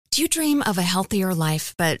Do you dream of a healthier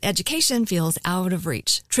life, but education feels out of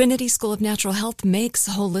reach? Trinity School of Natural Health makes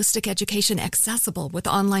holistic education accessible with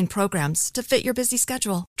online programs to fit your busy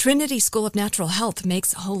schedule. Trinity School of Natural Health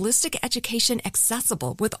makes holistic education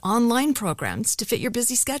accessible with online programs to fit your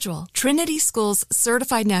busy schedule. Trinity School's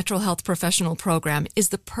Certified Natural Health Professional Program is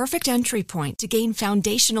the perfect entry point to gain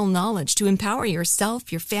foundational knowledge to empower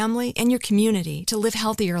yourself, your family, and your community to live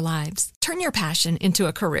healthier lives. Turn your passion into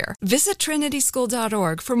a career. Visit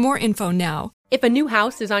trinityschool.org for more info now. If a new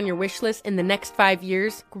house is on your wish list in the next 5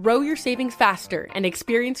 years, grow your savings faster and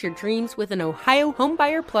experience your dreams with an Ohio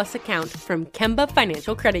Homebuyer Plus account from Kemba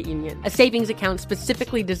Financial Credit Union. A savings account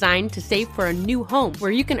specifically designed to save for a new home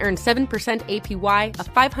where you can earn 7% APY,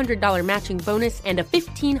 a $500 matching bonus, and a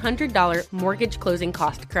 $1,500 mortgage closing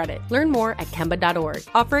cost credit. Learn more at Kemba.org.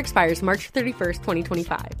 Offer expires March 31st,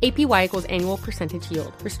 2025. APY equals annual percentage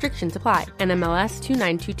yield. Restrictions apply. NMLS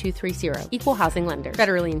 292230. Equal housing lender.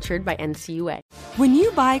 Federally insured by NCUA. When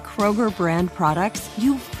you buy Kroger brand products,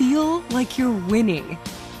 you feel like you're winning.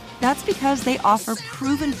 That's because they offer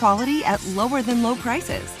proven quality at lower than low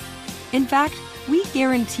prices. In fact, we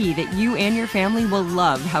guarantee that you and your family will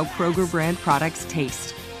love how Kroger brand products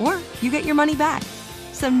taste, or you get your money back.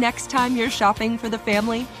 So next time you're shopping for the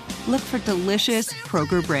family, look for delicious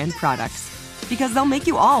Kroger brand products, because they'll make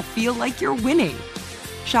you all feel like you're winning.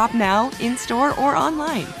 Shop now, in-store, or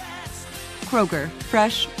online. Kroger,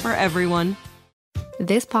 fresh for everyone.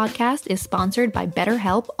 This podcast is sponsored by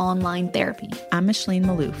BetterHelp Online Therapy. I'm Micheline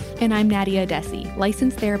Malouf. And I'm Nadia Desi,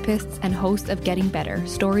 licensed therapists and host of Getting Better,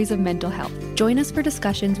 Stories of Mental Health. Join us for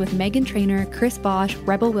discussions with Megan Trainor, Chris Bosch,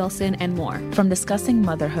 Rebel Wilson, and more. From discussing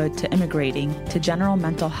motherhood to immigrating to general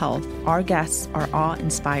mental health, our guests are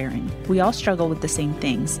awe-inspiring. We all struggle with the same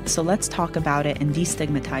things, so let's talk about it and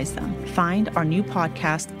destigmatize them. Find our new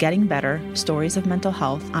podcast, Getting Better, Stories of Mental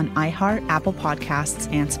Health, on iHeart, Apple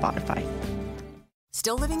Podcasts, and Spotify.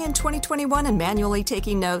 Still living in 2021 and manually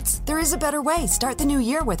taking notes? There is a better way. Start the new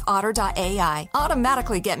year with Otter.ai.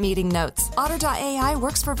 Automatically get meeting notes. Otter.ai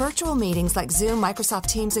works for virtual meetings like Zoom, Microsoft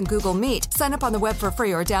Teams, and Google Meet. Sign up on the web for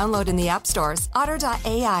free or download in the app stores.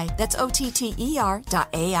 Otter.ai. That's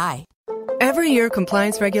OTTER.ai. Every year,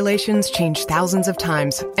 compliance regulations change thousands of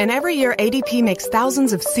times. And every year, ADP makes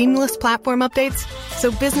thousands of seamless platform updates so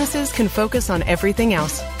businesses can focus on everything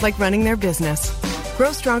else, like running their business.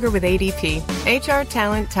 Grow stronger with ADP. HR,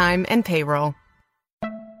 talent, time, and payroll.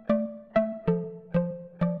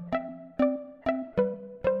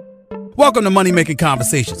 Welcome to Money Making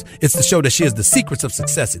Conversations. It's the show that shares the secrets of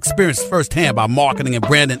success, experienced firsthand by marketing and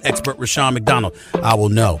branding expert Raheem McKnight. I will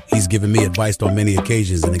know. He's given me advice on many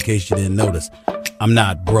occasions, and in case you didn't notice, I'm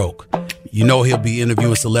not broke. You know he'll be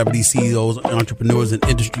interviewing celebrity CEOs, entrepreneurs, and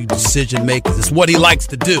industry decision makers. It's what he likes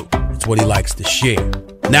to do. It's what he likes to share.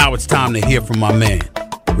 Now it's time to hear from my man,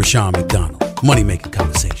 Raheem McKnight. Money Making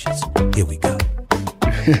Conversations. Here we go.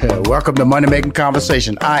 Welcome to Money Making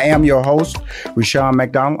Conversation. I am your host, Raheem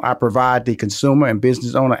McKnight. I provide the consumer and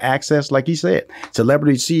business owner access, like he said,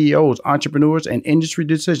 celebrity CEOs, entrepreneurs, and industry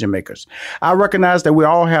decision makers. I recognize that we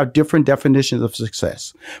all have different definitions of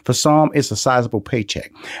success. For some, it's a sizable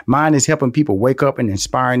paycheck. Mine is helping people wake up and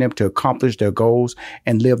inspiring them to accomplish their goals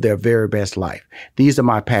and live their very best life. These are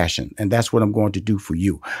my passion, and that's what I'm going to do for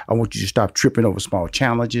you. I want you to stop tripping over small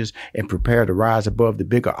challenges and prepare to rise above the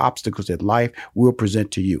bigger obstacles that life will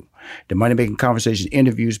present to you. The Money Making Conversation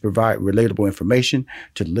interviews provide relatable information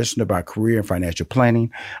to the listener about career and financial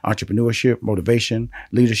planning, entrepreneurship, motivation,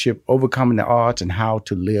 leadership, overcoming the odds, and how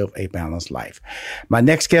to live a balanced life. My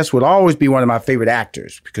next guest would always be one of my favorite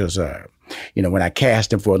actors because, when I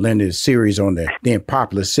cast him for a limited series on the then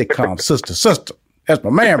popular sitcom Sister. That's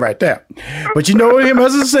my man right there. But you know him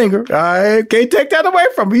as a singer. I can't take that away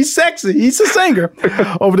from him. He's sexy. He's a singer.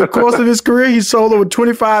 Over the course of his career, he sold over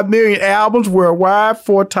 25 million albums worldwide,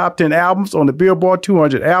 4 top 10 albums on the Billboard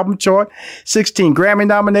 200 album chart, 16 Grammy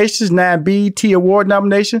nominations, 9 BET Award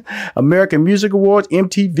nominations, American Music Awards,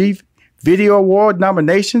 MTV Video Award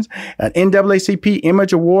nominations, an NAACP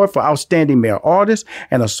Image Award for Outstanding Male Artist,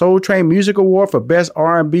 and a Soul Train Music Award for Best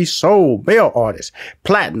R&B Soul Male Artist.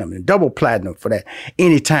 Platinum and double platinum for that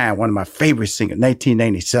Anytime, one of my favorite singers,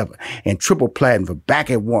 1987, and triple platinum for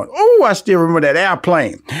Back at One. Oh, I still remember that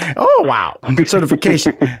airplane. Oh, wow.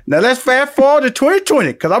 Certification. Now let's fast forward to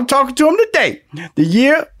 2020 because I'm talking to him today. The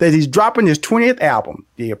year that he's dropping his 20th album,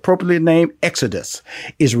 the appropriately named Exodus,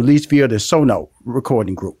 is released via the Sono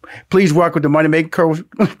recording group. Please welcome to Money Making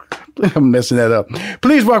I'm messing that up.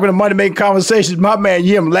 Please welcome to Money Making Conversations, my man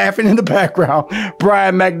Yim laughing in the background,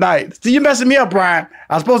 Brian McKnight. See, you're messing me up, Brian.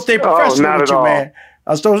 I was supposed to stay professional with you, man.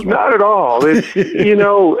 Not at all.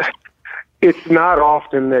 it's not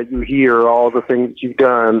often that you hear all the things that you've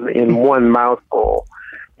done in one mouthful.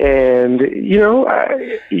 And,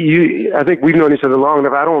 I think we've known each other long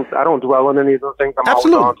enough. I don't dwell on any of those things. I'm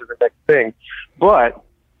Absolutely. always on to the next thing. But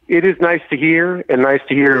it is nice to hear, and nice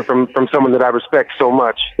to hear from someone that I respect so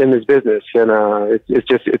much in this business. And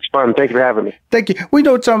it's fun. Thank you for having me. Thank you. We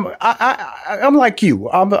know I'm like you.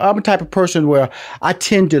 I'm a type of person where I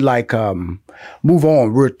tend to move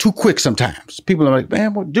on. We're too quick sometimes. People are like,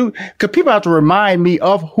 man, because people have to remind me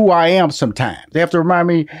of who I am sometimes. They have to remind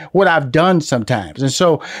me what I've done sometimes. And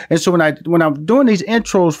so when I'm doing these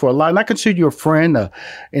intros for a lot, and I consider you a friend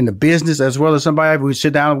in the business as well as somebody, we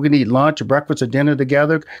sit down, we can eat lunch or breakfast or dinner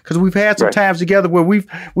together, because we've had some times together where we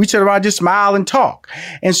sit around, just smile and talk.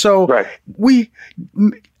 And so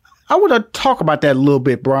I want to talk about that a little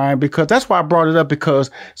bit, Brian, because that's why I brought it up, because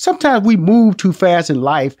sometimes we move too fast in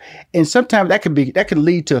life, and sometimes that can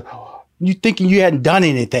lead to you thinking you hadn't done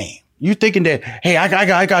anything. You thinking that, hey,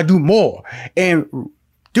 I got to do more. And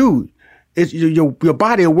dude, your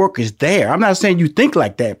body of work is there. I'm not saying you think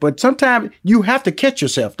like that, but sometimes you have to catch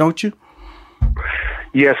yourself, don't you?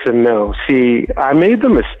 Yes and no. See, I made the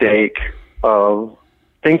mistake of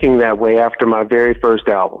thinking that way after my very first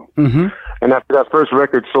album. Mm-hmm. And after that first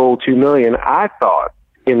record sold 2 million, I thought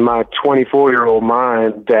in my 24-year-old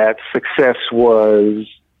mind that success was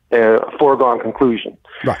a foregone conclusion,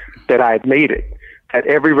 that I had made it, that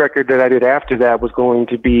every record that I did after that was going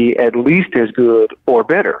to be at least as good or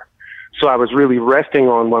better. So I was really resting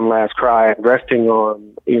on One Last Cry and resting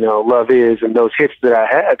on, Love Is and those hits that I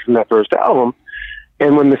had from that first album.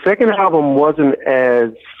 And when the second album wasn't as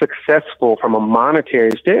successful from a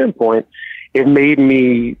monetary standpoint, it made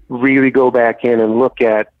me really go back in and look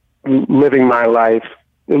at living my life,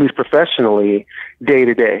 at least professionally, day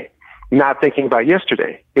to day, not thinking about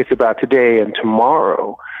yesterday. It's about today and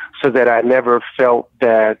tomorrow, so that I never felt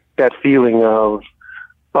that feeling of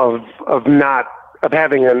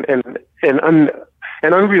having an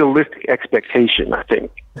unrealistic expectation, I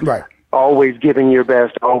think. Right. Always giving your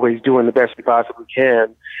best, always doing the best you possibly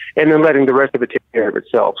can, and then letting the rest of it take care of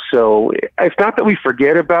itself. So it's not that we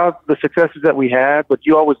forget about the successes that we had, but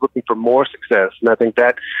you're always looking for more success. And I think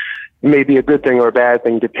that may be a good thing or a bad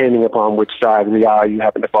thing, depending upon which side of the aisle you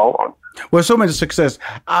happen to fall on. Well, so much success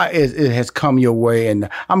it has come your way, and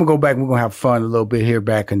I'm gonna go back. We're gonna have fun a little bit here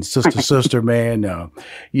back in Sister, man. I'm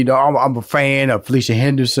a fan of Felicia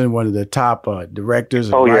Henderson, one of the top directors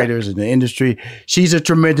and writers in the industry. She's a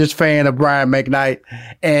tremendous fan of Brian McKnight,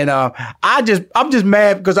 and I'm just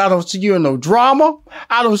mad because I don't see you in no drama.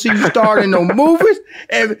 I don't see you starring no movies.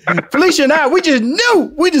 And Felicia and I, we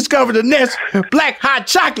discovered the next Black Hot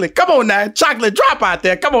Chocolate. Come on now, chocolate drop out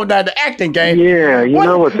there. Come on now, the acting game. Yeah,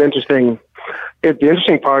 know what's interesting? The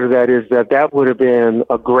interesting part of that is that would have been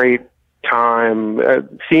a great time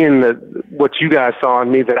seeing what you guys saw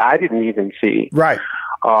in me that I didn't even see. Right.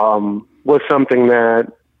 Was something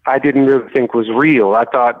that I didn't really think was real. I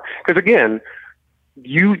thought, because again,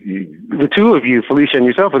 you, the two of you, Felicia and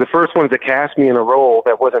yourself, were the first ones that cast me in a role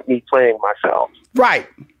that wasn't me playing myself. Right.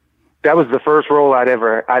 That was the first role I'd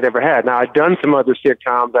ever had. Now, I'd done some other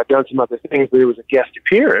sitcoms, I'd done some other things, but it was a guest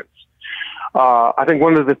appearance. I think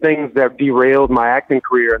one of the things that derailed my acting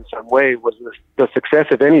career in some way was the success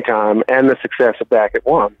of Anytime and the success of Back at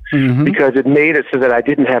One, because it made it so that I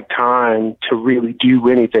didn't have time to really do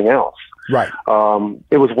anything else. Right.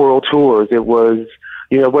 It was world tours. It was,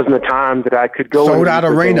 it wasn't a time that I could go sold out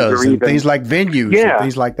arenas and things like venues and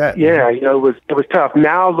things like that. Yeah, it was tough.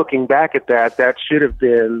 Now looking back at that should have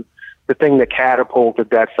been the thing that catapulted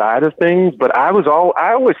that side of things. But I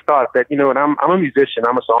always thought that, and I'm a musician,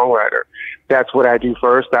 I'm a songwriter. That's what I do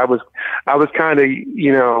first. I was kind of,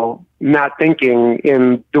 not thinking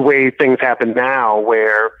in the way things happen now,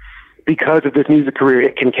 where because of this music career,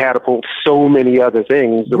 it can catapult so many other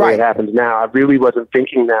things the way it happens now. I really wasn't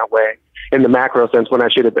thinking that way in the macro sense when I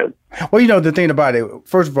should have been. Well, the thing about it,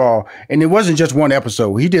 first of all, and it wasn't just one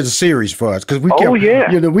episode. He did a series for us because we used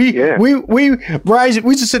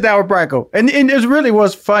to sit down with Brian, and it really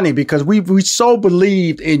was funny because we so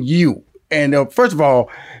believed in you. And first of all,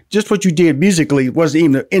 just what you did musically wasn't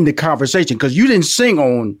even in the conversation because you didn't sing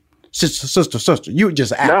on Sister. You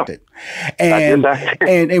just acted. No.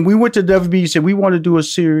 And we went to WB, said we want to do a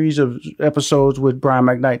series of episodes with Brian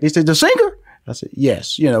McKnight. They said, the singer? I said,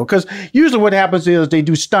 yes, because usually what happens is they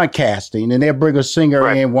do stunt casting and they'll bring a singer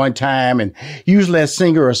in one time, and usually that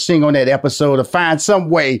singer will sing on that episode or find some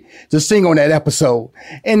way to sing on that episode.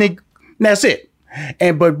 And that's it.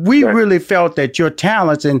 But we really felt that your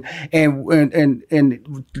talents and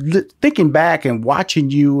thinking back and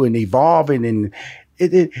watching you and evolving, and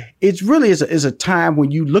it really is a time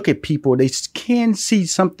when you look at people, they can see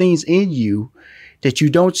some things in you that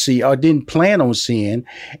you don't see or didn't plan on seeing.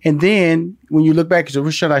 And then when you look back, you say,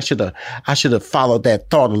 Rashad, I should have followed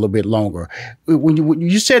that thought a little bit longer. When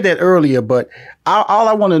you said that earlier, but all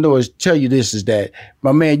I want to know is tell you this is that,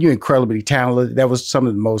 my man, you're incredibly talented. That was some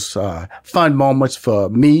of the most fun moments for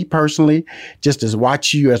me personally, just to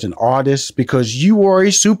watch you as an artist, because you were a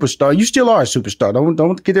superstar. You still are a superstar.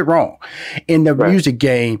 Don't get it wrong. In the music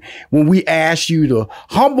game, when we asked you to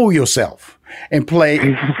humble yourself and play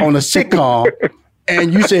on a sitcom,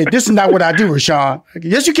 and you said, this is not what I do, Rashawn.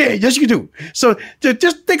 Yes, you can. Yes, you do. So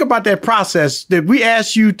just think about that process that we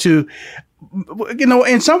asked you to,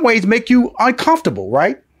 in some ways make you uncomfortable,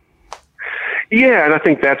 right? Yeah, and I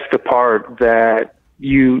think that's the part that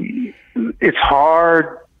it's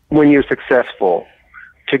hard when you're successful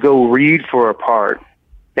to go read for a part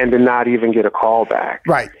and to not even get a call back.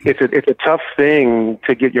 Right. It's a tough thing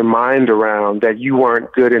to get your mind around, that you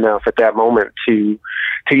weren't good enough at that moment to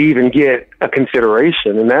even get a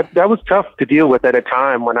consideration. And that was tough to deal with at a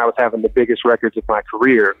time when I was having the biggest records of my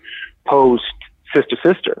career post Sister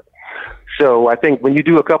Sister. So I think when you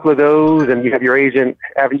do a couple of those and you have your agent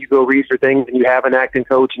having you go read for things and you have an acting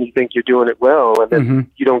coach and you think you're doing it well and then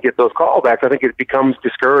you don't get those callbacks, I think it becomes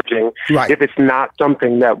discouraging if it's not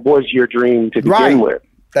something that was your dream to begin with.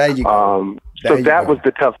 There you go. So that was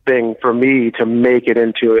the tough thing for me, to make it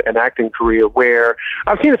into an acting career, where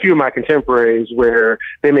I've seen a few of my contemporaries where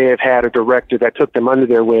they may have had a director that took them under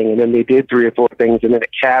their wing and then they did 3 or 4 things and then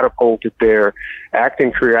it catapulted their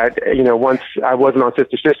acting career. Once I wasn't on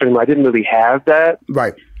Sister Sister anymore, I didn't really have that.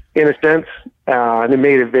 Right. In a sense, and it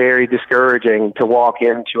made it very discouraging to walk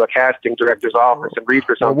into a casting director's office and read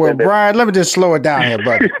for something. Well, Brian, let me just slow it down here,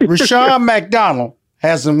 buddy. Rashawn McDonald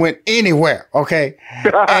hasn't went anywhere, okay?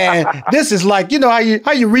 And this is like, how you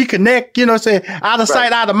reconnect, say out of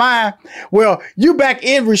sight, out of mind. Well, you back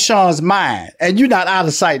in Rashawn's mind and you're not out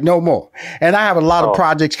of sight no more. And I have a lot of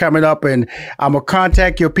projects coming up and I'm going to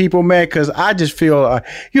contact your people, man, because I just feel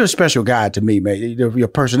you're a special guy to me, man. Your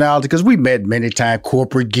personality, because we met many times,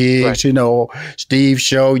 corporate gigs, Steve's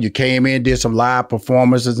show, you came in, did some live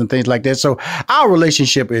performances and things like that. So our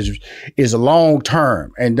relationship is a long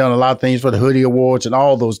term and done a lot of things for the Hoodie Awards and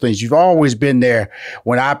all those things. You've always been there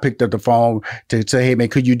when I picked up the phone to say, hey man,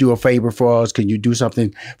 could you do a favor for us? Can you do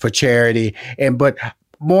something for charity? But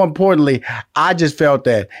more importantly, I just felt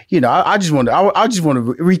that, I just want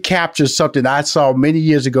to recapture something I saw many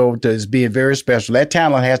years ago that's being very special. That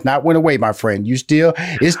talent has not went away, my friend. It's still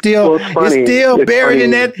buried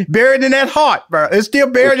in that heart, bro. It's still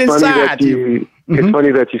buried inside you. It's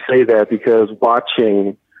funny that you say that, because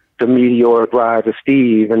watching the meteoric rise of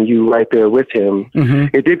Steve and you right there with him,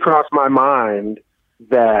 it did cross my mind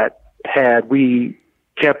that had we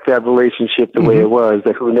kept that relationship the way it was,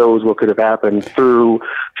 that who knows what could have happened through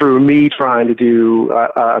me trying to do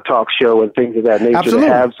a talk show and things of that nature. Absolutely.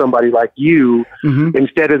 To have somebody like you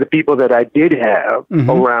instead of the people that I did have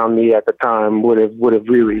around me at the time would have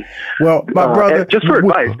really, well, my brother, just for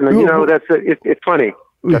advice. It's funny.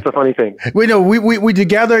 That's a funny thing. We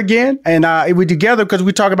together again, and we together because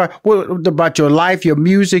we talk about your life, your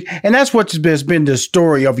music, and that's what's been the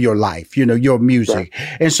story of your life, your music.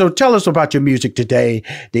 Right. And so tell us about your music today,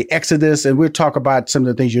 the Exodus, and we'll talk about some of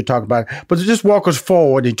the things you talk about, but just walk us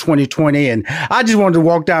forward in 2020. And I just wanted to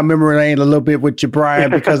walk down memory lane a little bit with you,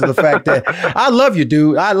 Brian, because of the fact that I love you,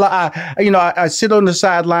 dude. I sit on the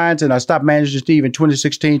sidelines and I stopped managing Steve in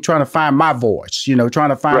 2016, trying to find my voice, trying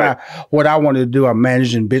to find out what I wanted to do. I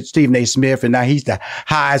managed Stephen A. Smith, and now he's the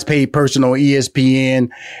highest paid person on ESPN,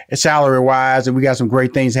 salary wise, and we got some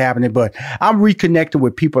great things happening. But I'm reconnected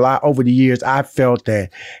with people. Over the years, I felt that,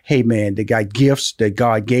 hey man, they got gifts that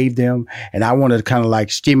God gave them, and I wanted to kind of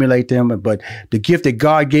like stimulate them. But the gift that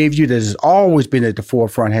God gave you that has always been at the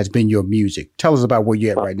forefront has been your music. Tell us about where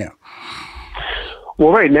you're at right now.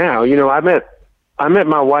 Well, right now, I met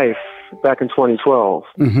my wife back in 2012,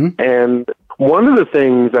 and one of the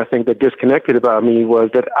things I think that disconnected about me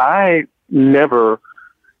was that I never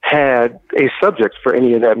had a subject for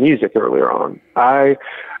any of that music earlier on. I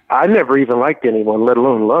never even liked anyone, let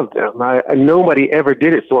alone loved them. Nobody ever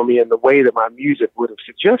did it for me in the way that my music would have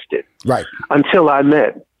suggested. Right. Until I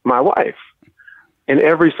met my wife. And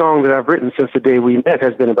every song that I've written since the day we met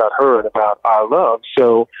has been about her and about our love.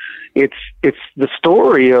 So it's the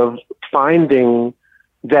story of finding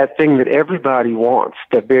that thing that everybody wants,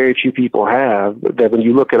 that very few people have, that when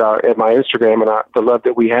you look at my Instagram and the love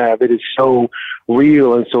that we have, it is so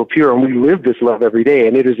real and so pure, and we live this love every day,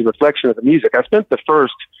 and it is a reflection of the music. I spent the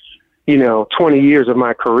first, 20 years of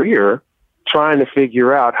my career trying to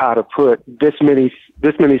figure out how to put this many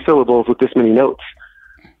syllables with this many notes.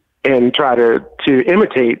 and try to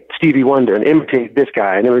imitate Stevie Wonder and imitate this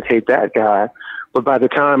guy and imitate that guy. But by the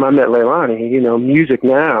time I met Leilani, music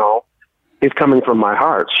now is coming from my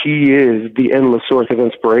heart. She is the endless source of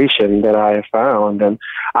inspiration that I have found. And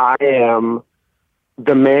I am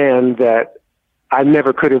the man that I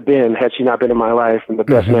never could have been had she not been in my life, and the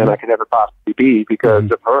best man I could ever possibly be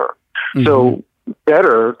because of her. So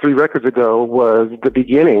Better, 3 records ago, was the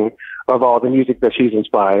beginning of all the music that she's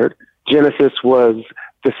inspired. Genesis was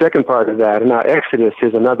the second part of that, and now Exodus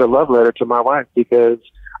is another love letter to my wife, because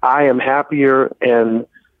I am happier, and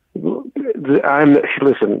the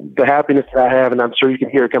happiness that I have, and I'm sure you can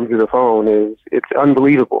hear it coming through the phone, it's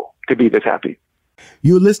unbelievable to be this happy.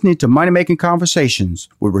 You're listening to Money Making Conversations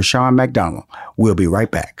with Rushion McDonald. We'll be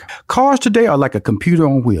right back. Cars today are like a computer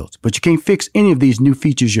on wheels, but you can't fix any of these new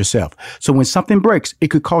features yourself. So when something breaks, it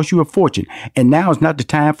could cost you a fortune. And now is not the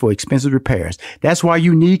time for expensive repairs. That's why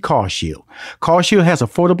you need CarShield. CarShield has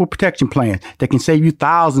affordable protection plans that can save you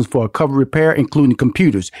thousands for a covered repair, including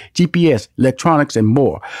computers, GPS, electronics, and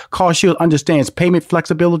more. CarShield understands payment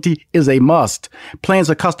flexibility is a must. Plans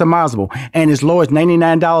are customizable and as low as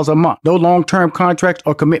 $99 a month. No long-term contracts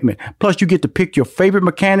or commitment. Plus, you get to pick your favorite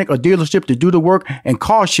mechanic or dealership to do the work, and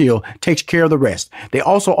CarShield takes care of the rest. They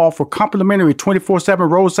also offer complimentary 24/7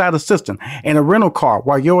 roadside assistance and a rental car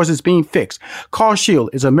while yours is being fixed. CarShield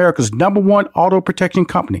is America's #1 auto protection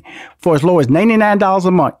company. For as low as $99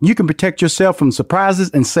 a month, you can protect yourself from surprises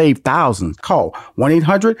and save thousands. Call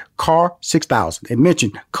 1-800-CAR-6000 and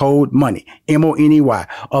mention code MONEY, MONEY,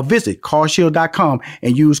 or visit carshield.com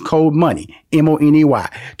and use code MONEY, MONEY,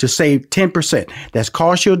 to save 10%. That's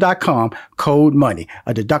carshield.com, code MONEY.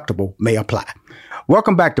 A deductible may apply.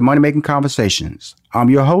 Welcome back to Money Making Conversations. I'm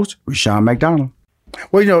your host, Rushion McDonald.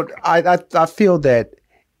 Well, I feel that,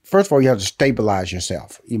 first of all, you have to stabilize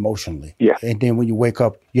yourself emotionally. Yeah. And then when you wake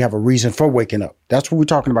up, you have a reason for waking up. That's what we're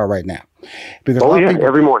talking about right now. Because people,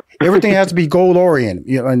 every morning. everything has to be goal oriented,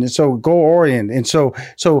 and so goal oriented. And so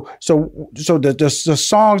the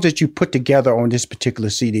songs that you put together on this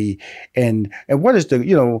particular CD, and what is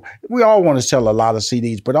we all want to sell a lot of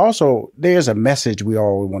CDs, but also there's a message we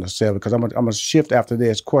all want to sell, because I'm gonna shift after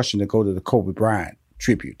this question to go to the Kobe Bryant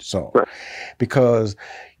tribute song, right. Because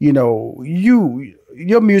your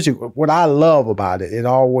music, what I love about it, it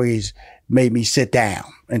always made me sit down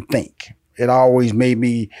and think. It always made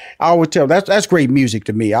me, I always tell, that's great music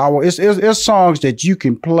to me. It's songs that you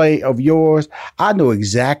can play of yours. I know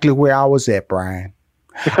exactly where I was at, Brian.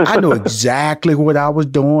 I know exactly what I was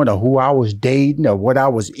doing, or who I was dating, or what I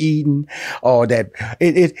was eating, or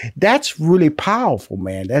that's really powerful,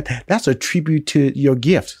 man. That's a tribute to your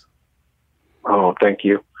gifts. Oh, thank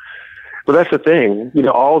you. Well, that's the thing.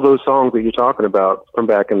 All those songs that you're talking about from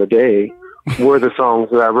back in the day were the songs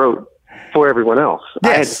that I wrote for everyone else.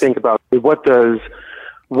 Yes. I had to think about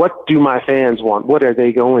what do my fans want? What are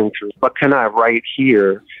they going through? What can I write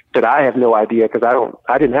here that I have no idea, because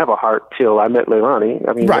I didn't have a heart till I met Leilani.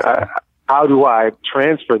 I mean, right. How do I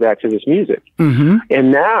transfer that to this music? Mm-hmm.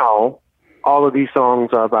 And now all of these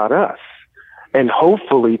songs are about us. And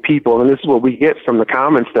hopefully people, and this is what we get from the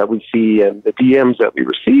comments that we see and the DMs that we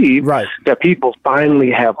receive, right, that people finally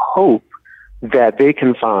have hope that they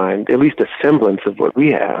can find at least a semblance of what we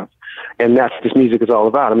have. And that's what this music is all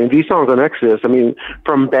about. I mean, these songs on Exodus,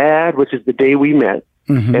 from Bad, which is the day we met,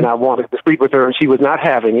 mm-hmm, and I wanted to speak with her and she was not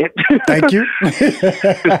having it. Thank you.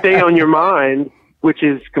 To Stay on Your Mind, which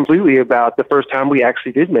is completely about the first time we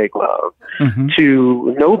actually did make love, mm-hmm,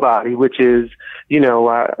 to Nobody, which is,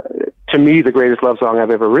 to me, the greatest love song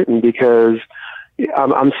I've ever written, because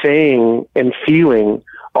I'm saying and feeling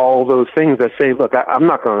all those things that say, look, I'm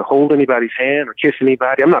not going to hold anybody's hand or kiss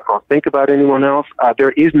anybody. I'm not going to think about anyone else.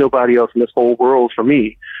 There is nobody else in this whole world for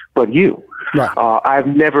me but you. Right. I've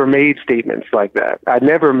never made statements like that. I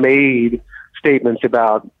never made statements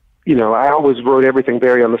about, I always wrote everything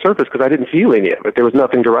very on the surface because I didn't feel any of it. There was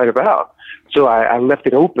nothing to write about. So I left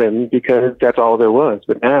it open because that's all there was.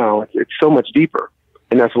 But now it's so much deeper.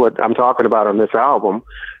 And that's what I'm talking about on this album.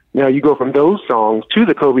 Now you go from those songs to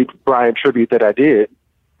the Kobe Bryant tribute that I did,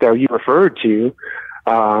 that you referred to,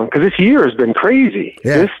 because this year has been crazy.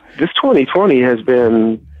 Yeah. This 2020 has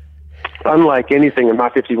been unlike anything in my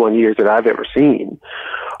 51 years that I've ever seen.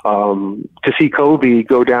 To see Kobe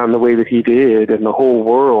go down the way that he did, and the whole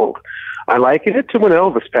world, I liken it to when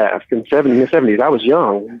Elvis passed in the 70s. I was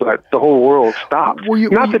young, but the whole world stopped. Well,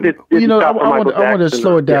 I want to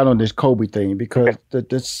slow it down on this Kobe thing, because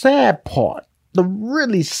the sad part, the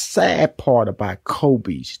really sad part about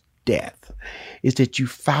Kobe's death is that you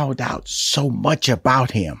found out so much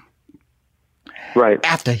about him.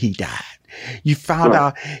 after he died. You found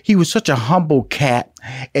out he was such a humble cat,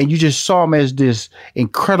 and you just saw him as this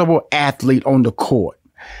incredible athlete on the court.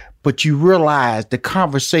 But you realized the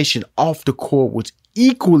conversation off the court was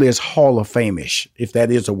equally as Hall of Fame-ish, if that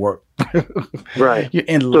is a word. Right.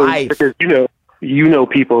 In life. Because, you know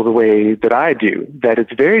people the way that I do, that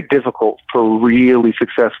it's very difficult for really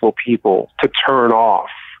successful people to turn off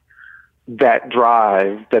that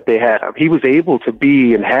drive that they have. He was able to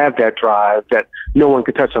be and have that drive that no one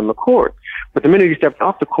could touch on the court. But the minute he stepped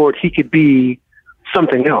off the court, he could be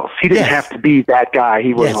something else. He didn't have to be that guy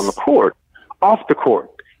he was on the court. Off the court,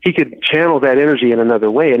 he could channel that energy in another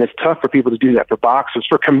way. And it's tough for people to do that. For boxers,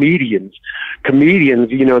 for comedians,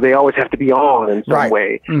 they always have to be on in some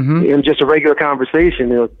way. In just a regular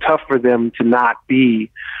conversation, it was tough for them to not be,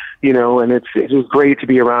 and it was great to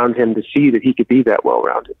be around him to see that he could be that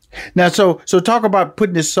well-rounded. Now, so talk about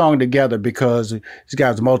putting this song together, because this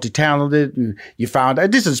guy's multi-talented. You found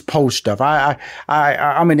out this is post stuff.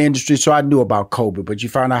 I'm in the industry, so I knew about Kobe, but you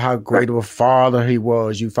found out how great of a father he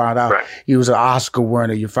was. You found out he was an Oscar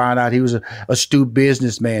winner. You found out he was a astute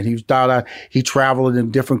businessman. He thought out he traveled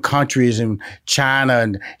in different countries in China,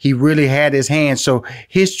 and he really had his hands. So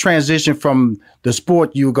his transition from the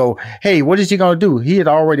sport, you go, hey, what is he going to do? He had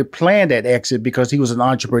already planned that exit because he was an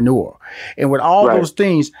entrepreneur. And with all those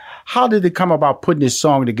things, how did it come about putting this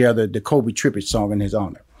song together, the Kobe tribute song in his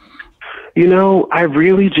honor? I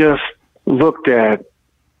really just looked at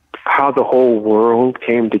how the whole world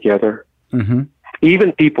came together.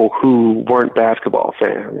 Even people who weren't basketball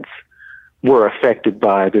fans were affected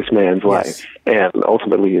by this man's life and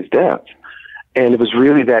ultimately his death. And it was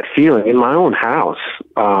really that feeling in my own house,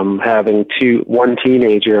 having one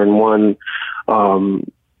teenager and one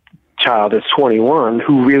child that's 21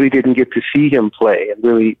 who really didn't get to see him play, and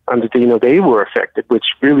really, they were affected, which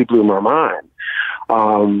really blew my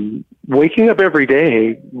mind. Waking up every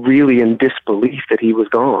day really in disbelief that he was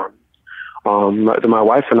gone. My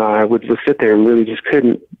wife and I would just sit there and really just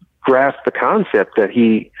couldn't grasp the concept that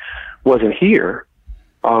he wasn't here.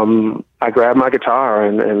 I grabbed my guitar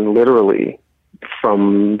and literally,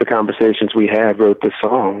 from the conversations we had, wrote this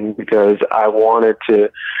song because I wanted to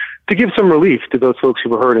give some relief to those folks who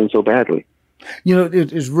were hurting so badly.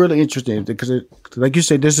 It's really interesting because, like you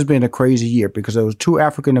said, this has been a crazy year because there was 2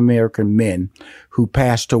 African-American men who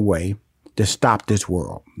passed away to stop this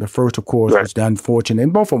world. The first, of course, was the unfortunate,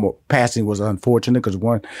 and both of them passing was unfortunate because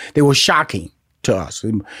they were shocking to us.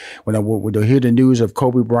 When I would hear the news of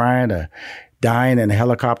Kobe Bryant dying in a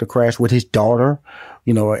helicopter crash with his daughter,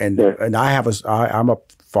 and I'm a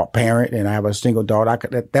parent and I have a single daughter.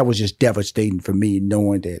 That was just devastating for me,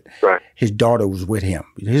 knowing that his daughter was with him.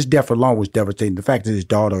 His death alone was devastating. The fact that his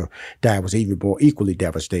daughter died was even more equally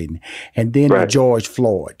devastating. And then the George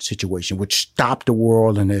Floyd situation, which stopped the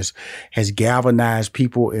world and has galvanized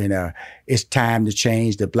people. And it's time to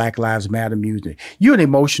change. The Black Lives Matter music. You're an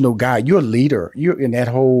emotional guy. You're a leader. You're in that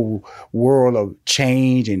whole world of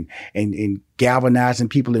change and galvanizing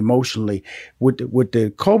people emotionally. With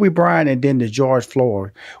the Kobe Bryant and then the George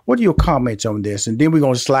Floyd, what are your comments on this? And then we're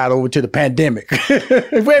going to slide over to the pandemic. We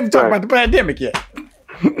haven't talked about the pandemic yet.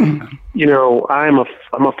 I'm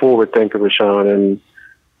a forward thinker, Rashawn, and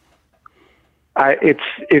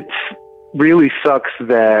it's really sucks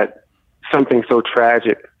that something so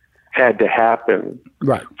tragic had to happen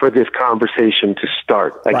for this conversation to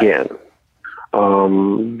start again.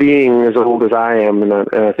 Being as old as I am, and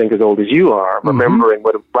I think as old as you are, remembering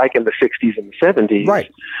what it was like in the 60s and the 70s,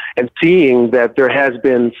 and seeing that there has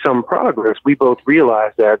been some progress, we both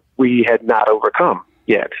realized that we had not overcome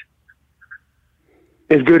yet.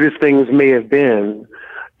 As good as things may have been,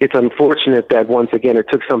 it's unfortunate that once again it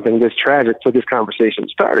took something this tragic for this conversation to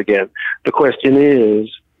start again. The question is,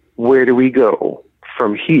 where do we go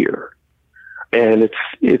from here? And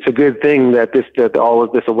it's a good thing that all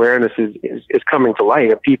of this awareness is coming to light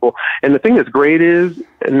of people. And the thing that's great is,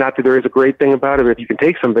 and not that there is a great thing about it, but if you can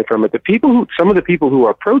take something from it, some of the people who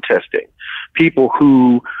are protesting, people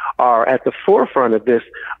who are at the forefront of this,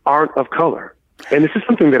 aren't of color. And this is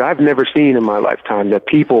something that I've never seen in my lifetime, that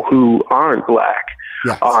people who aren't black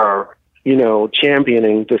are,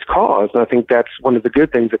 championing this cause. And I think that's one of the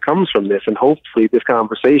good things that comes from this. And hopefully this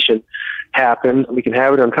conversation happens, we can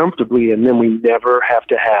have it uncomfortably, and then we never have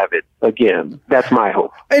to have it again. That's my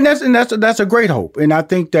hope. And that's a great hope. And I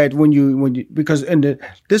think that when you because in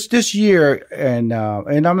this year, and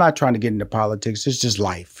I'm not trying to get into politics, it's just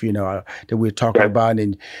life, that we're talking about.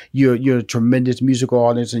 And you're a tremendous musical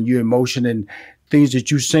audience, and your emotion and things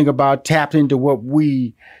that you sing about tapped into what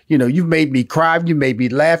we, you made me cry, you made me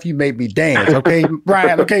laugh, you made me dance. Okay,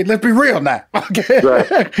 Brian. Okay, let's be real now. Okay,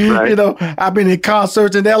 right. I've been in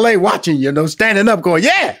concerts in LA watching, standing up, going,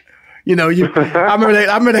 yeah. I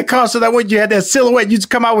remember that concert that when you had that silhouette, you just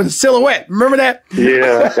come out with a silhouette. Remember that?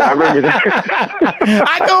 Yeah, I remember that.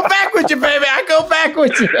 I go back with you, baby. I go back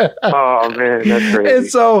with you. Oh man, that's crazy. And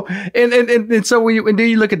so, and so when then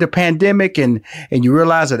you look at the pandemic and you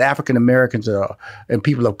realize that African Americans and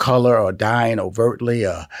people of color are dying overtly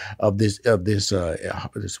of this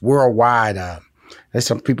worldwide. As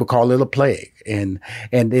some people call it, a plague. And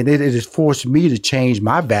it has forced me to change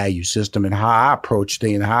my value system and how I approach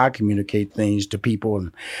things, how I communicate things to people.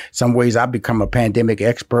 In some ways, I've become a pandemic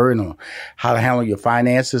expert on how to handle your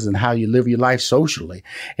finances and how you live your life socially.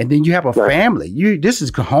 And then you have a family. This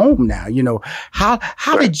is home now.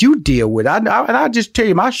 How did you deal with it? And I'll just tell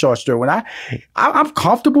you my short story. When I'm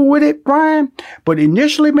comfortable with it, Brian, but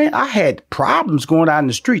initially, man, I had problems going out in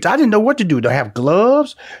the streets. I didn't know what to do. Do I have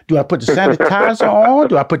gloves? Do I put the sanitizer on?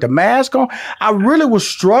 Do I put the mask on? I really was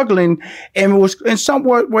struggling and was in some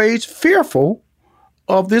ways fearful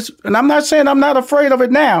of this. And I'm not saying I'm not afraid of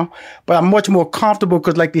it now, but I'm much more comfortable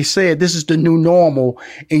because, like they said, this is the new normal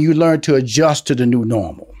and you learn to adjust to the new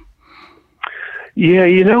normal.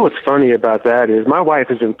 Yeah, what's funny about that is my wife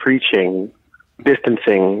has been preaching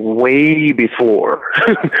distancing way before,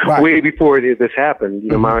 way before this happened.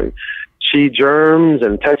 She germs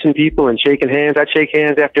and touching people and shaking hands. I shake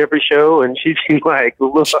hands after every show, and she's like,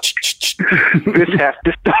 look, this has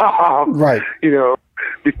to stop. Right.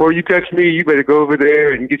 Before you touch me, you better go over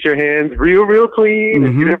there and get your hands real clean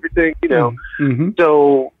and get everything,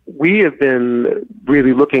 So we have been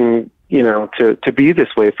really looking, to be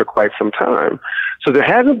this way for quite some time. So there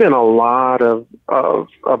hasn't been a lot of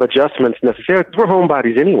adjustments necessarily because we're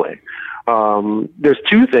homebodies anyway. There's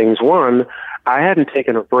two things. One, I hadn't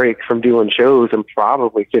taken a break from doing shows in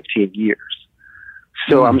probably 15 years.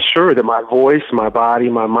 So I'm sure that my voice, my body,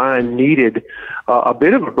 my mind needed a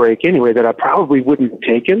bit of a break anyway that I probably wouldn't have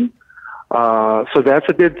taken. So that's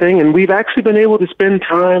a good thing. And we've actually been able to spend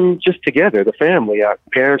time just together, the family. Our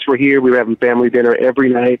parents were here. We were having family dinner every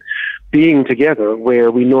night, being together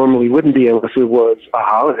where we normally wouldn't be able if it was a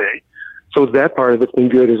holiday. So that part of it's been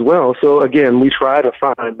good as well. So again, we try to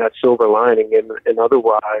find that silver lining in an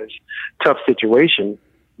otherwise tough situation.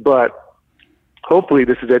 But hopefully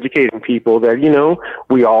this is educating people that,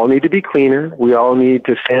 we all need to be cleaner. We all need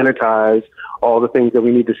to sanitize all the things that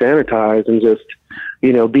we need to sanitize and just,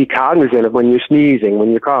 be cognizant of when you're sneezing, when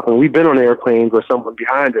you're coughing. We've been on airplanes where someone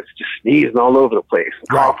behind us just sneezing all over the place,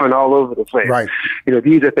 coughing all over the place. Right.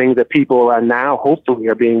 These are things that people are now hopefully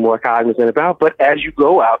are being more cognizant about. But as you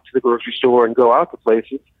go out to the grocery store and go out to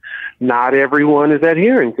places, not everyone is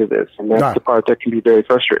adhering to this. And that's the part that can be very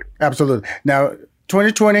frustrating. Absolutely. Now,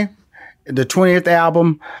 2020, the 20th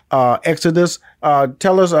album, Exodus,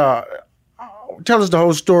 tell us the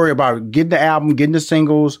whole story about getting the album, getting the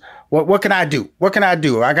singles. What can I do? What can I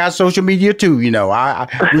do? I got social media too,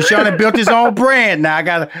 Rushion built his own brand. Now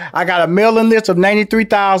I got a mailing list of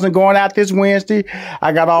 93,000 going out this Wednesday.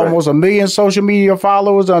 I got almost 1 million social media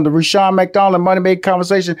followers on the Rushion McDonald and Money Making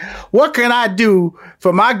Conversation. What can I do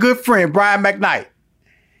for my good friend Brian McKnight?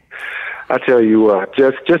 I tell you what,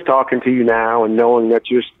 just talking to you now and knowing that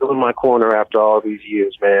you're still in my corner after all these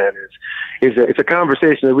years, man, it's a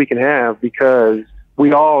conversation that we can have because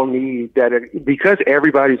we all need that. Because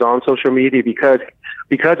everybody's on social media, because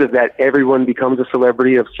of that, everyone becomes a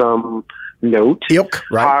celebrity of some note. Ilk,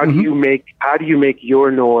 right? How do you make your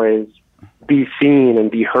noise be seen and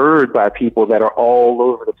be heard by people that are all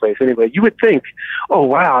over the place? Anyway, you would think, oh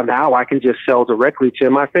wow, now I can just sell directly to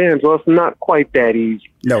my fans. Well, it's not quite that easy.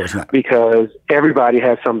 No, it's not. Because everybody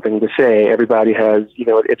has something to say. Everybody has,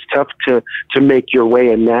 it's tough to make your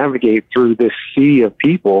way and navigate through this sea of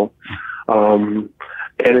people.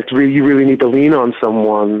 And it's really, you really need to lean on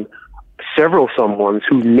several someones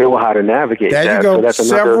who know how to navigate that. There you go. So that's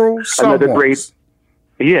another great.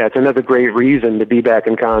 Yeah, it's another great reason to be back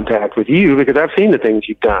in contact with you because I've seen the things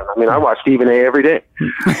you've done. I mean, I watch Stephen A. every day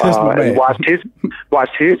and watched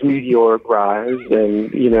his meteoric rise,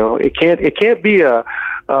 and it can't be a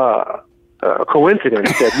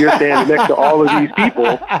coincidence that you're standing next to all of these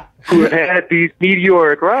people who had these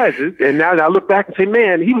meteoric rises, and now I look back and say,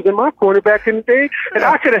 man, he was in my corner back in the day, and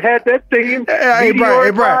I could have had that same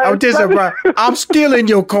meteoric rise. I'm still in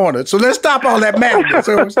your corner, so let's stop all that madness.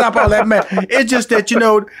 It's just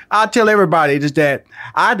that, I tell everybody just that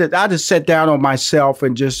I just sat down on myself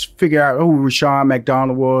and just figure out who Rushion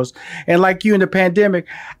McDonald was, and like you in the pandemic,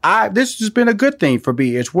 this has been a good thing for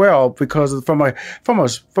me as well, because from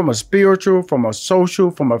a spiritual, from a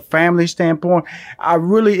social, from a family standpoint,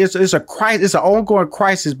 it's a crisis. It's an ongoing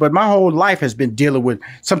crisis, but my whole life has been dealing with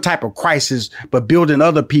some type of crisis, but building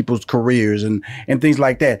other people's careers and things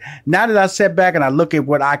like that. Now that I sit back and I look at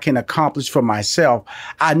what I can accomplish for myself,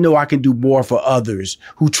 I know I can do more for others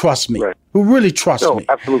who trust me, who really trust me.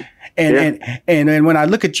 Absolutely. And when I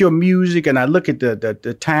look at your music and I look at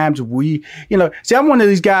the times I'm one of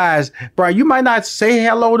these guys, Brian, you might not say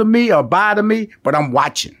hello to me or bye to me, but I'm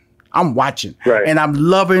watching. Right. And I'm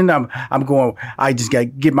loving, I'm going, I just got to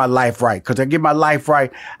get my life right. Because I get my life right,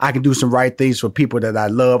 I can do some right things for people that I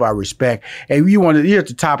love, I respect. And you're at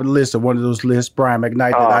the top of the list of one of those lists, Brian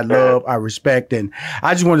McKnight, that I love, I respect. And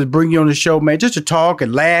I just wanted to bring you on the show, man, just to talk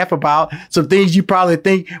and laugh about some things you probably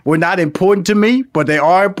think were not important to me, but they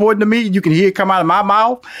are important to me. You can hear it come out of my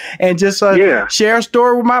mouth and just share a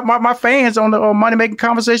story with my fans on the Money Making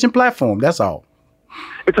Conversation platform. That's all.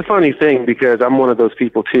 It's a funny thing because I'm one of those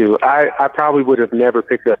people too. I probably would have never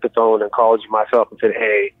picked up the phone and called you myself and said,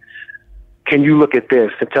 hey, can you look at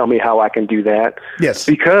this and tell me how I can do that? Yes.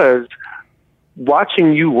 Because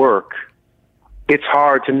watching you work, it's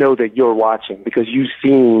hard to know that you're watching because you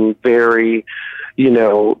seem very,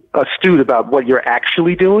 astute about what you're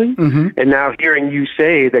actually doing. Mm-hmm. And now hearing you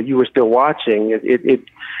say that you were still watching,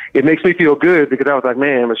 it makes me feel good because I was like,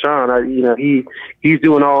 man, Rushion, he's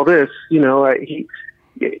doing all this,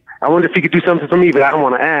 I wonder if he could do something for me, but I don't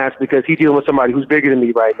want to ask because he's dealing with somebody who's bigger than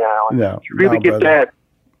me right now. And you really get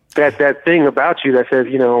that thing about you that says,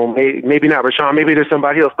 maybe not Rushion, maybe there's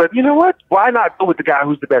somebody else, but you know what? Why not go with the guy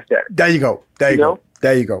who's the best at it? There you go. There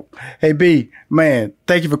you go. Hey, B, man,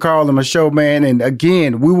 thank you for calling my show, man. And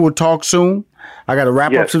again, we will talk soon. I got to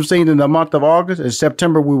wrap up some things in the month of August. In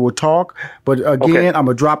September, we will talk. But again, I'm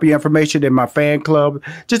going to drop you information in my fan club.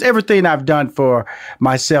 Just everything I've done for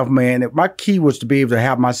myself, man. My key was to be able to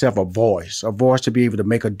have myself a voice to be able to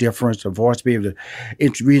make a difference, a voice to be able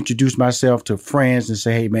to reintroduce myself to friends and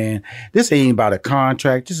say, hey, man, this ain't about a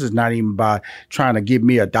contract. This is not even about trying to give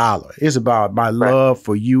me $1. It's about my love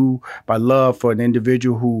for you, my love for an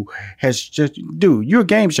individual who has you're a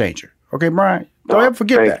game changer. Okay, Brian? Don't ever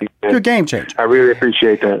forget that. You're a game changer. I really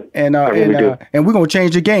appreciate that. And we're going to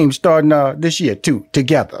change the game starting this year, too,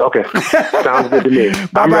 together. Okay. Sounds good to me.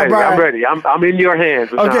 I'm ready. I'm in your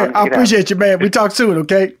hands. Okay. I appreciate you, man. We talk soon,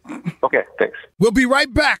 okay? Okay. Thanks. We'll be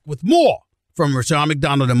right back with more from Rushion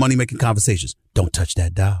McDonald and Money Making Conversations. Don't touch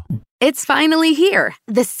that dial. It's finally here,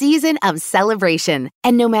 the season of celebration.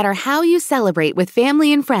 And no matter how you celebrate with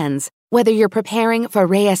family and friends, whether you're preparing for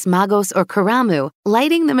Reyes Magos or Karamu,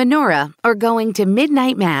 lighting the menorah, or going to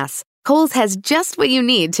midnight mass, Kohl's has just what you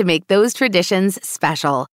need to make those traditions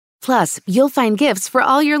special. Plus, you'll find gifts for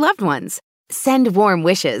all your loved ones. Send warm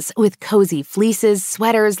wishes with cozy fleeces,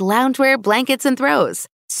 sweaters, loungewear, blankets, and throws.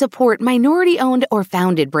 Support minority-owned or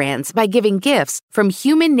founded brands by giving gifts from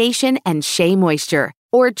Human Nation and Shea Moisture.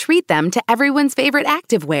 Or treat them to everyone's favorite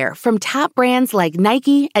activewear from top brands like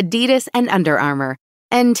Nike, Adidas, and Under Armour.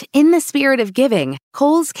 And in the spirit of giving,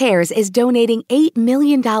 Kohl's Cares is donating $8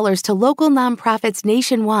 million to local nonprofits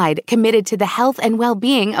nationwide committed to the health and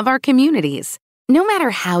well-being of our communities. No matter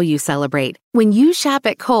how you celebrate, when you shop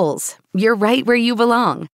at Kohl's, you're right where you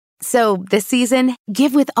belong. So this season,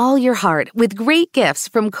 give with all your heart with great gifts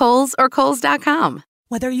from Kohl's or Kohls.com.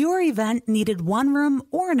 Whether your event needed one room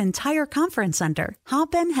or an entire conference center,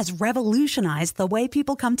 Hopin has revolutionized the way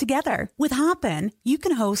people come together. With Hopin, you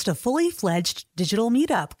can host a fully fledged digital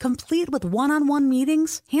meetup, complete with one-on-one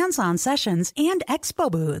meetings, hands-on sessions, and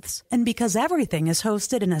expo booths. And because everything is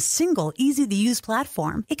hosted in a single, easy-to-use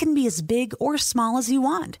platform, it can be as big or small as you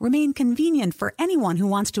want, remain convenient for anyone who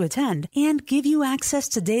wants to attend, and give you access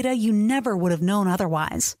to data you never would have known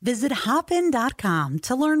otherwise. Visit hopin.com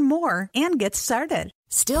to learn more and get started.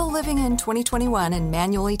 Still living in 2021 and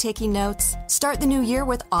manually taking notes? Start the new year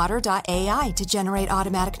with Otter.ai to generate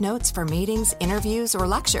automatic notes for meetings, interviews, or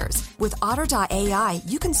lectures. With Otter.ai,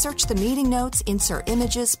 you can search the meeting notes, insert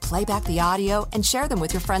images, play back the audio, and share them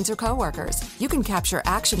with your friends or coworkers. You can capture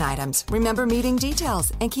action items, remember meeting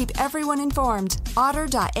details, and keep everyone informed.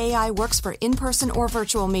 Otter.ai works for in-person or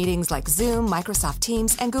virtual meetings like Zoom, Microsoft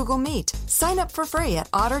Teams, and Google Meet. Sign up for free at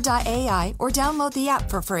Otter.ai or download the app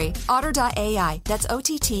for free. Otter.ai, that's OTTER.ai.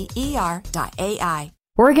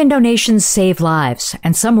 Organ donations save lives,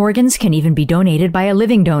 and some organs can even be donated by a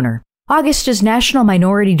living donor. August is National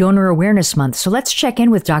Minority Donor Awareness Month, so let's check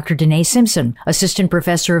in with Dr. Danae Simpson, Assistant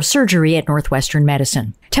Professor of Surgery at Northwestern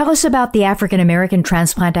Medicine. Tell us about the African American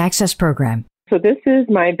Transplant Access Program. So this is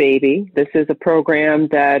my baby. This is a program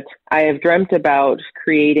that I have dreamt about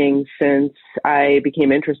creating since I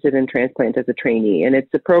became interested in transplant as a trainee. And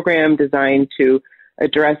it's a program designed to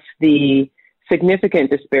address the significant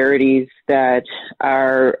disparities that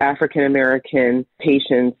our African American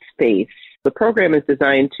patients face. The program is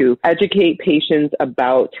designed to educate patients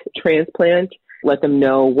about transplant, let them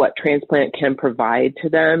know what transplant can provide to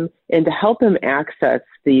them, and to help them access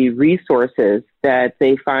the resources that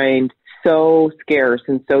they find so scarce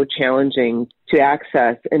and so challenging to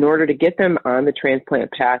access in order to get them on the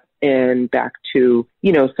transplant path and back to,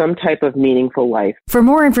 some type of meaningful life. For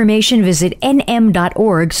more information, visit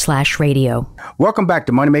nm.org/radio. Welcome back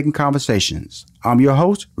to Money Making Conversations. I'm your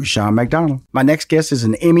host, Rashawn McDonald. My next guest is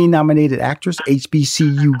an Emmy-nominated actress,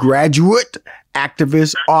 HBCU graduate,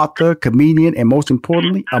 activist, author, comedian, and most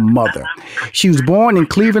importantly, a mother. She was born in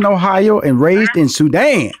Cleveland, Ohio, and raised in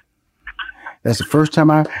Sudan. That's the first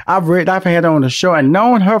time I've had her on the show and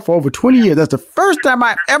known her for over 20 years. That's the first time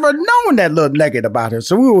I've ever known that little nugget about her.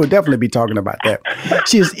 So we will definitely be talking about that.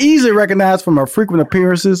 She is easily recognized from her frequent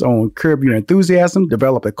appearances on Curb Your Enthusiasm,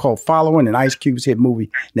 developed a cult following in Ice Cube's hit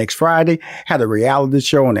movie Next Friday, had a reality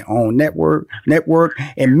show on their own network,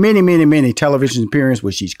 and many, many, many television appearances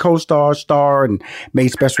where she's starred, and made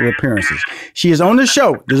special appearances. She is on the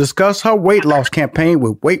show to discuss her weight loss campaign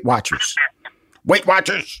with Weight Watchers. Weight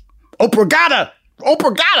Watchers! Oprah got her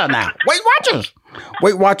now. Weight Watchers.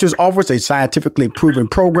 Weight Watchers offers a scientifically proven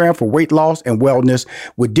program for weight loss and wellness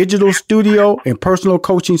with digital studio and personal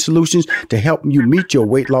coaching solutions to help you meet your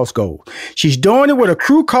weight loss goals. She's doing it with a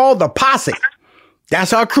crew called The Posse. That's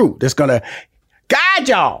her crew that's going to guide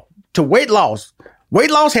y'all to weight loss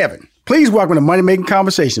heaven. Please welcome to Money Making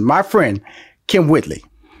Conversation, my friend, Kim Whitley.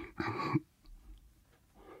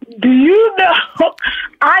 Do you know,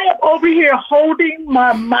 I am over here holding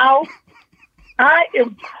my mouth. I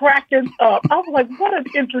am cracking up. I was like, what an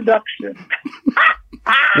introduction.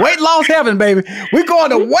 Weight loss heaven, baby. We're going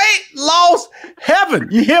to weight loss heaven.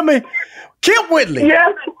 You hear me? Kim Whitley.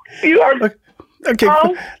 Yes, you are. Okay,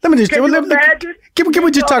 let me just, can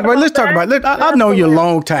we just talk about it? Let's talk about it. I've known you a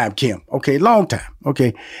long time, Kim. Okay, long time.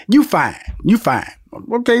 Okay, you fine.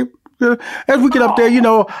 Okay. As we get up there,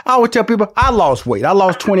 I would tell people I lost weight. I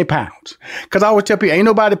lost 20 pounds. Because I would tell people, ain't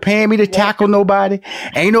nobody paying me to tackle nobody.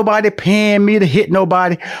 Ain't nobody paying me to hit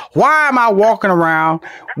nobody. Why am I walking around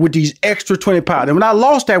with these extra 20 pounds? And when I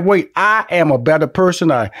lost that weight, I am a better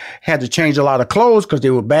person. I had to change a lot of clothes because they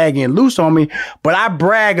were baggy and loose on me. But I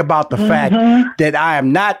brag about the fact that I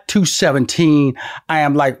am not 217. I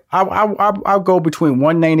am like, I'll go between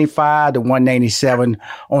 195 to 197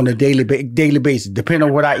 on a daily basis, depending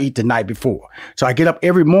on what I eat the night before. So I get up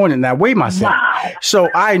every morning and I weigh myself. Wow. So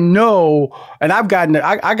I know, and I got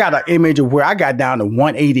an image of where I got down to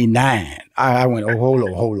 189. I went, hold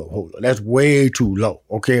on. That's way too low.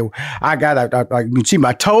 Okay. you can see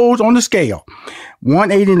my toes on the scale.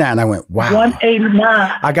 189. I went, wow.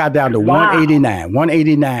 189. I got down to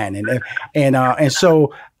 189. And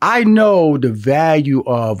so I know the value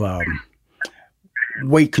of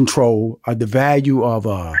weight control, the value of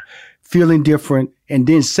feeling different, and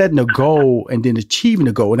then setting a goal and then achieving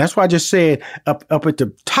the goal. And that's why I just said up at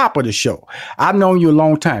the top of the show, I've known you a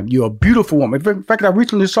long time. You're a beautiful woman. In fact, I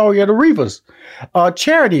recently saw you at a Reva's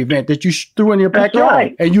charity event that you threw in your backyard,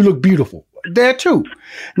 right, and you look beautiful there too.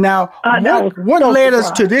 Now, what led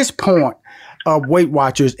us to this point of Weight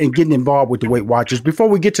Watchers and getting involved with the Weight Watchers? Before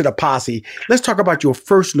we get to the posse, let's talk about your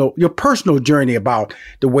personal journey about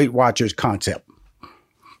the Weight Watchers concept.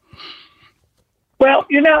 Well,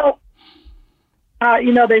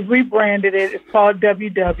 they've rebranded it. It's called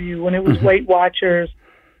WW when it was Weight Watchers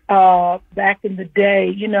back in the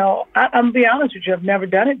day. I'm going to be honest with you, I've never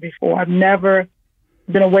done it before. I've never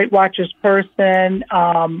been a Weight Watchers person.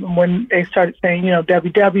 When they started saying,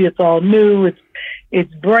 WW, it's all new. It's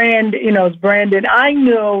it's branded. I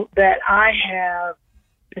know that I have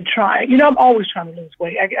been trying. I'm always trying to lose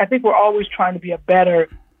weight. I think we're always trying to be a better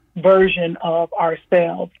version of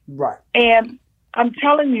ourselves. Right. And I'm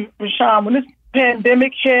telling you, Rashawn, when this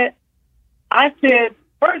pandemic hit,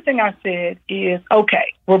 first thing I said is,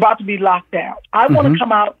 okay, we're about to be locked down. I want to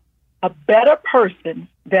come out a better person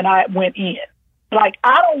than I went in. Like,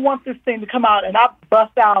 I don't want this thing to come out and I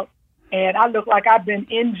bust out and I look like I've been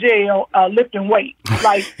in jail lifting weights.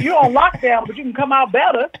 Like, you're on lockdown, but you can come out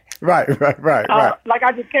better. Right. Like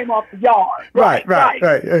I just came off the yard. Right.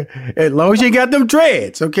 As long as you got them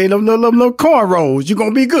dreads, okay, them little cornrows, you're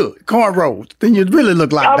going to be good. Cornrows. Then you really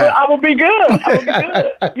look like that. I will be good.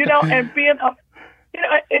 And being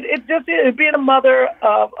it just is being a mother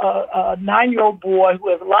of a 9-year-old boy who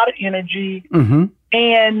has a lot of energy,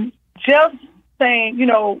 and just saying,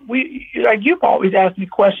 you've always asked me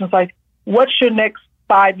questions like, what's your next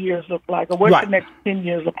 5 years look like, or what's your next 10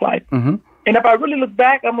 years look like? And if I really look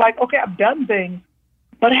back, I'm like, okay, I've done things,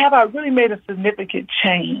 but have I really made a significant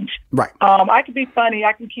change? Right. I can be funny,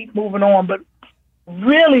 I can keep moving on, but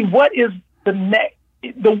really, what is the next?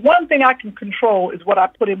 The one thing I can control is what I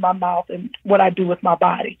put in my mouth and what I do with my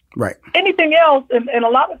body. Right. Anything else, and a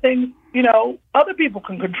lot of things, other people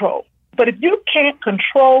can control. But if you can't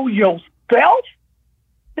control yourself,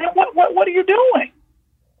 then what are you doing?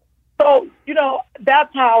 So,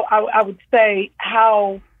 that's how I would say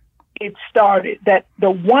how it started, that the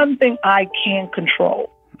one thing I can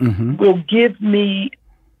control will give me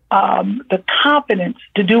the confidence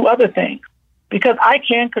to do other things, because I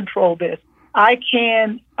can control this. I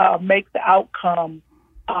can make the outcome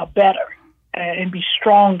better and be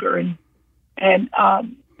stronger and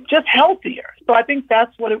just healthier. So I think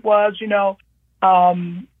that's what it was.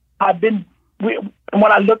 When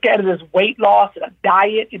I look at it as weight loss and a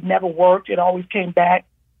diet, it never worked. It always came back.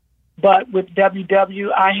 But with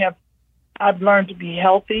WW, I've learned to be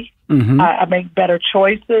healthy. I make better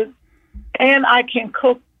choices, and I can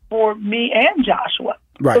cook for me and Joshua.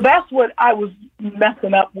 Right. So that's what I was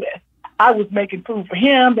messing up with. I was making food for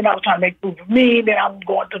him, then I was trying to make food for me, then I was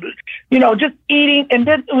going to just eating, and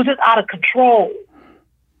then it was just out of control.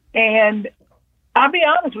 And I'll be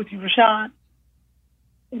honest with you, Rashawn,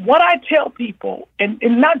 what I tell people, and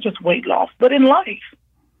not just weight loss, but in life,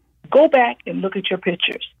 go back and look at your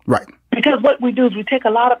pictures. Right. Because what we do is we take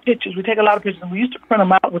a lot of pictures, and we used to print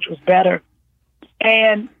them out, which was better,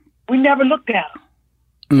 and we never looked at them.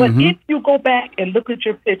 But if you go back and look at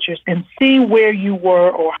your pictures and see where you were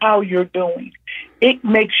or how you're doing, it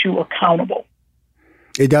makes you accountable.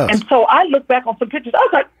 It does. And so I look back on some pictures. I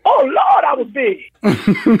was like, "Oh Lord, I was big."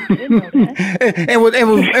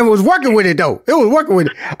 and was working with it though. It was working with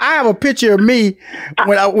it. I have a picture of me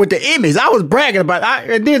with the image. I was bragging about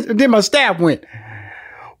it. And then my staff went,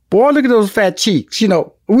 "Boy, look at those fat cheeks." We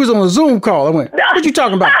was on a Zoom call. I went, "What you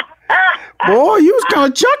talking about?" Boy, you was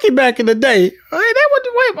kind of chunky back in the day. That's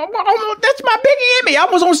my big Emmy. I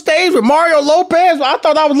was on stage with Mario Lopez. I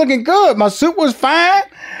thought I was looking good. My suit was fine,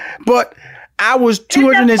 but I was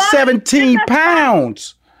 217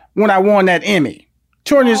 pounds when I won that Emmy.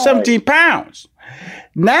 217 pounds.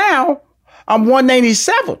 Now I'm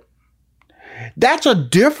 187. That's a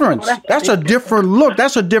difference. That's a different look.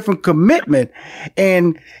 That's a different commitment.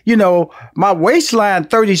 And, my waistline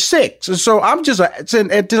 36. And so I'm just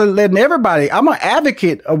letting everybody, I'm an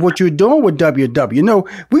advocate of what you're doing with WW.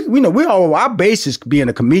 We all, our base is being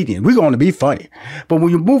a comedian. We're going to be funny. But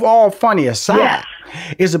when you move all funny aside,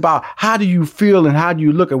 it's about how do you feel and how do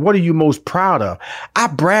you look and what are you most proud of? I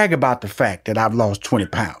brag about the fact that I've lost 20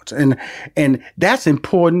 pounds. And that's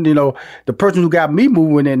important. The person who got me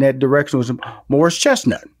moving in that direction was Morris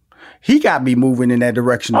Chestnut. He got me moving in that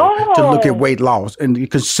direction to look at weight loss and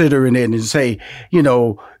considering it and say,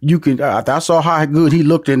 you can. I saw how good he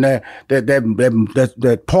looked in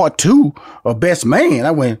that part 2 of Best Man.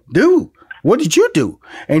 I went, dude, what did you do?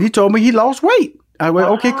 And he told me he lost weight. I went,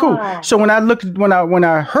 okay, cool. So when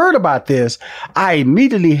I heard about this, I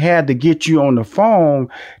immediately had to get you on the phone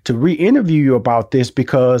to re-interview you about this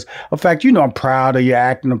because, in fact, I'm proud of your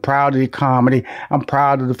acting. I'm proud of your comedy. I'm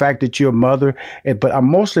proud of the fact that you're a mother. But I'm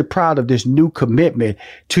mostly proud of this new commitment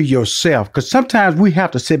to yourself because sometimes we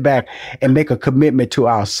have to sit back and make a commitment to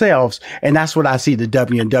ourselves. And that's what I see the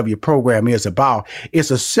W&W program is about.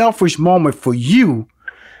 It's a selfish moment for you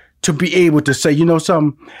to be able to say,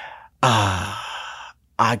 something,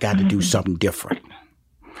 I got to do something different.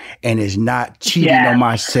 And it's not cheating on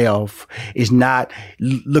myself. It's not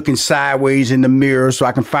looking sideways in the mirror so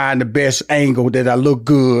I can find the best angle that I look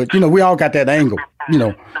good. We all got that angle.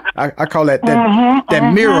 I call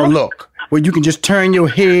that mirror look where you can just turn your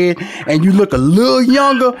head and you look a little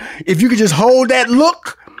younger. If you could just hold that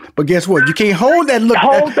look. But guess what? You can't hold that look.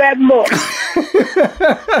 Hold that look.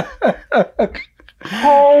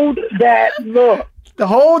 Hold that look. To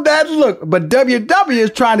hold that look. But WW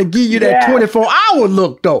is trying to give you that 24-hour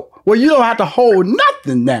look, though, where you don't have to hold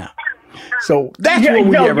nothing now. So that's where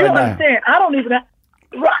we at right now. I don't even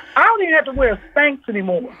have to wear Spanx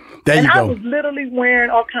anymore. There you go. I was literally wearing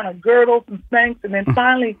all kind of girdles and Spanx, and then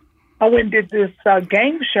finally I went and did this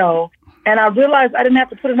game show, and I realized I didn't have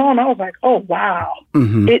to put it on. I was like, oh, wow.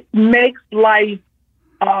 It makes life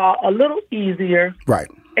a little easier. Right.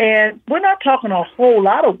 And we're not talking a whole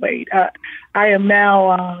lot of weight. I am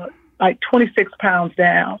now like 26 pounds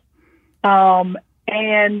down.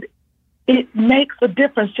 And it makes a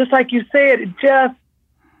difference. Just like you said,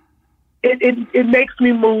 it makes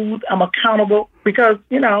me move. I'm accountable because,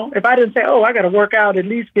 if I didn't say, I got to work out, at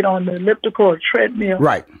least get on the elliptical or treadmill.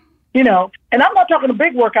 Right. And I'm not talking a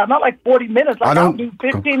big workout, not like 40 minutes. Like I'll do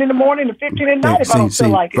 15 in the morning and 15 at night if I don't feel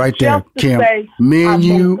like it. Right there, Kim, me and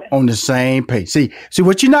you on the same page. See,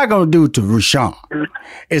 what you're not going to do to Rashawn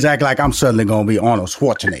is act like I'm suddenly going to be Arnold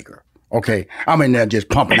Schwarzenegger. Okay, I'm in there just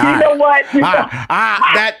pumping iron. You know what?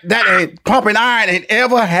 That ain't pumping iron ain't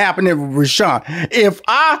ever happened to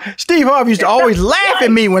Rashawn. Steve Harvey used to always laugh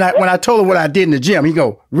at me when I told him what I did in the gym. He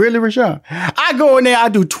go, "Really, Rashawn?" I go in there, I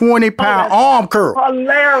do 20-pound arm curl.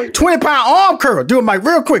 Hilarious. 20-pound arm curl. Do them like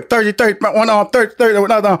real quick, 30, one arm, 30,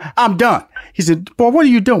 another arm. I'm done. He said, "Boy, what are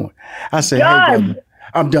you doing?" I said, "Hey, brother,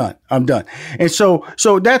 I'm done." And so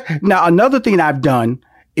that now another thing I've done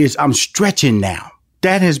is I'm stretching now.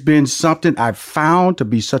 That has been something I've found to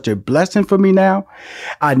be such a blessing for me now.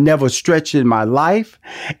 I never stretched in my life.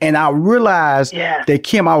 And I realized that,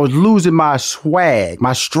 Kim, I was losing my swag,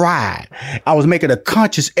 my stride. I was making a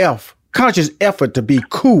conscious effort to be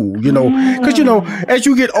cool, because, as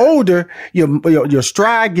you get older, your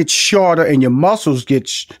stride gets shorter and your muscles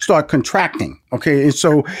start contracting. Okay. And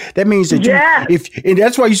so that means that and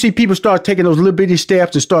that's why you see people start taking those little bitty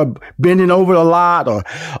steps and start bending over a lot, or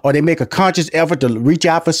they make a conscious effort to reach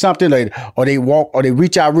out for something, or they walk, or they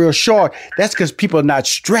reach out real short. That's because people are not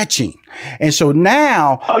stretching. And so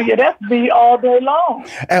now. Oh yeah, that's me all day long.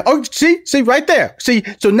 See right there. See,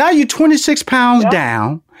 so now you're 26 pounds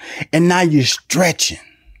down. And now you're stretching.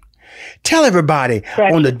 Tell everybody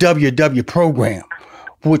on the WW program,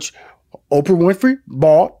 which Oprah Winfrey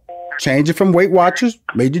bought, changed it from Weight Watchers,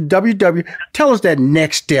 made it WW. Tell us that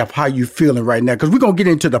next step, how you feeling right now, because we're going to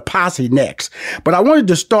get into the posse next. But I wanted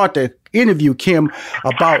to start the interview, Kim,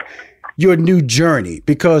 about your new journey,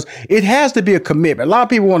 because it has to be a commitment. A lot of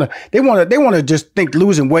people want to just think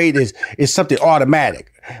losing weight is something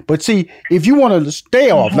automatic. But see, if you want to stay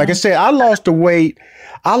off, like I said, I lost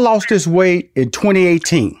this weight in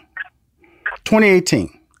 2018.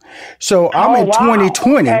 So I'm in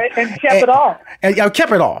 2020. And kept it off. And I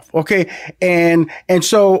kept it off. Okay. And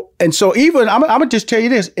so even, I'm going to just tell you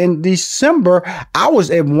this, in December, I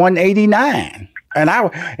was at 189. And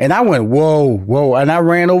I went, whoa. And I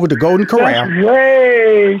ran over to Golden Corral.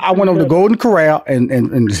 I went over to Golden Corral and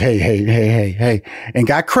hey, and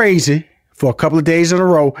got crazy for a couple of days in a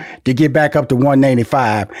row to get back up to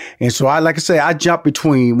 195. And so I jumped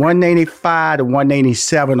between 195 to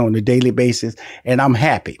 187 on a daily basis, and I'm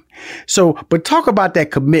happy. So, but talk about that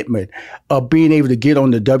commitment of being able to get on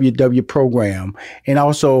the WW program, and then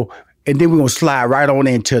we're going to slide right on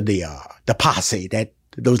into the posse,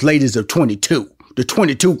 those ladies of 22, the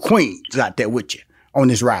 22 queens out there with you on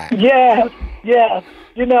this ride. Yes.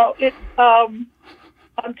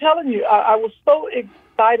 I'm telling you, I was so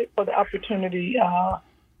excited for the opportunity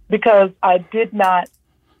because I did not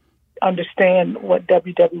understand what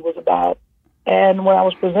WW was about. And when I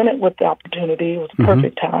was presented with the opportunity, it was a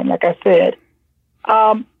perfect time, like I said.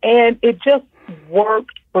 And it just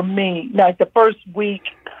worked for me. Like the first week,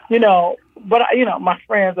 but my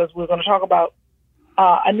friends, as we're going to talk about,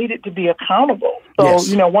 I needed to be accountable. So,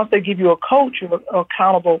 once they give you a coach, you're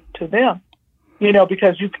accountable to them.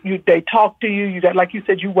 Because they talk to you. You got, like you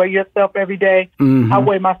said, you weigh yourself every day. I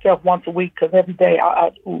weigh myself once a week because every day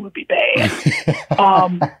it would be bad.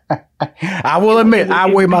 I will admit, I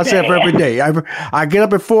weigh myself every day. I get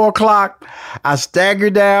up at 4:00. I stagger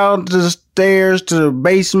down to the stairs to the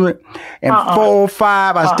basement, and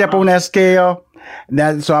 4:05, I step on that scale.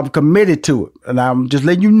 So I'm committed to it, and I'm just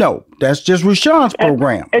letting you know that's just Rashawn's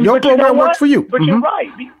program. Your program works for you. But you're right.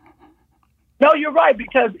 No, you're right,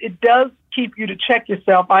 because it does keep you to check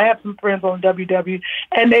yourself. I have some friends on WW,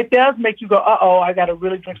 and it does make you go, I got to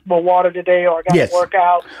really drink some more water today, or I got to work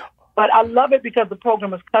out. But I love it because the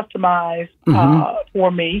program is customized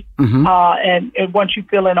for me. And once you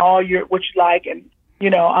fill in all what you like, and,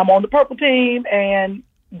 I'm on the purple team, and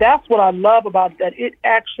that's what I love about that. It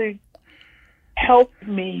actually helped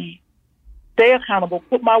me stay accountable,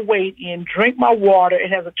 put my weight in, drink my water.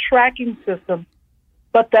 It has a tracking system.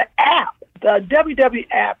 But the app, the WW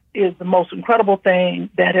app, is the most incredible thing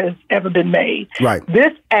that has ever been made. Right.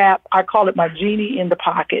 This app, I call it my genie in the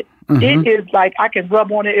pocket. It is like I can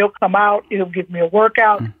rub on it, it'll come out, it'll give me a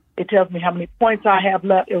workout. It tells me how many points I have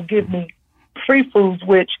left. It'll give me free foods,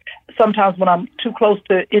 which sometimes when I'm too close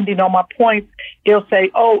to ending on my points, it'll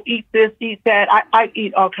say, eat this, eat that. I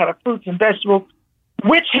eat all kind of fruits and vegetables.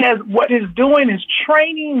 which has what it's doing is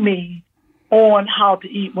training me on how to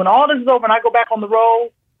eat. When all this is over and I go back on the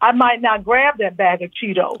road, I might not grab that bag of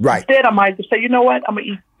Cheetos. Right. Instead, I might just say, you know what, I'm going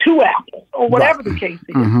to eat 2 apples or whatever the case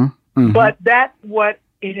is. Mm-hmm. Mm-hmm. But that's what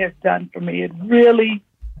it has done for me. It really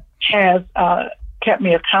has kept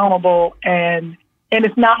me accountable, and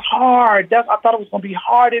it's not hard. I thought it was going to be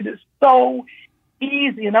hard. It is so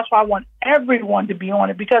easy, and that's why I want everyone to be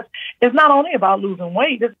on it, because it's not only about losing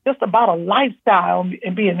weight. It's just about a lifestyle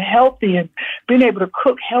and being healthy and being able to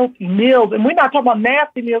cook healthy meals. And we're not talking about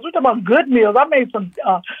nasty meals. We're talking about good meals. I made some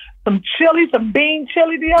chili, some bean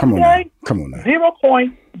chili the other day. Come on now. 0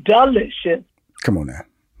 point, delicious. Come on now.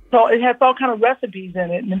 So it has all kind of recipes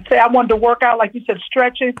in it. And say I wanted to work out, like you said,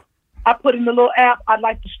 stretching. I put in the little app, I'd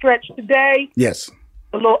like to stretch today. Yes.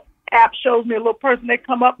 The little app shows me a little person. They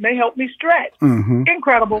come up and they help me stretch. Mm-hmm.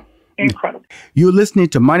 Incredible. You're listening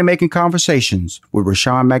to Money Making Conversations with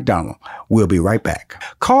Rushion McDonald. We'll be right back.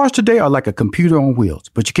 Cars today are like a computer on wheels,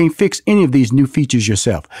 but you can't fix any of these new features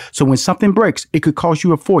yourself. So when something breaks, it could cost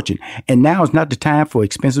you a fortune. And now is not the time for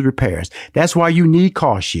expensive repairs. That's why you need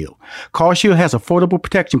CarShield. CarShield has affordable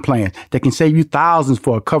protection plans that can save you thousands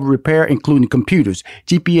for a covered repair, including computers,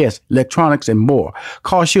 GPS, electronics, and more.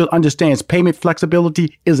 CarShield understands payment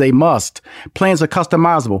flexibility is a must. Plans are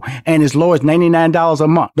customizable and as low as $99 a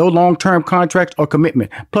month. No long-term contracts or commitment.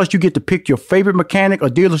 Plus, you get to pick your favorite mechanic or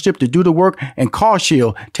dealership to do the work, and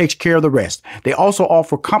CarShield takes care of the rest. They also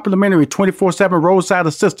offer complimentary 24/7 roadside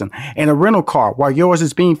assistance and a rental car while yours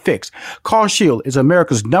is being fixed. CarShield is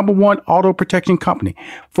America's #1 auto protection company.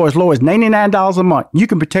 For as low as $99 a month, you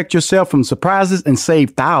can protect yourself from surprises and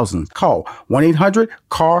save thousands. Call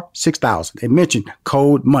 1-800-CAR-6000 and mention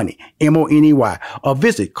code MONEY, M-O-N-E-Y, or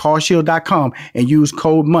visit carshield.com and use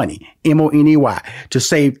code MONEY, M-O-N-E-Y, to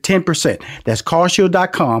save 10%. That's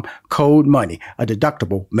carshield.com, code MONEY. A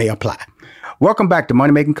deductible may apply. Welcome back to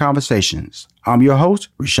Money Making Conversations. I'm your host,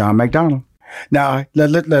 Rushion McDonald. Now,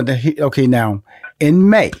 now, in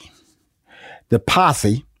May, the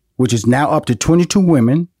posse, which is now up to 22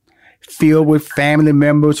 women, filled with family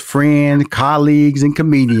members, friends, colleagues, and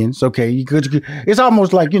comedians. Okay, it's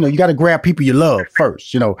almost like, you got to grab people you love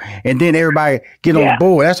first, and then everybody get on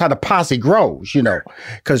board. That's how the posse grows,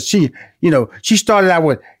 because she started out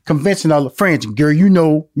with convincing all the friends, girl, you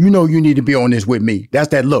know you need to be on this with me. That's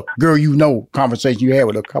that look, girl, conversation you had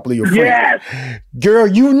with a couple of your friends. Yes. Girl,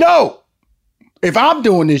 if I'm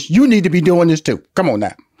doing this, you need to be doing this too. Come on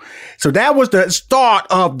now. So that was the start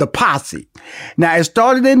of the posse. Now, it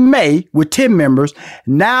started in May with 10 members.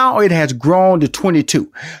 Now it has grown to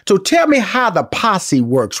 22. So tell me how the posse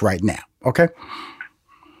works right now, okay?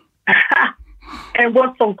 And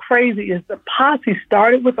what's so crazy is the posse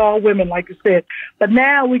started with all women, like you said, but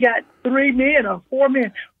now we got 3 men or 4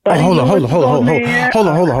 men. Hold on.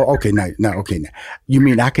 Okay, now. You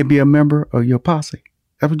mean I can be a member of your posse?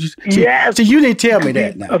 Yes. So you didn't tell me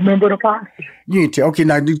that now. A member of the posse. You didn't tell. Okay,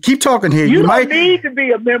 now keep talking here. You might need to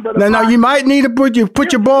be a member of the posse. No, you might need to put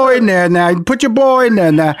your boy in there now. Put your boy in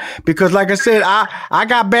there now. Because like I said, I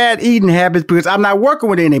got bad eating habits because I'm not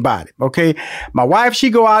working with anybody. Okay. My wife,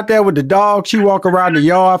 she go out there with the dog. She walk around the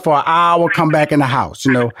yard for an hour, come back in the house.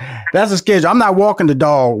 That's a schedule. I'm not walking the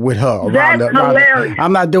dog with her around. That's hilarious.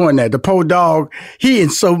 I'm not doing that. The poor dog, he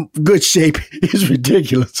in so good shape. It's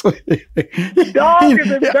ridiculous. The dog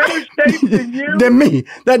is in better shape than you. Than me.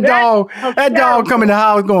 That dog come in the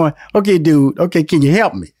house going, okay, dude, okay, can you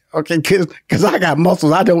help me? Okay, because I got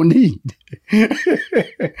muscles I don't need.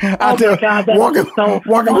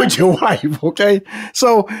 Walking with your wife, okay?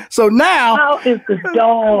 So now. How is the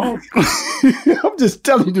dog? I'm just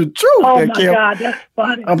telling you the truth. Oh, my Kim. God, that's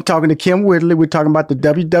funny. I'm talking to Kim Whitley. We're talking about the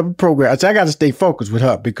WW program. I said, I got to stay focused with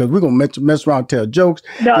her because we're going to mess around and tell jokes.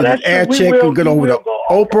 No, that's air check and get over to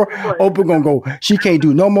Oprah. Oprah going to go, she can't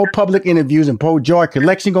do no more public interviews and Poe Joy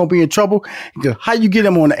Collection going to be in trouble. How you get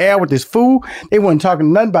them on the air with this fool? They wasn't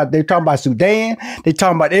talking nothing about, they talking about Sudan. They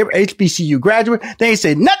talking about HBCU graduate. They ain't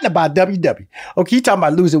said nothing about WW. Okay, you talking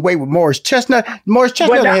about losing weight with Morris Chestnut. Morris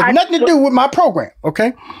Chestnut has nothing to do with my program,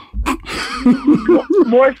 okay?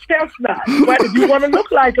 Morris Chestnut. But if you want to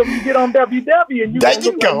look like him, you get on WW and you there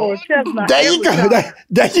you go. Like Morris Chestnut. There you go.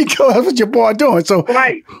 There you go. That's what your boy doing. So,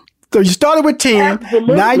 right. So you started with 10.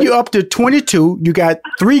 Absolutely. Now you're up to 22. You got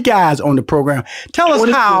 3 guys on the program. Tell us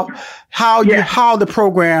 22. how the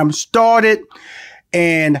program started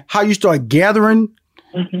and how you started gathering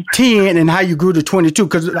 10 and how you grew to 22.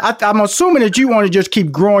 Because I'm assuming that you want to just keep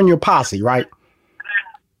growing your posse, right?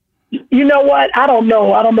 You know what? I don't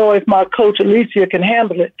know. I don't know if my coach Alicia can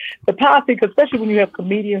handle it. The posse, especially when you have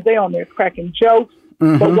comedians, they on there cracking jokes.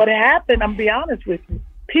 Mm-hmm. But what happened, I'm going to be honest with you,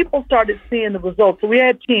 people started seeing the results. So we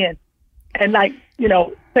had 10. and like,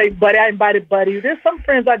 say, buddy, I invited Buddy. There's some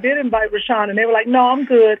friends I did invite Rashawn, and they were like, no, I'm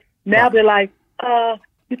good. Now they're like,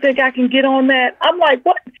 you think I can get on that? I'm like,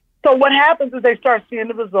 what? So what happens is they start seeing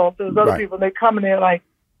the results. There's other people, they come in there like,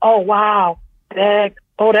 oh, wow, that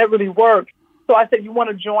really worked. So I said, you want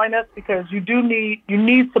to join us because you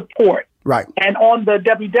need support. Right. And on the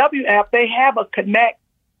WW app, they have a Connect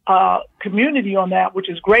community on that, which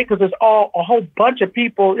is great because there's a whole bunch of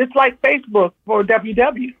people. It's like Facebook for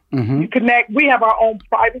WW. You connect. We have our own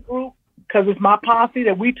private group because it's my posse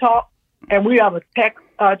that we talk, and we have a text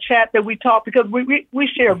chat that we talk because we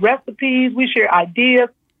share recipes, we share ideas.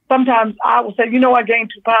 Sometimes I will say, I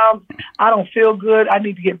gained 2 pounds. I don't feel good. I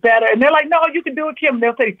need to get better. And they're like, no, you can do it, Kim. And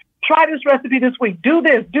they'll say, try this recipe this week. Do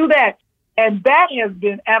this, do that. And that has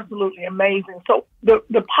been absolutely amazing. So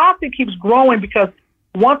the posse keeps growing because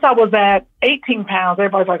once I was at 18 pounds,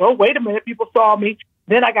 everybody's like, oh, wait a minute. People saw me.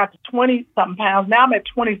 Then I got to 20-something pounds. Now I'm at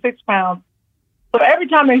 26 pounds. So every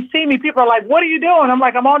time they see me, people are like, what are you doing? I'm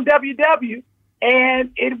like, I'm on WW.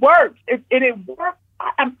 And it works. It works.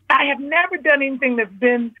 I have never done anything that's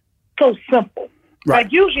been so simple. Right.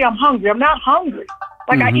 Like usually I'm hungry. I'm not hungry.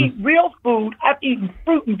 Like I eat real food. I've eaten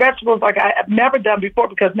fruit and vegetables like I've never done before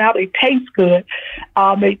because now they taste good.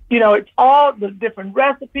 It's all the different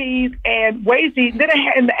recipes and ways to eat. Then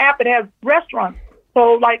in the app it has restaurants.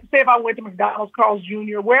 So like say if I went to McDonald's, Carl's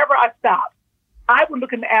Jr., wherever I stopped, I would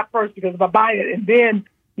look in the app first because if I buy it and then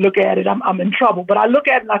look at it, I'm in trouble. But I look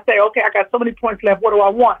at it and I say, okay, I got so many points left. What do I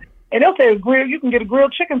want? And they'll say, you can get a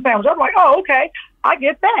grilled chicken sandwich. I'm like, oh, okay, I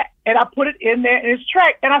get that. And I put it in there and it's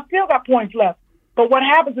tracked and I still got points left. But what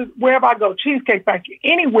happens is wherever I go, Cheesecake Factory,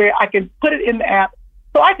 anywhere, I can put it in the app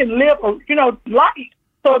so I can live, light.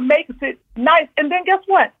 So it makes it nice. And then guess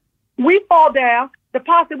what? We fall down. The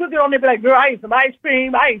posse, we'll get on there and be like, girl, I ate some ice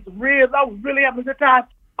cream. I ate some ribs. I was really having a good time.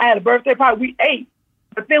 I had a birthday party. We ate.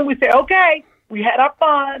 But then we say, okay, we had our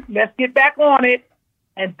fun. Let's get back on it.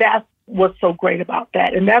 And that's what's so great about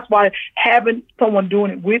that. And that's why having someone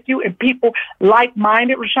doing it with you and people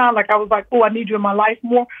like-minded, Rashawn, like I was like, oh, I need you in my life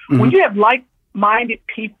more. When you have like-minded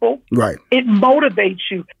people, right, it motivates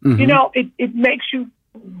you. It makes you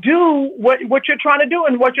do what you're trying to do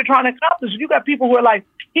and what you're trying to accomplish. You got people who are like,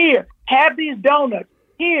 here, have these donuts.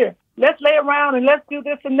 Here, let's lay around and let's do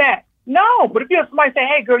this and that. No, but if you have somebody say,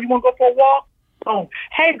 hey, girl, you want to go for a walk? Oh,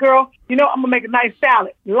 hey, girl, I'm going to make a nice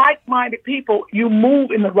salad. Like-minded people, you move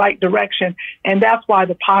in the right direction. And that's why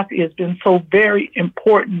the posse has been so very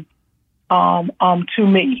important to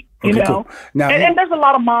me. Cool. Now, and there's a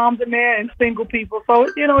lot of moms in there and single people.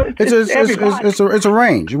 So, it's a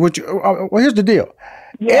range. Well, here's the deal.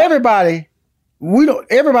 Yeah. Everybody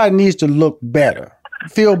needs to look better,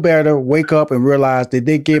 feel better, wake up and realize that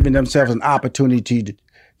they're giving themselves an opportunity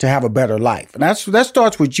to have a better life. And that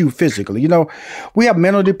starts with you physically. We have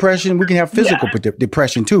mental depression. We can have physical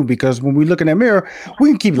depression too, because when we look in the mirror, we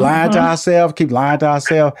can keep lying to ourselves.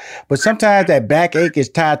 But sometimes that backache is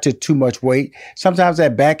tied to too much weight. Sometimes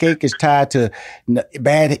that backache is tied to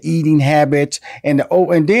bad eating habits. And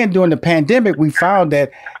then during the pandemic, we found that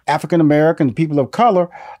African American people of color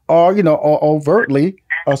are overtly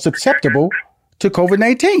susceptible to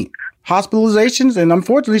COVID-19, hospitalizations, and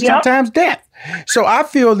unfortunately sometimes death. So I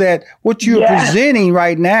feel that what you're presenting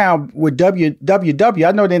right now with WW,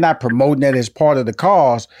 I know they're not promoting that as part of the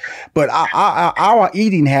cause, but our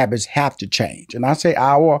eating habits have to change. And I say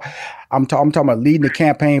I'm talking about leading the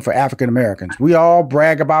campaign for African Americans. We all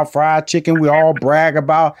brag about fried chicken. We all brag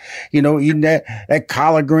about, eating that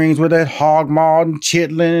collard greens with that hog maw and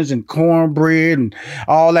chitlins and cornbread and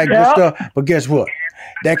all that good stuff. But guess what?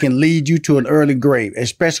 That can lead you to an early grave,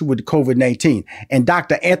 especially with COVID-19. And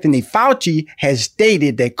Dr. Anthony Fauci has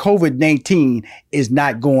stated that COVID-19 is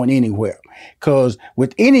not going anywhere. Because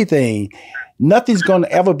with anything, nothing's going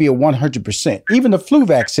to ever be a 100%. Even the flu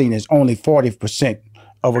vaccine is only 40%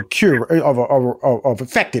 of a cure, of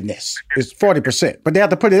effectiveness. It's 40%. But they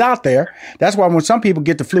have to put it out there. That's why when some people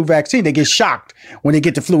get the flu vaccine, they get shocked when they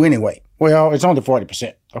get the flu anyway. Well, it's only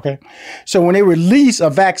 40%. Okay. So when they release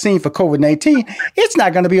a vaccine for COVID-19, it's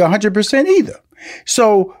not going to be 100% either.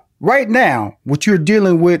 So right now, what you're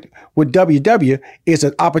dealing with WW is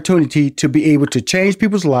an opportunity to be able to change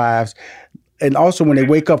people's lives. And also when they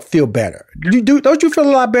wake up, feel better. Don't you feel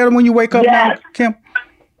a lot better when you wake up now, Kim?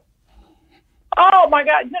 Oh, my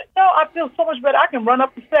God. No, I feel so much better. I can run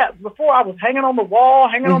up the steps. Before I was hanging on the wall,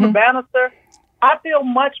 hanging on the banister. I feel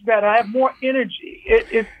much better. I have more energy.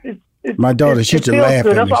 My daughter, she's just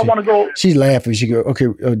laughing. That's why I want to go. She's laughing. She go, okay,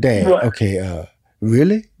 Dad, what? Okay,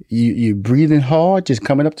 really? You breathing hard, just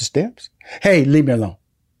coming up the steps? Hey, leave me alone.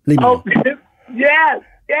 Leave me alone. Yes.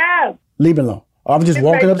 Leave me alone. I'm just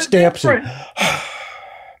walking up steps and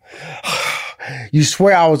You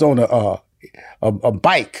swear I was on a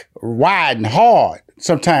bike riding hard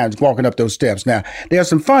sometimes walking up those steps. Now, there are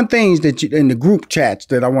some fun things that in the group chats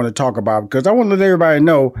that I want to talk about because I want to let everybody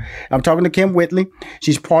know I'm talking to Kim Whitley.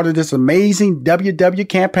 She's part of this amazing WW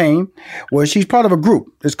campaign where she's part of a group.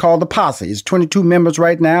 It's called the Posse. It's 22 members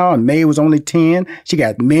right now, and May was only 10. She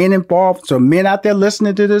got men involved. So men out there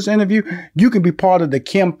listening to this interview, you can be part of the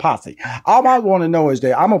Kim Posse. All I want to know is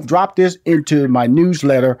that I'm going to drop this into my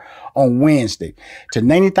newsletter on Wednesday to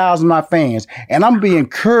 90,000 of my fans, and I'm going to be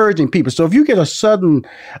encouraging people. So if you get a sudden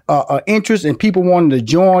interest in people wanting to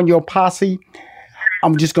join your posse,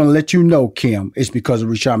 I'm just going to let you know, Kim, it's because of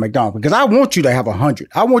Rushion McDonald. Because I want you to have 100.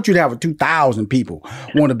 I want you to have 2,000 people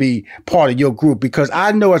want to be part of your group because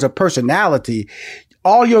I know as a personality,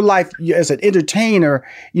 all your life as an entertainer,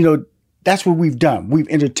 you know, that's what we've done. We've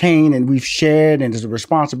entertained and we've shared, and it's a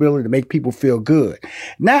responsibility to make people feel good.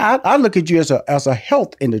 Now, I look at you as a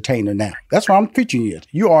health entertainer now. That's what I'm featuring you as.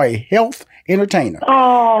 You are a health entertainer.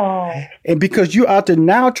 Oh. And because you're out there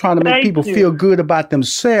now trying to make people feel good about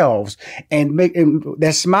themselves and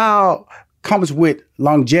that smile comes with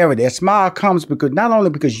longevity. That smile comes because not only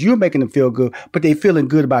because you're making them feel good, but they're feeling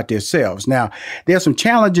good about themselves. Now, there's some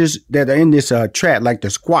challenges that are in this track, like the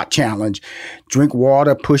squat challenge, drink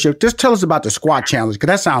water, push up. Just tell us about the squat challenge, because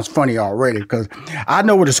that sounds funny already, because I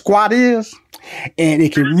know what a squat is, and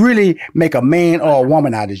it can really make a man or a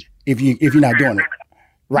woman out of you if you're not doing it.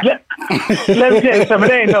 Right. Let me tell you something.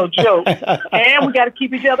 It ain't no joke. And we got to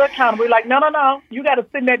keep each other accountable. We're like, no. You got to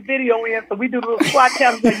send that video in. So we do the little squat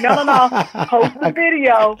challenge. Like, no. Post the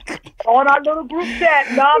video on our little group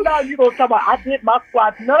chat. No. You going to talk about, I did my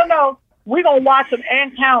squats. No. We're going to watch them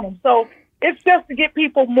and count them. So it's just to get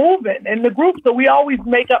people moving in the group. So we always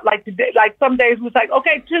make up like today. Like some days we're like,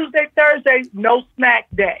 okay, Tuesday, Thursday, no snack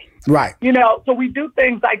day. Right. You know, so we do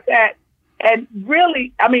things like that. And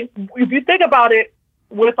really, I mean, if you think about it,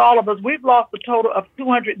 with all of us, we've lost a total of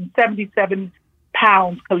 277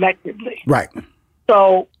 pounds collectively. Right.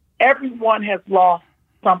 So everyone has lost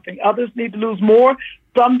something. Others need to lose more.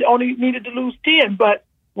 Some only needed to lose 10. But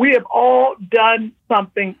we have all done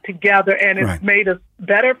something together, and it's made us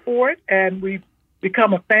better for it. And we've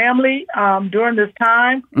become a family during this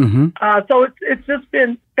time. Mm-hmm. So it's just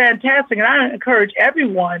been fantastic. And I encourage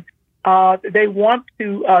everyone. They want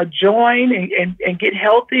to join and get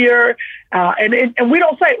healthier. And we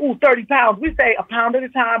don't say, 30 pounds. We say a pound at a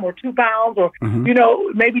time or 2 pounds or,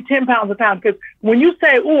 maybe 10 pounds a pound. Because when you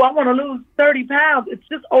say, I want to lose 30 pounds, it's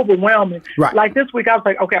just overwhelming. Right. Like this week, I was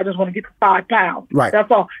like, okay, I just want to get to 5 pounds. Right. That's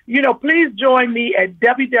all. Please join me at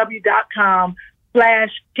www.com/Kim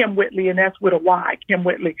Whitley, and that's with a Y, Kim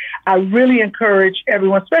Whitley. I really encourage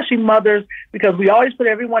everyone, especially mothers, because we always put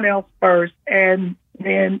everyone else first, and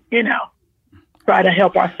then, try to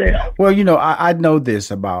help ourselves. Well, I know this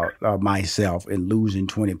about myself in losing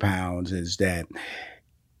 20 pounds is that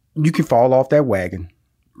you can fall off that wagon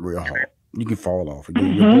real hard. You can fall off.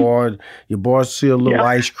 Mm-hmm. Your boy see a little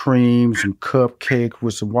ice cream, some cupcake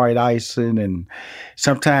with some white icing, and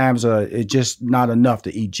sometimes it's just not enough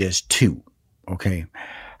to eat just 2. Okay,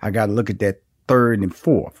 I got to look at that 3rd and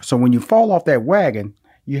 4th. So when you fall off that wagon,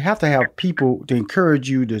 you have to have people to encourage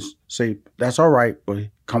you to say, that's all right, but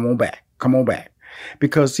come on back.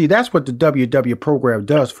 Because see, that's what the WW program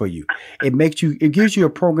does for you. It gives you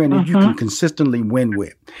a program that you can consistently win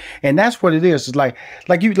with. And that's what it is. It's like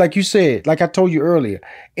you said, like I told you earlier,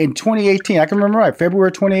 in 2018, I can remember right,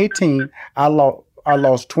 February 2018, I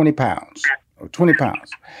lost 20 pounds. 20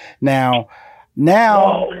 pounds. Now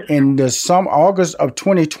in the August of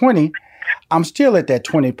 2020, I'm still at that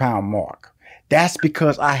 20-pound mark. That's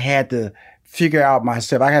because I had to figure out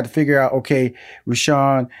myself. I had to figure out, okay,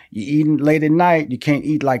 Rushion, you're eating late at night. You can't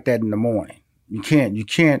eat like that in the morning. You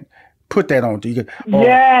can't put that on. You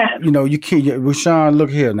can't. Rushion, look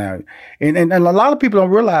here now. And a lot of people don't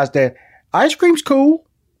realize that ice cream's cool.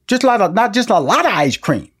 Not just a lot of ice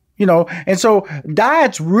cream, And so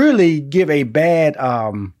diets really give a bad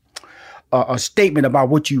a statement about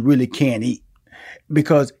what you really can eat.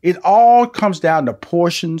 Because it all comes down to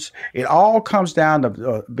portions. It all comes down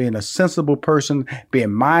to being a sensible person,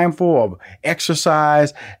 being mindful of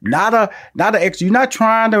exercise. You're not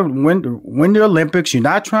trying to win the Olympics. You're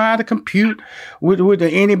not trying to compete with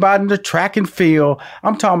anybody in the track and field.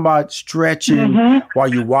 I'm talking about stretching while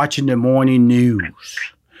you're watching the morning news.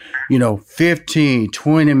 15,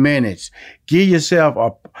 20 minutes. Give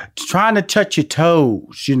yourself trying to touch your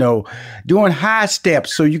toes, doing high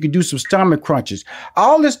steps so you can do some stomach crunches.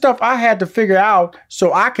 All this stuff I had to figure out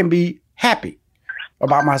so I can be happy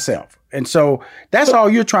about myself. And so that's all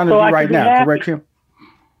you're trying to do right now, happy. Correct, Kim?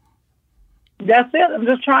 That's it. I'm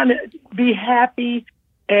just trying to be happy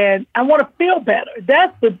And I want to feel better.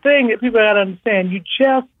 That's the thing that people got to understand. You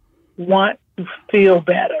just want to feel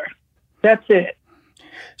better. That's it.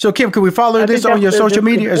 So, Kim, can we follow this on your social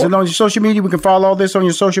media? Is it on your social media? We can follow all this on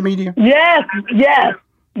your social media? Yes.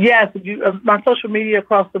 My social media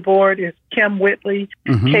across the board is Kim Whitley,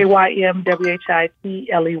 KymWhitley.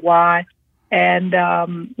 And,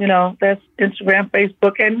 that's Instagram,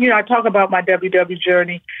 Facebook. And, I talk about my WW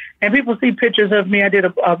journey. And people see pictures of me. I did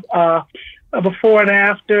a before and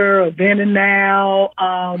after, a then and now,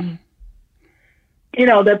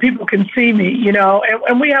 that people can see me,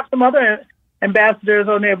 and we have some other ambassadors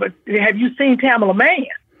on there. But have you seen Tamala Mann?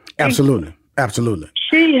 Absolutely.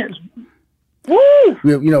 She is, woo!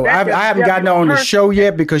 I haven't gotten her on the show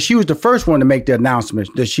yet because she was the first one to make the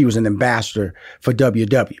announcement that she was an ambassador for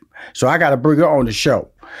WW. So I got to bring her on the show.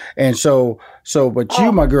 And but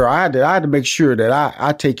you, my girl, I had to make sure that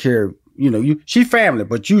I take care of, she family,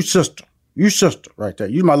 but you sister. You sister right there.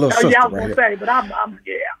 You my little sister. Yeah, I was gonna say, but I'm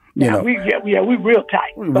we real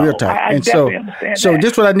tight. We're real tight. I definitely understand so that.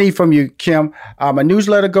 this is what I need from you, Kim. My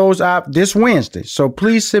newsletter goes out this Wednesday. So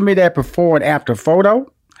please send me that before and after photo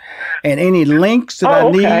and any links that I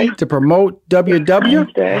need to promote WW.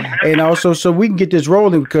 And also so we can get this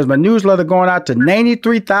rolling because my newsletter going out to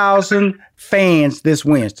 93,000 fans this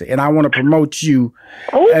Wednesday. And I want to promote you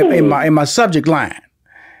in my subject line.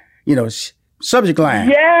 Subject line.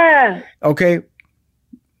 Yeah. Okay.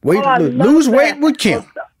 Lose weight with Kim.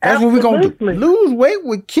 That's what we're going to do. Lose weight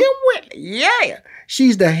with Kim Whitley. Yeah.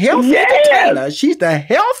 She's the health entertainer. She's the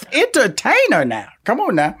health entertainer now. Come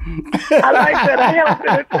on now. I like that. A health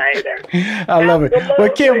entertainer. I love it.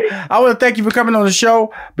 Well, Kim, I want to thank you for coming on the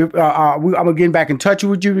show. I'm going to get back in touch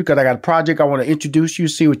with you because I got a project I want to introduce you,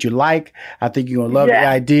 see what you like. I think you're going to love the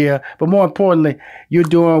idea. But more importantly, you're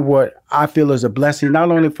doing what I feel is a blessing, not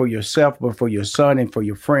only for yourself, but for your son and for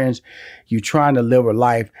your friends. You're trying to live a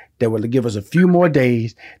life that will give us a few more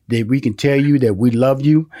days that we can tell you that we love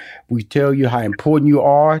you. We tell you how important you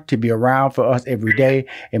are to be around for us every day.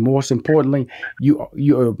 And most importantly,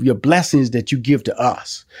 your blessings that you give to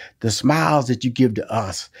us, the smiles that you give to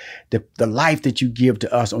us, the life that you give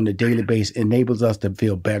to us on a daily basis enables us to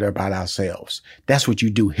feel better about ourselves. That's what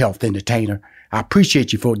you do, health entertainer. I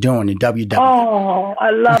appreciate you for joining WW. Oh,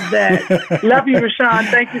 I love that. Love you, Rashawn.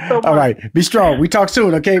 Thank you so much. All right. Be strong. We talk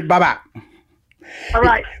soon, okay? Bye-bye. All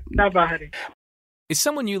right. Bye-bye, honey. Is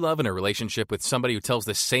someone you love in a relationship with somebody who tells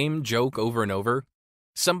the same joke over and over?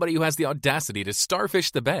 Somebody who has the audacity to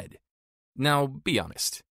starfish the bed? Now, be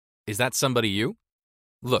honest. Is that somebody you?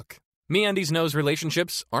 Look, MeUndies knows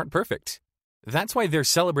relationships aren't perfect. That's why they're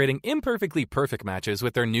celebrating imperfectly perfect matches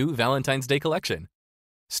with their new Valentine's Day collection.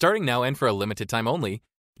 Starting now and for a limited time only,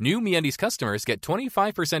 new MeUndies customers get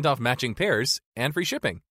 25% off matching pairs and free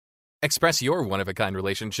shipping. Express your one-of-a-kind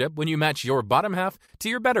relationship when you match your bottom half to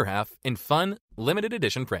your better half in fun, limited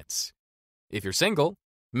edition prints. If you're single,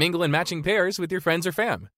 mingle in matching pairs with your friends or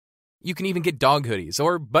fam. You can even get dog hoodies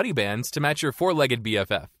or buddy bands to match your four-legged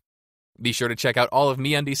BFF. Be sure to check out all of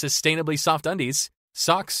MeUndies' sustainably soft undies,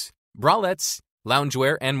 socks, bralettes,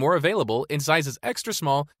 loungewear, and more available in sizes extra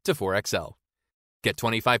small to 4XL. Get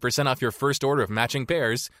 25% off your first order of matching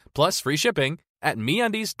pairs, plus free shipping at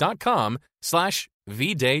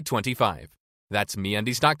MeUndies.com/VDay25. That's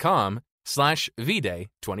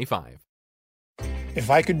MeUndies.com/VDay25.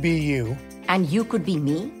 If I could be you. And you could be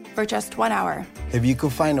me for just 1 hour. If you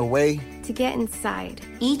could find a way. To get inside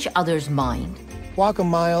each other's mind. Walk a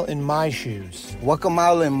mile in my shoes. Walk a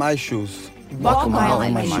mile in my shoes. Walk a mile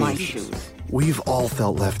in my shoes. We've all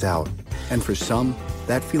felt left out. And for some,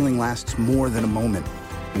 that feeling lasts more than a moment.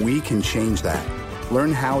 We can change that.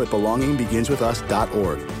 Learn how at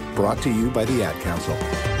belongingbeginswithus.org. Brought to you by the Ad Council.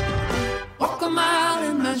 Walk a mile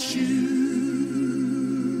in my shoes.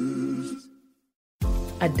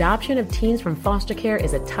 Adoption of teens from foster care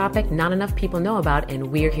is a topic not enough people know about,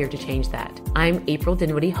 and we're here to change that. I'm April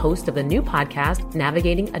Dinwiddie, host of the new podcast,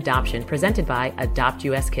 Navigating Adoption, presented by Adopt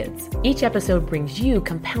US Kids. Each episode brings you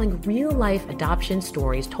compelling real-life adoption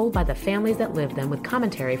stories told by the families that live them with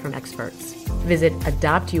commentary from experts. Visit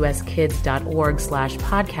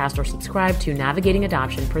adoptuskids.org/podcast or subscribe to Navigating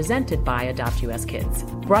Adoption, presented by Adopt US Kids.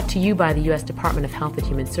 Brought to you by the U.S. Department of Health and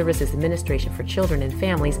Human Services Administration for Children and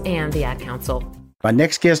Families and the Ad Council. My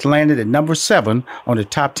next guest landed at number 7 on the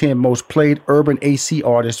top 10 most played urban AC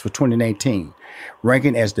artists for 2019,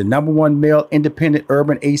 ranking as the number 1 male independent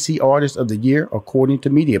urban AC artist of the year, according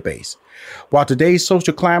to Mediabase. While today's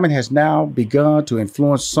social climate has now begun to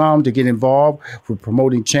influence some to get involved with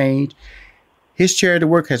promoting change, his charity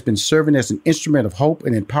work has been serving as an instrument of hope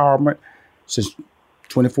and empowerment since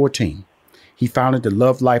 2014. he founded the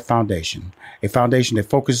Love Life Foundation, a foundation that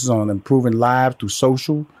focuses on improving lives through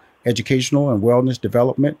social, educational, and wellness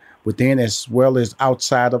development within as well as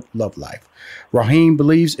outside of love life. Raheem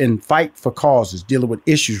believes in fight for causes dealing with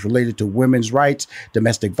issues related to women's rights,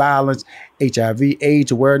 domestic violence, HIV,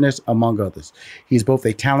 AIDS awareness, among others. He is both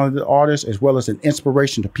a talented artist as well as an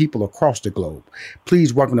inspiration to people across the globe.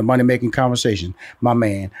 Please welcome to Money Making Conversation, my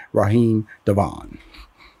man, Raheem DeVaughn.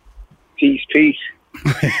 Peace, peace.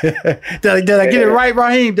 Did I get it right,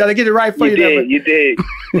 Raheem? Did I get it right for you? You did.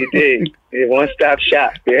 One-stop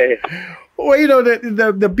shop. Yeah. Well, you know,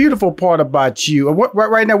 the beautiful part about you,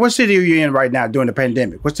 right now, what city are you in right now during the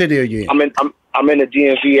pandemic? What city are you in? I'm in the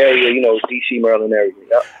DMV area, DC, Maryland area.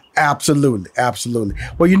 Yep. Absolutely.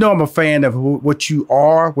 Well, I'm a fan of what you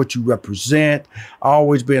are, what you represent. I've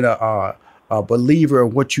always been a believer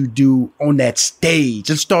in what you do on that stage.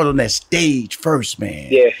 Let's start on that stage first, man.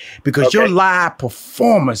 Yeah. Because your live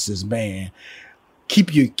performances, man,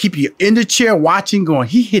 keep you in the chair watching, going,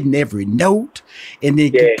 he hitting every note, and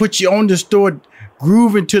then put you on the store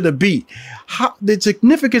grooving to the beat. How the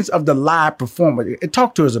significance of the live performance?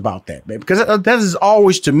 Talk to us about that, man, because that has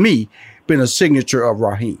always, to me, been a signature of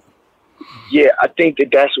Raheem. Yeah, I think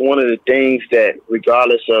that's one of the things that,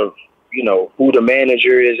 regardless of who the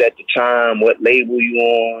manager is at the time, what label you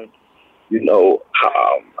on,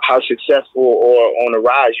 how successful or on the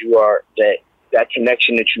rise you are, that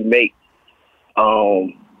connection that you make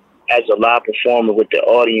as a live performer with the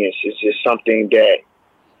audience is just something that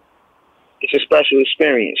it's a special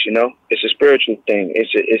experience. It's a spiritual thing.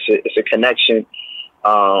 It's a connection.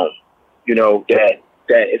 That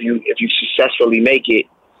if you successfully make it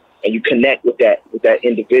and you connect with that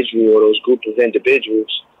individual or those group of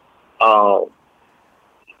individuals,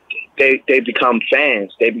 they become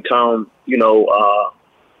fans. They become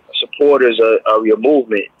supporters of your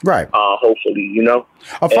movement, right? Hopefully,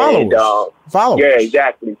 followers. Yeah,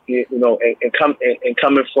 exactly. And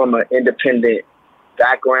coming from an independent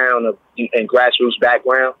background and grassroots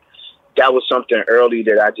background, that was something early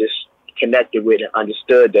that I just connected with and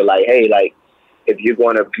understood that, like, hey, like, if you're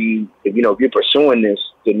going to be, if you're pursuing this,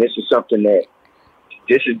 then this is something that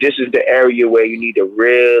this is the area where you need to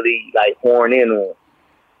really horn in on.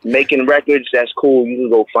 Making records, that's cool. You can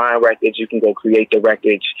go find records. You can go create the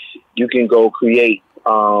records. You can go create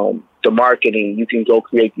the marketing. You can go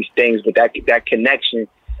create these things. But that connection,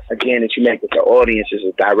 again, that you make with the audience is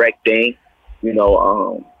a direct thing.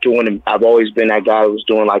 I've always been that guy who was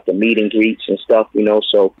doing the meet and greets and stuff.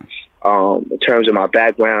 So in terms of my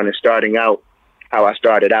background and starting out, how I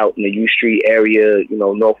started out in the U Street area,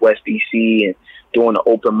 Northwest DC, and doing the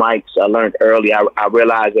open mics, I learned early. I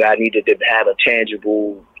realized that I needed to have a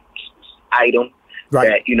tangible item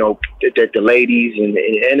that that the ladies and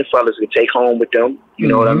the fellas could take home with them. You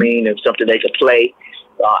know what I mean? And something they could play.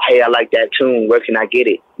 Hey, I like that tune. Where can I get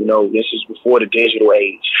it? This is before the digital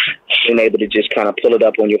age. Being able to just kind of pull it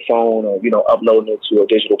up on your phone or uploading it to a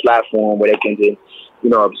digital platform where they can just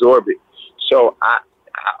absorb it. So I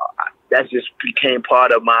that just became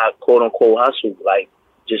part of my quote unquote hustle.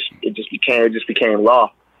 It just became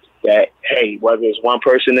law that, hey, whether it's one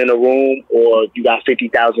person in a room or you got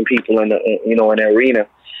 50,000 people in an arena,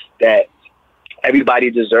 that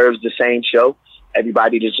everybody deserves the same show.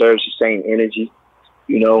 Everybody deserves the same energy,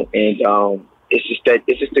 and it's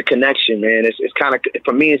just the connection, man. It's kind of,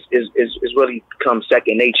 for me, it's really become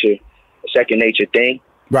second nature, a second nature thing.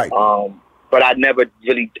 Right. But I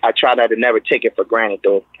try not to never take it for granted,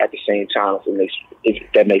 though, at the same time, if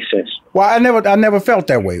that makes sense. Well, I never felt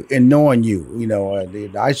that way in knowing you.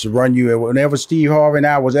 I used to run you whenever Steve Harvey and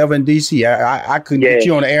I was ever in DC. I couldn't get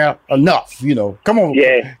you on the air enough. Come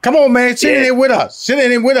on, man, sit in with us,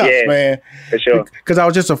 man. For sure. Because I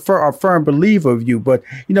was just a firm believer of you. But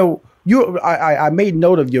I made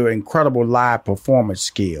note of your incredible live performance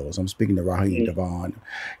skills. I'm speaking to Raheem DeVaughn,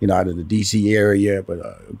 out of the DC area, but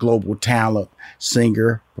a global talent,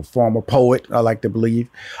 singer, performer, poet, I like to believe.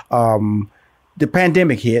 The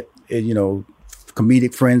pandemic hit,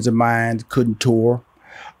 comedic friends of mine couldn't tour.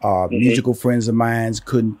 Musical friends of mine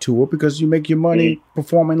couldn't tour because you make your money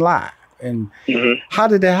performing live. And how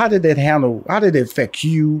did it affect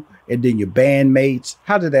you and then your bandmates?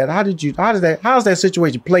 How's that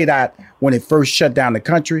situation played out when it first shut down the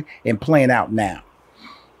country and playing out now?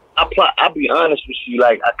 I'll be honest with you.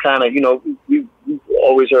 I kind of, we've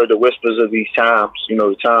always heard the whispers of these times,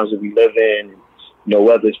 the times that we live in,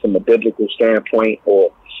 whether it's from a biblical standpoint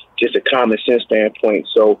or just a common sense standpoint.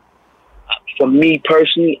 So for me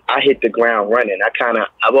personally, I hit the ground running.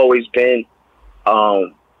 I've always been,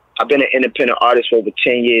 I've been an independent artist for over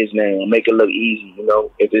 10 years now. I'll make it look easy,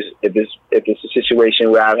 If it's a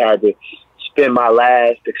situation where I've had to spend my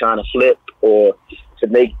last to kind of flip or to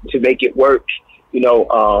make it work,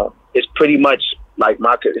 it's pretty much like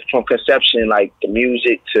from conception, like the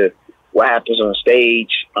music to what happens on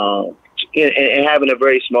stage, and having a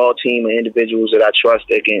very small team of individuals that I trust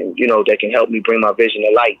that can help me bring my vision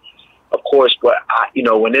to light. Of course, but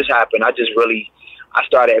when this happened, I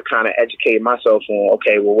started kind of educating myself on,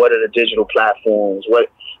 okay, well, what are the digital platforms?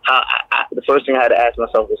 The first thing I had to ask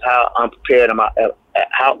myself was how unprepared am I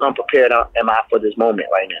for this moment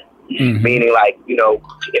right now? Mm-hmm. Meaning, like,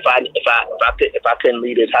 if I couldn't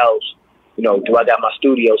leave this house, do I got my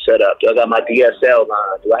studio set up? Do I got my DSL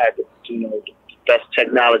line? Do I have the best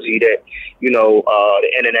technology that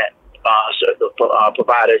the internet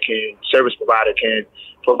service provider can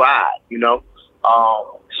provide?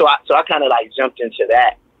 So I kind of like jumped into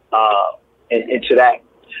that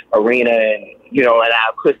arena, and and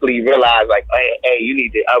I quickly realized, like, hey, you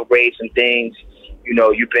need to upgrade some things.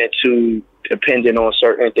 You've been too dependent on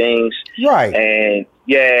certain things, right? And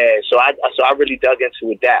so I really dug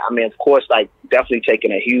into that. I mean, of course, like, definitely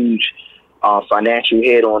taking a huge financial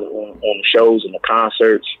hit on the shows and the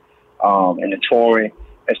concerts, and the touring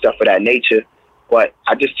and stuff of that nature. But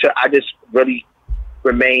I just really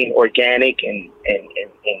remain organic and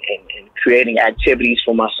creating activities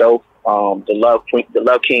for myself. The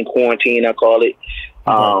Love King quarantine, I call it.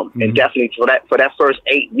 And definitely for that first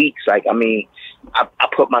 8 weeks, like, I mean, I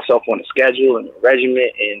put myself on a schedule and a regimen,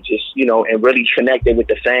 and just, and really connected with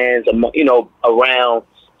the fans, around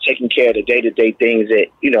taking care of the day-to-day things that,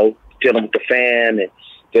 dealing with the fan and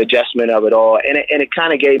the adjustment of it all. And it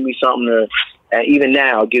kind of gave me something to, and even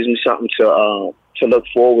now it gives me something to look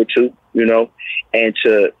forward to, and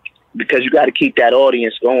because you got to keep that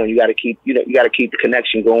audience going. You got to keep, you got to keep the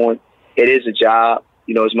connection going. It is a job,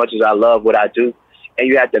 as much as I love what I do. And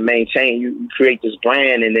you have to maintain, you create this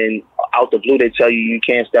brand, and then out the blue they tell you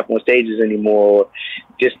can't step on stages anymore, or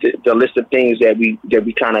just the list of things that we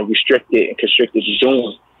kind of constricted to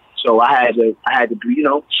doing. So I had to be,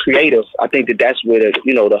 creative. I think that's where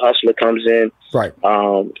the hustler comes in, right?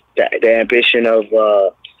 The ambition of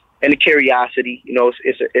and the curiosity.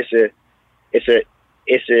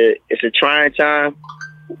 It's a trying time,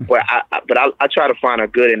 but I try to find a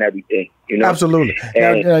good in everything. Absolutely.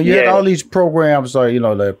 And, now, you had all these programs,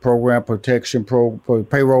 the program protection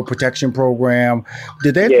payroll protection program.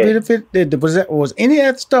 Did that benefit? Was any of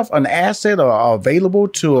that stuff an asset or available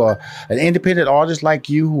to an independent artist like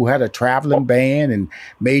you who had a traveling band and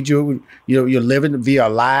made you're living via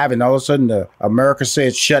live, and all of a sudden America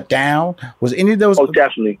said shut down? Was any of those? Oh,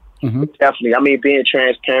 definitely. Mm-hmm. Definitely. I mean, being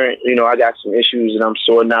transparent, I got some issues that I'm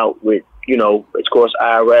sorting out with, of course,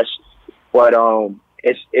 IRS, but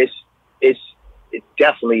it's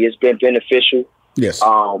definitely, it's been beneficial. Yes.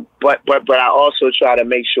 But I also try to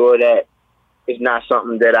make sure that it's not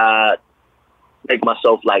something that I make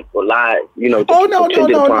myself like rely, no. But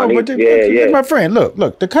my friend,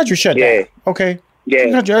 look, the country shut down. Okay.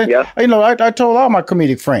 Yeah. I told all my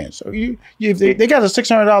comedic friends, if they got a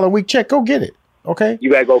 $600 a week check, go get it. Okay, you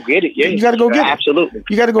gotta go get it. Yeah, you gotta go get it. Absolutely,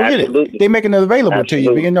 you gotta go get it. They're making it available to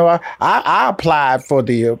you. I applied for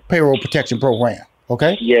the payroll protection program.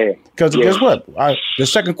 Okay. Yeah. Because guess what? The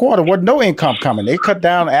second quarter wasn't no income coming. They cut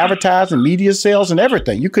down advertising, media sales, and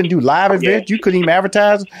everything. You couldn't do live events. You couldn't even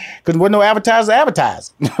advertise because there wasn't no advertisers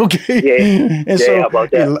advertising. Okay. Yeah. And so, about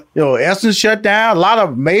that. Essence shut down. A lot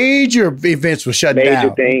of major events were shut down.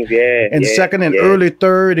 Major things. Yeah. And second and early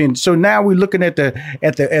third, and so now we're looking at the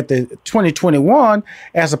 2021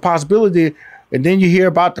 as a possibility. And then you hear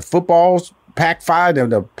about the footballs. Pac-5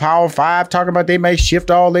 and the Power 5 talking about they may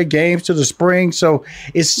shift all their games to the spring. So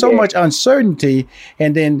it's so much uncertainty.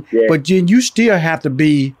 And then, but then you still have to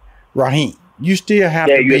be Raheem. You still have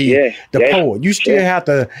to be the poet. You still have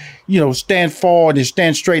to, stand forward and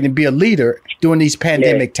stand straight and be a leader during these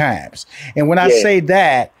pandemic times. And when I say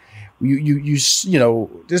that, you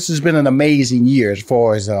this has been an amazing year as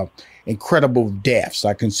far as incredible deaths.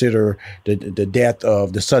 I consider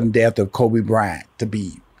the sudden death of Kobe Bryant to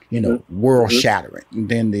be world shattering. And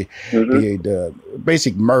then the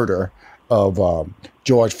basic murder of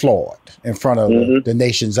George Floyd in front of the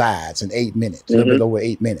nation's eyes in 8 minutes, a little bit over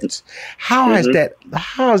 8 minutes. How has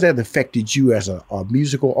that affected you as a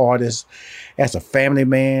musical artist, as a family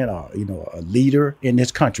man, a leader in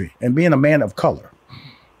this country, and being a man of color?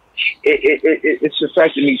 It's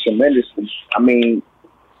affected me tremendously. I mean,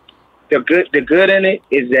 the good in it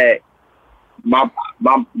is that my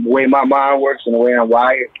way my mind works and the way I'm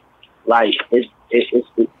wired, like it's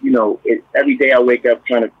every day I wake up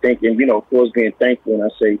kind of thinking, of course, being thankful, and I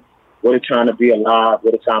say, what a time to be alive,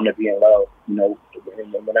 what a time to be in love, and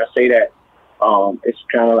when I say that, it's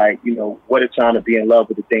kind of like, what a time to be in love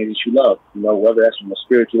with the things that you love, whether that's from a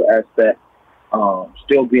spiritual aspect,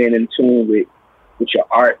 still being in tune with your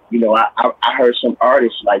art. You know, I heard some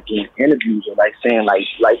artists like in interviews or like saying like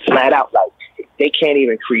flat out like they can't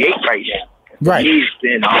even create right now. Right. It's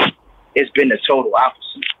been the total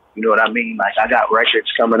opposite. You know what I mean? Like I got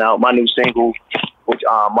records coming out. My new single, which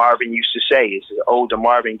Marvin used to say, is the older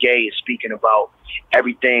Marvin Gaye is speaking about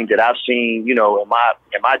everything that I've seen, you know, in my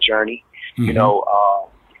journey. Mm-hmm. You know,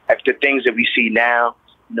 the things that we see now,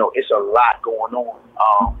 you know, it's a lot going on.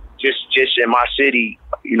 Just in my city,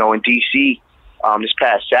 you know, in DC, this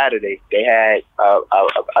past Saturday, they had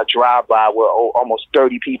a drive-by where almost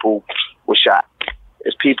 30 people were shot.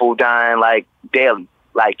 There's people dying like daily,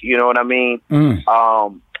 like, you know what I mean?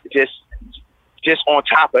 Just on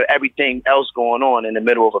top of everything else going on in the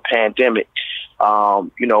middle of a pandemic,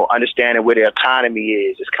 you know, understanding where the economy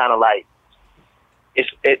is, it's kind of like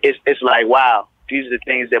it's like, wow, these are the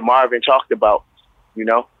things that Marvin talked about, you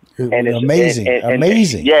know. And it's amazing.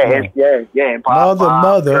 Yeah. And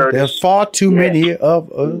mother, there's far too many of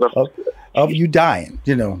you dying,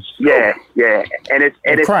 you know. Yeah, and it's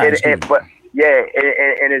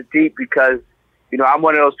deep because, you know, I'm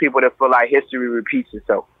one of those people that feel like history repeats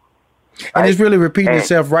itself. And it's really repeating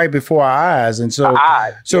itself right before our eyes. And so,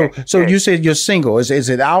 you said you're single. Is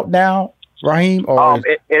it out now, Raheem? Or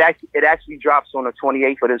it actually drops on the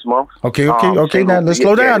 28th of this month. Okay. Now let's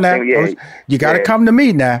slow down now. You got to come to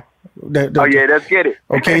me now. Let's get it.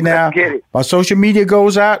 Okay, now let's get it. My social media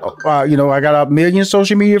goes out. You know, I got 1 million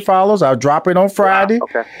social media followers. I'll drop it on Friday. Wow,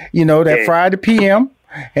 okay. You know, that Friday PM.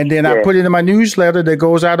 And then I put it in my newsletter that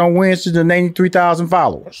goes out on Wednesday to 93,000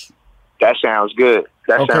 followers. That sounds good.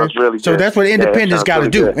 That sounds really good. So that's what independents got to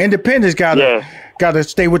do. Good. Independents got to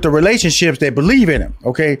stay with the relationships that believe in them.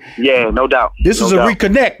 Okay. Yeah, no doubt. This is a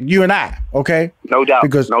reconnect, you and I. Okay. No doubt.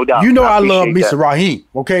 Because no doubt. You know I love Mr. Raheem.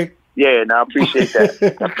 Okay. Yeah, I appreciate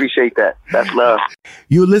that. That's love.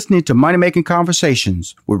 You're listening to Money Making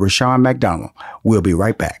Conversations with Rashawn McDonald. We'll be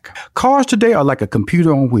right back. Cars today are like a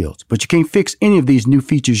computer on wheels, but you can't fix any of these new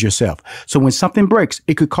features yourself. So when something breaks,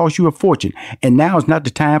 it could cost you a fortune. And now is not the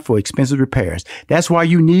time for expensive repairs. That's why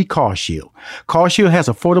you need CarShield. CarShield has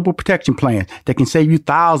affordable protection plans that can save you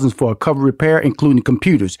thousands for a covered repair, including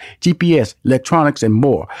computers, GPS, electronics, and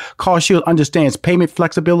more. CarShield understands payment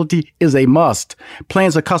flexibility is a must.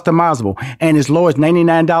 Plans are customizable and as low as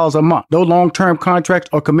 $99 a month. No long-term contracts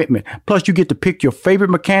or commitment. Plus, you get to pick your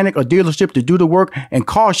favorite mechanic or dealership to do the work, and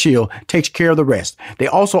CarShield takes care of the rest. They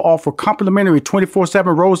also offer complimentary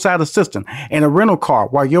 24/7 roadside assistance and a rental car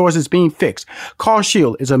while yours is being fixed.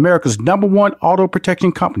 CarShield is America's #1 auto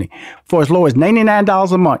protection company. For as low as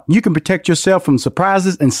 $99 a month, you can protect yourself from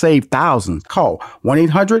surprises and save thousands. Call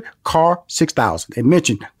 1-800-CAR-6000 and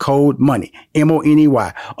mention code MONEY,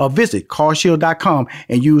 MONEY, or visit carshield.com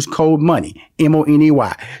and use code MONEY,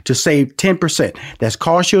 MONEY, to save 10%. That's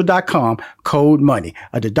carshield.com, code MONEY.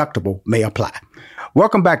 A deductible may apply.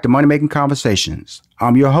 Welcome back to Money Making Conversations.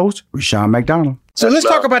 I'm your host, Rashawn McDonald. So let's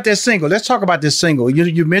talk about that single.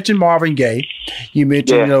 You mentioned Marvin Gaye. You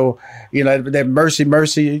mentioned, you know that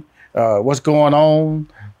Mercy, what's going on.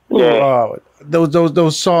 Yeah.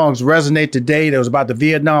 Those songs resonate today. That was about the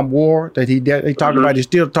Vietnam War that he talked about. He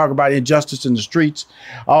still talk about injustice in the streets.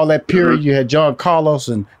 All that period. You had John Carlos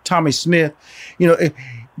and Tommy Smith. You know,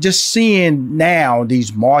 just seeing now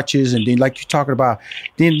these marches and then like you're talking about,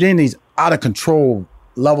 then these out of control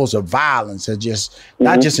levels of violence are just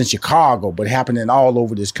not just in Chicago, but happening all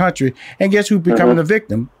over this country. And guess who's becoming the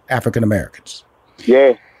victim? African Americans.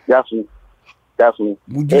 Yeah, definitely.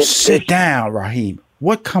 When you sit down, Raheem,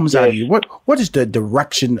 what comes out of you? What is the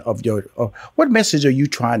direction of your? What message are you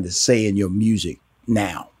trying to say in your music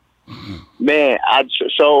now? Man,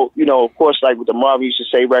 so you know, of course, like with the Marvin used to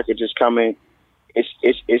say record is coming.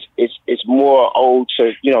 It's more old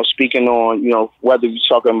to, you know, speaking on, you know, whether you're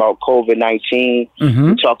talking about COVID-19,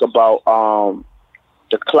 you talk about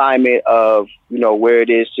the climate of, you know, where it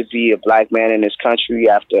is to be a black man in this country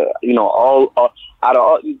after, you know,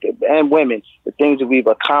 and women, the things that we've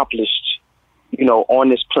accomplished, you know, on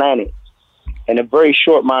this planet in a very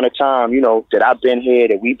short amount of time, you know, that I've been here,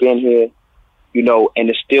 that we've been here, you know, and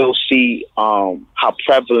to still see how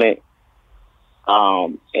prevalent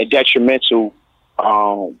and detrimental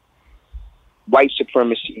white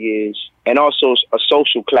supremacy is, and also a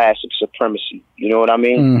social class of supremacy. You know what I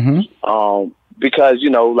mean? Because,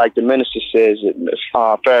 you know, like the minister says,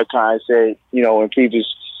 Farrakhan said, you know, in previous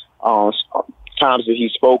times that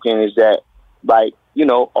he's spoken, is that, like, you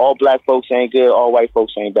know, all black folks ain't good, all white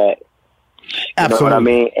folks ain't bad. You know what I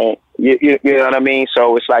mean? And you know what I mean?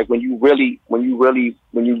 So it's like when you really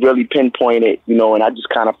pinpoint it, you know, and I just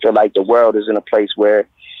kind of feel like the world is in a place where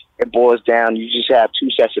it boils down, you just have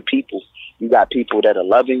two sets of people. You got people that are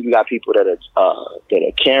loving. You got people that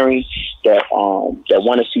are caring, that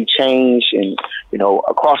want to see change, and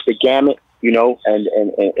across the gamut,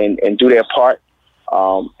 and do their part.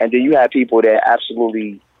 And then you have people that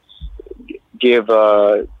absolutely give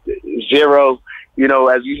zero.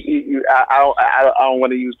 As I don't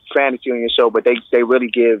want to use profanity on your show, but they really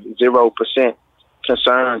give 0%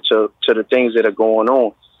 concern to the things that are going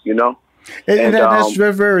on. And that's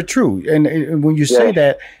very, very true. And when you say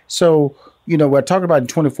that, so we're talking about in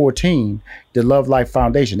 2014, the Love Life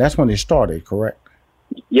Foundation. That's when it started, correct?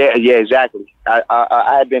 Yeah, exactly.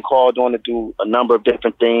 I had been called on to do a number of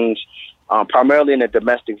different things, primarily in the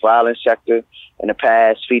domestic violence sector in the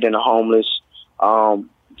past, feeding the homeless.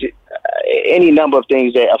 Any number of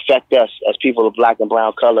things that affect us as people of Black and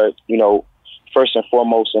brown color, first and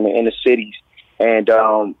foremost in the inner cities. And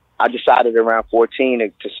I decided around 14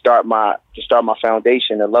 to start my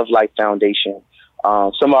foundation, the Love Life Foundation.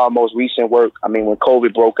 Some of our most recent work, when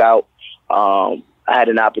COVID broke out, I had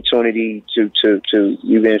an opportunity to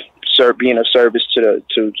even being of service to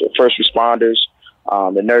first responders,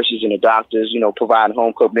 the nurses and the doctors, providing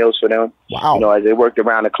home cooked meals for them. Wow. As they worked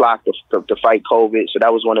around the clock to fight COVID. So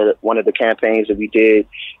that was one of the campaigns that we did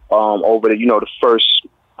over the first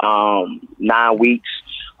 9 weeks.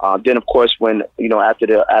 Then of course when after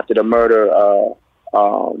the murder of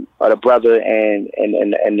the brother and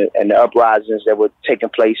the uprisings that were taking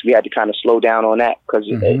place, we had to kind of slow down on that because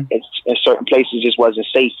in certain places it just wasn't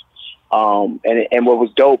safe. And what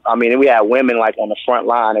was dope, we had women like on the front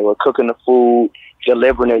line. They were cooking the food,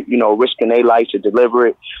 delivering it, risking their life to deliver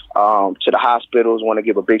it to the hospitals. Want to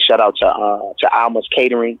give a big shout out to Alma's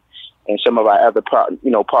Catering and some of our other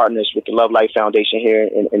partners with the Love Life Foundation here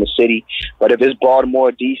in the city. But if it's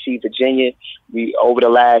Baltimore, DC, Virginia, we over the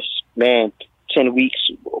last 10 weeks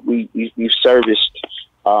we've serviced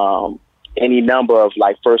any number of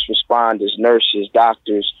like first responders, nurses,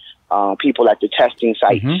 doctors, people at the testing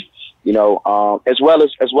sites. As well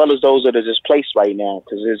as those that are displaced right now,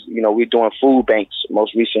 because we're doing food banks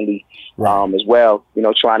most recently, as well.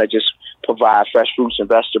 Trying to just provide fresh fruits and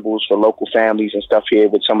vegetables for local families and stuff here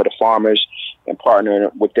with some of the farmers and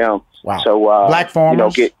partnering with them. Wow. So Black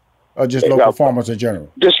farmers, or just local farmers in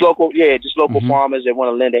general? Just local farmers that want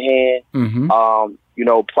to lend a hand.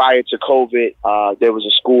 Prior to COVID, there was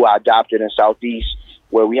a school I adopted in Southeast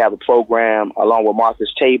where we have a program along with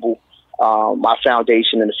Martha's Table, my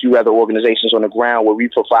foundation, and a few other organizations on the ground where we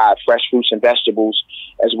provide fresh fruits and vegetables,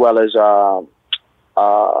 as well as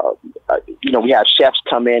we have chefs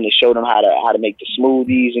come in and show them how to make the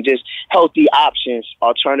smoothies and just healthy options,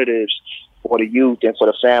 alternatives for the youth and for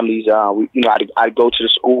the families. I go to the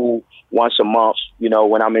school once a month,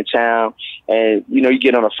 when I'm in town, and you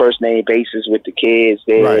get on a first name basis with the kids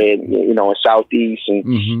there, in Southeast,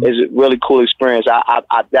 and it's a really cool experience.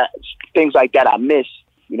 That things like that I miss.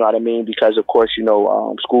 You know what I mean? Because of course,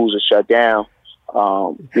 schools are shut down.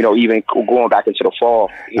 Even going back into the fall.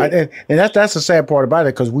 And that's the sad part about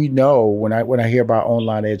it, because we know when I hear about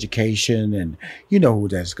online education, and who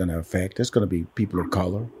that's going to affect. It's going to be people of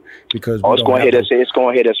color, because it's going to hit us. It's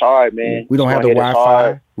going to hit us hard, man. We don't have the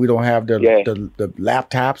Wi-Fi. We don't have the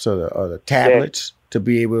laptops or the tablets to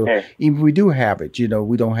be able. Even if we do have it,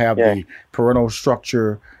 we don't have the parental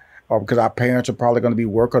structure. Because our parents are probably going to be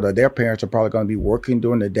working, or their parents are probably going to be working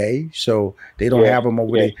during the day, so they don't have them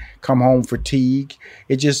over. They come home fatigued.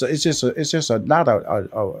 It's just not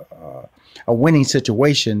a winning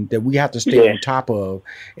situation that we have to stay on top of,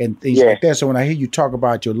 and things like that. So when I hear you talk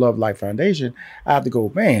about your Love Life Foundation, I have to go,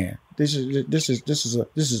 man, this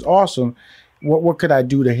is awesome. What could I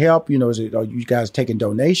do to help? Are you guys taking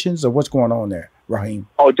donations, or what's going on there, Raheem?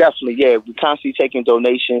 Oh, definitely. Yeah, we're constantly taking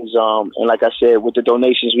donations. And like I said, with the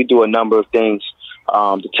donations, we do a number of things.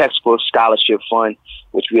 The textbook scholarship fund,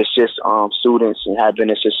 which we assist students and have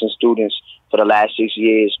been assisting students for the last 6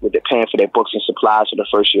 years with paying for their books and supplies for the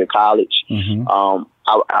first year of college. I'm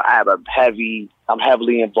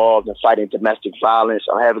heavily involved in fighting domestic violence.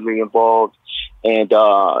 I'm heavily involved in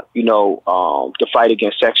the fight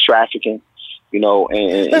against sex trafficking.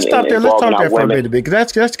 Let's stop there. Let's talk there for a minute,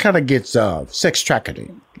 because that's kind of gets sex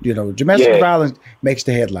trafficking. Domestic violence makes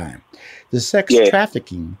the headline. The sex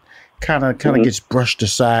trafficking kind of gets brushed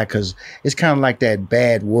aside, because it's kind of like that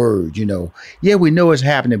bad word. We know it's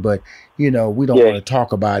happening, but we don't want to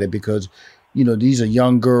talk about it, because these are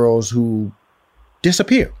young girls who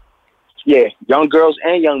disappear. Yeah, young girls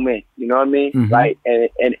and young men. You know what I mean? Right, and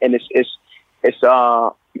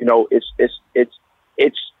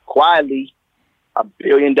it's quietly $1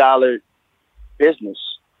 billion business.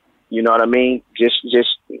 You know what I mean? Just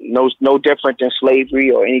no different than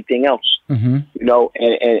slavery or anything else. you know,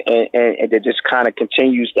 and it just kind of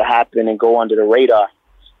continues to happen and go under the radar,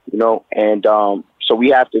 you know, and so we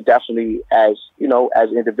have to definitely, as you know, as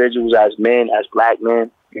individuals, as men, as black men,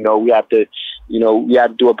 you know, we have to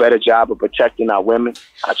do a better job of protecting our women,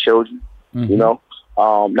 our children, you know,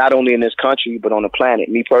 not only in this country but on the planet.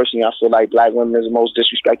 Me personally, I feel like black women is the most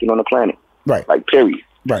disrespected on the planet, right? Like period,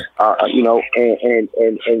 right? You know, and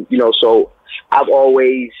you know, so I've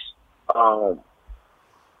always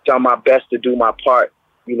done my best to do my part,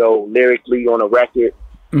 you know, lyrically on a record.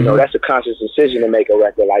 You know, that's a conscious decision to make a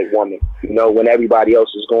record like Woman, you know, when everybody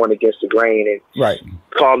else is going against the grain and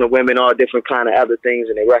calling women all different kind of other things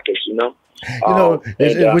in their records, you know.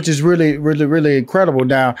 You know, which is really, really, really incredible.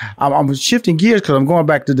 Now, I'm shifting gears because I'm going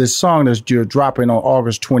back to this song that you're dropping on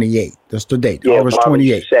August 28th. That's the date, August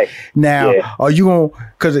 28th. Now, are you going,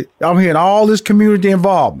 because I'm hearing all this community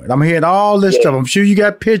involvement. I'm hearing all this stuff. I'm sure you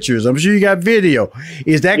got pictures. I'm sure you got video.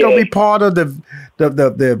 Is that going to be part of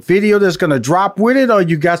the video that's going to drop with it, or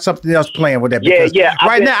you got something else playing with that? Because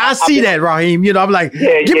right now, I see that, Raheem. You know, I'm like,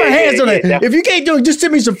 get my hands on it. If you can't do it, just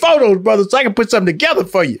send me some photos, brother, so I can put something together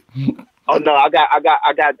for you. Oh no, I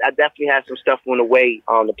definitely have some stuff on the way.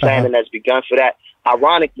 The planning that's begun for that.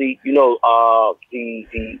 Ironically, you know,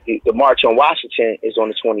 the March on Washington is on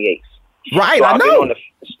the 28th. Right, so I know.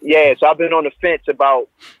 So I've been on the fence about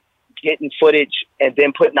getting footage and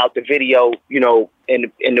then putting out the video, you know,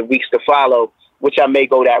 in the weeks to follow, which I may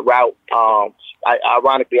go that route.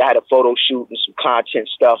 Ironically, I had a photo shoot and some content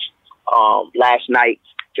stuff last night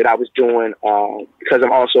that I was doing because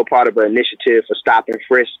I'm also part of an initiative for Stop and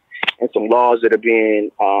Frisk and some laws that are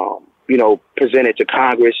being, you know, presented to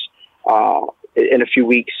Congress in a few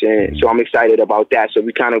weeks. And so I'm excited about that. So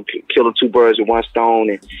we kind of killed two birds with one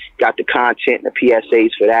stone and got the content and the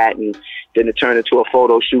PSAs for that. And then it turned into a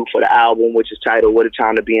photo shoot for the album, which is titled What a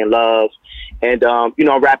Time to Be in Love. And, you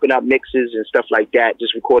know, wrapping up mixes and stuff like that.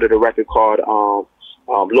 Just recorded a record called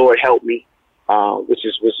Lord Help Me, which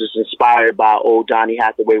is inspired by an old Donny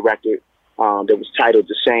Hathaway record that was titled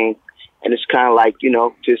the same. And it's kind of like, you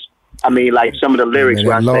know, just, I mean, like some of the lyrics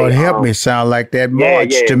where I Lord say, help me sound like that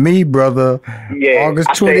March to me, brother. August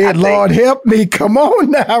 28th, Lord help me. Come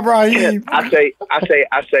on now, Raheem. I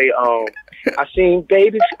seen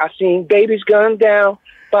babies gunned down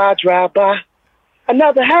by a drive-by.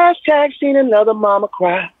 Another hashtag, seen another mama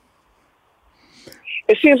cry.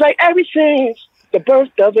 It seems like ever since the birth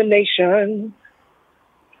of a nation,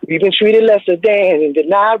 we've been treated lesser than and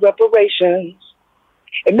denied reparations.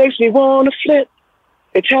 It makes me want to flip.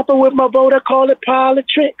 They tamper with my vote, I call it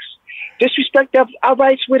politics. Disrespect our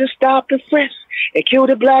rights with a stop and frisk. And kill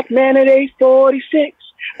the black man at age 46.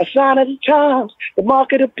 A sign of the times, the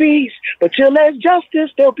mark of the beast. But till there's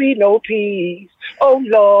justice, there'll be no peace. Oh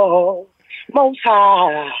Lord, Most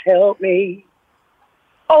High, help me.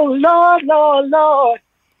 Oh Lord, Lord, Lord.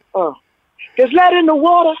 There's lead in the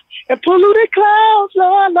water and polluted clouds,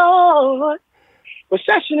 Lord, Lord.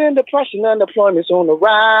 Recession and depression, unemployment's on the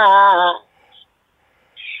rise.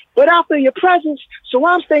 But I feel your presence, so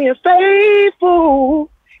I'm staying faithful.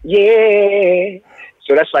 Yeah.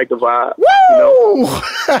 So that's like the vibe. Woo!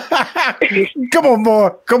 You know? Come on, boy.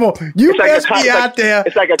 Come on. You best be out there.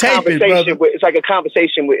 It's like a conversation with. It's like a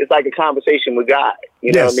conversation with. It's like a conversation with God.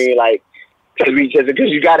 You know what I mean? Like,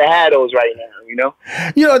 because you got to have those right now. You know.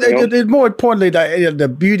 You know, more importantly, the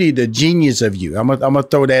beauty, the genius of you. I'm gonna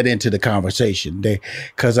throw that into the conversation,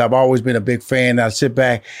 because I've always been a big fan. I sit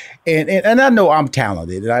back and I know I'm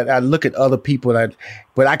talented. I look at other people,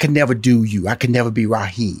 but I can never do you. I can never be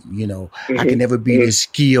Raheem. You know, I can never be this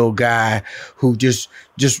skilled guy who just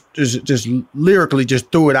lyrically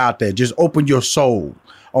just threw it out there. Just open your soul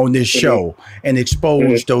on this show and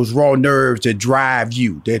expose those raw nerves that drive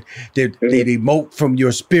you, that emote from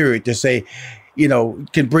your spirit, to say, you know,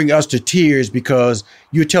 can bring us to tears because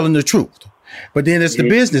you're telling the truth. But then it's the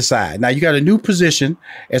business side. Now you got a new position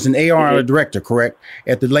as an A&R director, correct?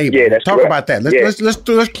 At the label. Yeah, that's Talk correct. about that.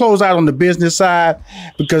 Let's close out on the business side,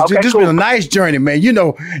 because this has been a nice journey, man. You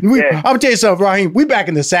know, I'm gonna tell you something, Raheem. We back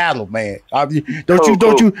in the saddle, man.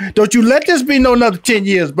 Don't you let this be no another 10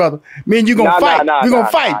 years, brother. Me and you gonna fight. We're gonna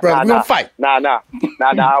fight, brother. We're gonna fight. Nah.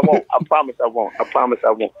 I won't. I promise I won't.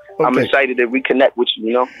 Okay. I'm excited that we connect with you.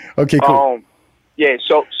 You know. Okay. Cool. Yeah,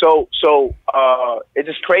 so it's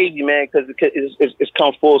just crazy, man, because it's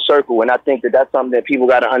come full circle, and I think that's something that people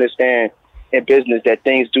got to understand in business, that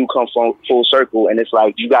things do come full circle, and it's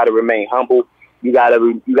like you got to remain humble. You got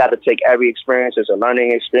to take every experience as a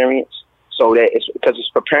learning experience, so that because it's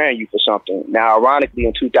preparing you for something. Now, ironically,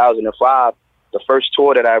 in 2005, the first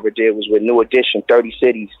tour that I ever did was with New Edition, 30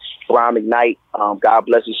 cities. McKnight, God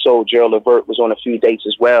bless his soul, Gerald Levert was on a few dates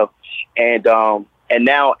as well, and And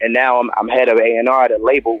now I'm head of A&R at a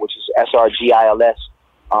label, which is SRGILS,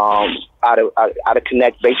 out of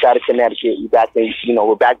based out of Connecticut.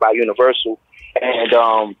 We're backed by Universal,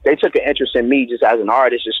 and they took an interest in me just as an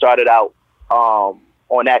artist. It started out on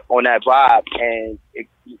that vibe, and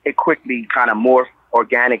it quickly kind of morphed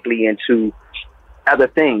organically into other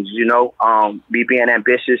things. Me being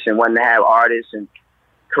ambitious and wanting to have artists and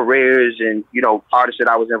careers, and artists that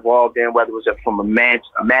I was involved in, whether it was from a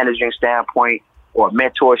managing standpoint or a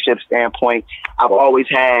mentorship standpoint. I've always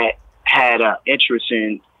had an interest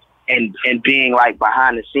in being like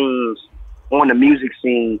behind the scenes on the music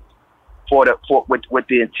scene with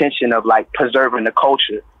the intention of like preserving the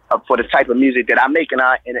culture for the type of music that I make and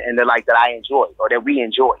that I enjoy or that we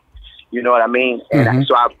enjoy. You know what I mean? And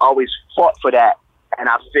so I've always fought for that, and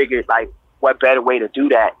I figured like what better way to do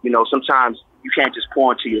that? Sometimes you can't just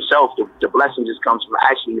pour into yourself. The blessing just comes from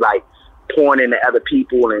actually like pouring into other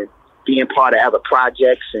people and being part of other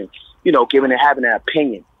projects and, having an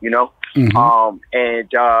opinion,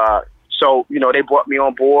 So, they brought me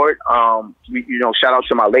on board. Shout out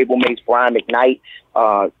to my label mates, Brian McKnight,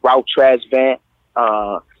 Ralph Tresvant.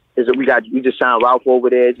 We just signed Ralph over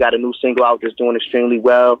there. He's got a new single out that's doing extremely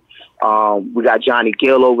well. We got Johnny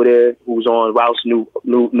Gill over there, who's on Ralph's new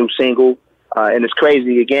single. And it's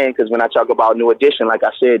crazy again, because when I talk about New Edition, like I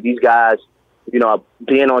said, these guys,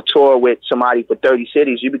 being on tour with somebody for 30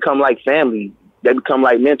 cities, you become like family. They become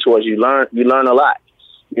like mentors. You learn a lot.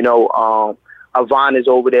 Yvonne is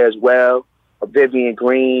over there as well. Vivian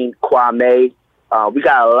Green, Kwame. We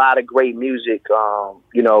got a lot of great music,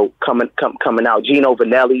 coming out. Gino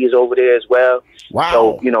Vanelli is over there as well.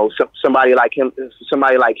 Wow. So, somebody like him to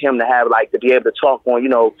have to be able to talk on,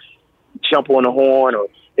 jump on the horn, or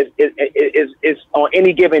it's on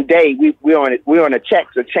any given day. We're on a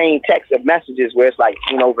chain text of messages where it's like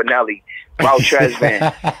Gino Vanelli, Ralph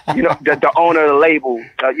Tresvant, the owner of the label,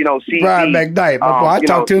 CD. Brian McKnight. I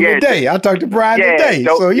talked to him today. I talked to Brian today.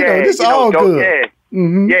 Dope, so this all dope,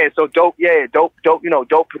 good. So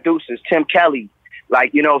dope producers, Tim Kelly,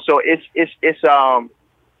 so it's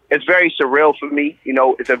very surreal for me.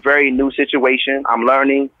 It's a very new situation. I'm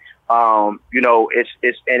learning.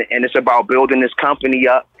 It's about building this company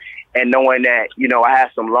up and knowing that, I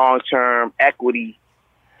have some long-term equity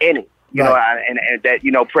in it, and that,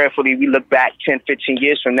 prayerfully we look back 10, 15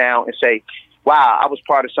 years from now and say, wow, I was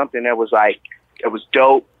part of something that was it was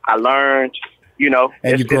dope. I learned, and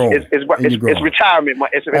it's retirement.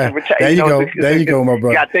 There you go, my brother.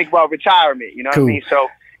 You got to think about retirement, what I mean? So,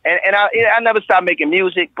 and I never stopped making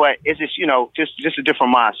music, but it's just, just a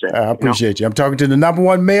different mindset. I appreciate you. I'm talking to the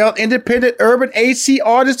 #1 male independent urban AC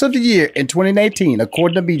artist of the year in 2019,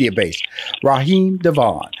 according to Mediabase, Raheem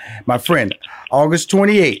DeVaughn. My friend, August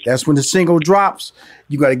 28th, that's when the single drops.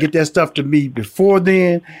 You got to get that stuff to me before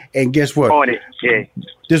then. And guess what? On it, yeah.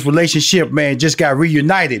 This relationship, man, just got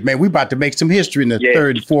reunited, man. We about to make some history in the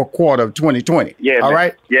third and fourth quarter of 2020. Yeah, all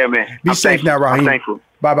right? Yeah, man. Be safe now, Raheem. I'm thankful.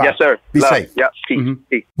 Bye-bye. Yes, sir. Be safe. Yep.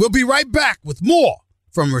 Peace. We'll be right back with more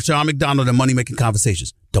from Rushion McDonald and Money Making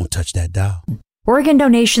Conversations. Don't touch that dial. Organ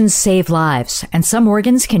donations save lives, and some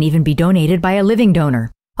organs can even be donated by a living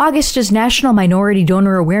donor. August is National Minority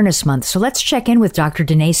Donor Awareness Month, so let's check in with Dr.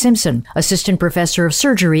 Danae Simpson, Assistant Professor of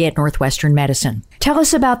Surgery at Northwestern Medicine. Tell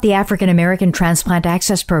us about the African American Transplant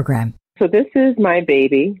Access Program. So this is my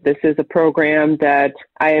baby. This is a program that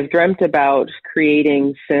I have dreamt about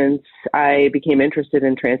creating since I became interested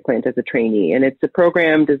in transplant as a trainee. And it's a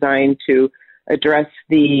program designed to address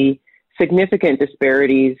the significant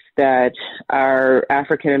disparities that our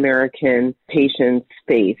African American patients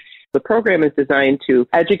face. The program is designed to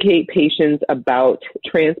educate patients about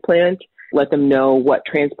transplant, let them know what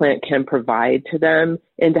transplant can provide to them,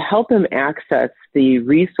 and to help them access the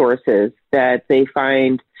resources that they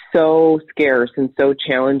find so scarce and so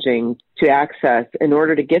challenging to access in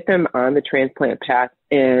order to get them on the transplant path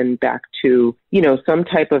and back to, some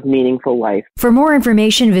type of meaningful life. For more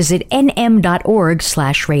information, visit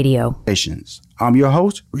nm.org/radio. I'm your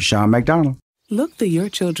host, Rushion McDonald. Look through your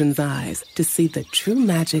children's eyes to see the true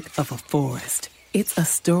magic of a forest. It's a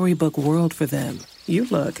storybook world for them. You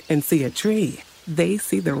look and see a tree. They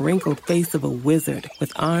see the wrinkled face of a wizard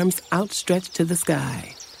with arms outstretched to the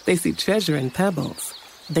sky. They see treasure in pebbles.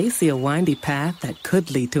 They see a windy path that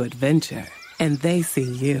could lead to adventure. And they see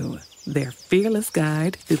you, their fearless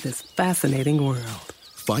guide through this fascinating world.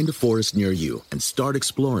 Find a forest near you and start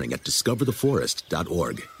exploring at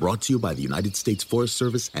discovertheforest.org. Brought to you by the United States Forest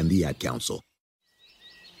Service and the Ad Council.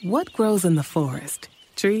 What grows in the forest?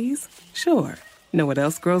 Trees? Sure. Know what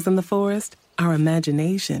else grows in the forest? Our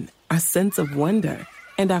imagination, our sense of wonder,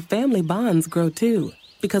 and our family bonds grow too.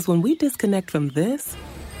 Because when we disconnect from this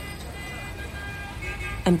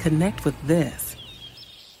and connect with this.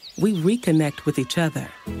 We reconnect with each other.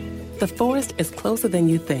 The forest is closer than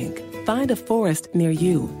you think. Find a forest near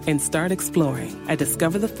you and start exploring at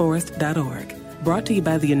discovertheforest.org. Brought to you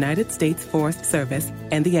by the United States Forest Service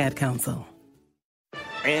and the Ad Council.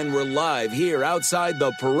 And we're live here outside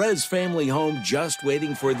the Perez family home, just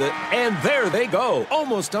waiting for the... And there they go,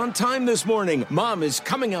 almost on time this morning. Mom is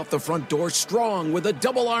coming out the front door strong with a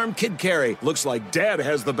double-arm kid carry. Looks like Dad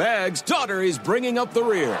has the bags. Daughter is bringing up the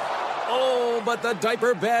rear. Oh, but the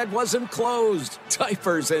diaper bag wasn't closed.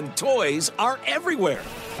 Diapers and toys are everywhere.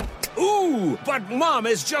 Ooh, but Mom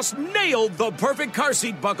has just nailed the perfect car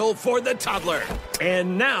seat buckle for the toddler.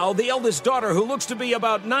 And now the eldest daughter, who looks to be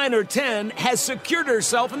about 9 or 10, has secured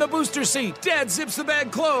herself in the booster seat. Dad zips the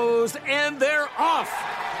bag closed, and they're off.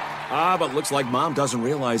 But looks like Mom doesn't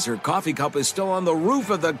realize her coffee cup is still on the roof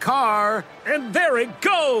of the car. And there it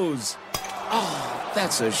goes. Oh,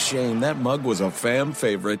 that's a shame. That mug was a fam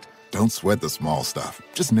favorite. Don't sweat the small stuff.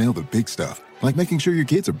 Just nail the big stuff. Like making sure your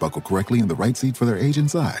kids are buckled correctly in the right seat for their age and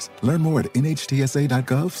size. Learn more at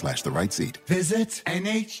nhtsa.gov/the right seat. Visit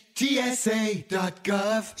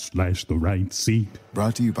nhtsa.gov/the right seat.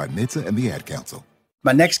 Brought to you by NHTSA and the Ad Council.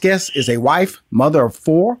 My next guest is a wife, mother of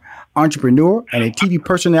 4, entrepreneur, and a TV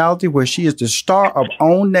personality where she is the star of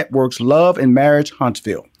OWN Network's Love and Marriage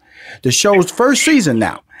Huntsville. The show's first season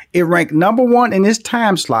now. It ranked number 1 in its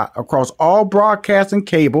time slot across all broadcast and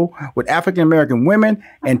cable with African-American women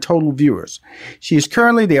and total viewers. She is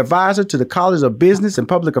currently the advisor to the College of Business and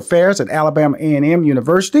Public Affairs at Alabama A&M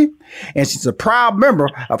University, and she's a proud member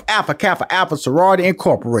of Alpha Kappa Alpha Sorority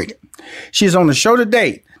Incorporated. She is on the show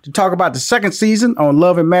today to talk about the second season on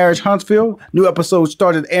Love and Marriage Huntsville. New episodes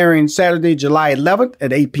started airing Saturday, July 11th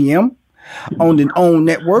at 8 p.m. on the OWN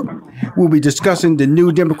Network. We'll be discussing the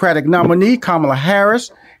new Democratic nominee, Kamala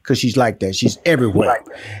Harris, because she's like that. She's everywhere.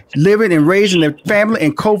 Living and raising a family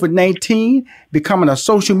in COVID-19, becoming a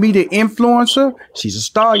social media influencer. She's a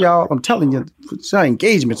star, y'all. I'm telling you, her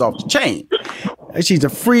engagement's off the chain. She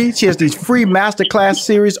has these free masterclass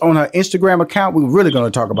series on her Instagram account. We're really going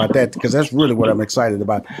to talk about that because that's really what I'm excited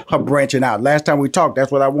about, her branching out. Last time we talked,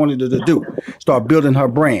 that's what I wanted her to do, start building her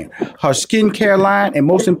brand, her skincare line, and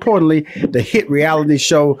most importantly, the hit reality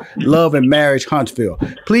show, Love and Marriage Huntsville.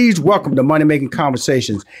 Please welcome to Money Making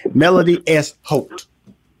Conversations, Melody S. Holt.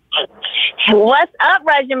 What's up,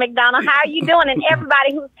 Roger McDonald? How are you doing? And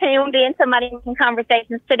everybody who's tuned in to Money Making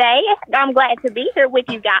Conversations today, I'm glad to be here with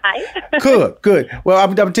you guys. Good. Well,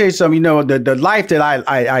 I'm going to tell you something. You know, the life that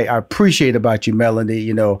I appreciate about you, Melody,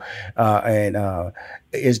 you know,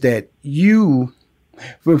 is that you,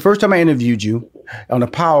 the first time I interviewed you on the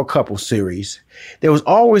Power Couple series, there was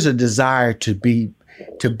always a desire to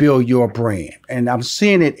build your brand. And I'm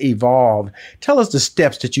seeing it evolve. Tell us the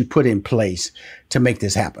steps that you put in place to make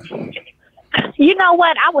this happen. You know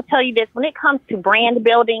what? I will tell you this. When it comes to brand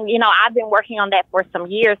building, you know, I've been working on that for some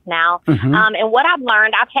years now. Mm-hmm. And what I've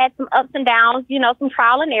learned, I've had some ups and downs, you know, some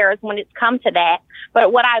trial and errors when it's come to that.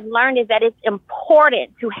 But what I've learned is that it's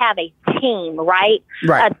important to have a team, right?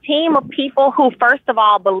 A team of people who, first of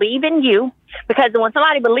all, believe in you. Because when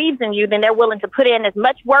somebody believes in you, then they're willing to put in as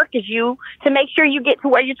much work as you to make sure you get to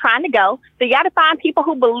where you're trying to go. So you got to find people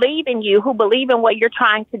who believe in you, who believe in what you're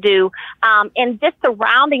trying to do, and just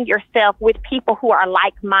surrounding yourself with people who are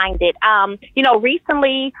like-minded. You know,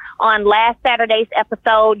 recently on last Saturday's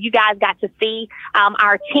episode, you guys got to see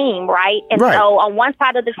our team, right? And so on one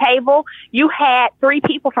side of the table, you had 3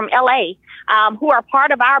 people from L.A. Who are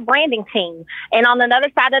part of our branding team. And on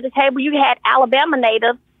another side of the table, you had Alabama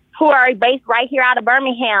natives who are based right here out of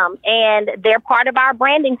Birmingham, and they're part of our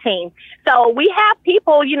branding team. So we have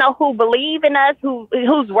people, you know, who believe in us,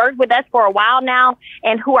 who's worked with us for a while now,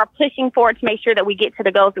 and who are pushing forward to make sure that we get to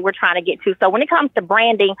the goals that we're trying to get to. So when it comes to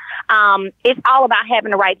branding, it's all about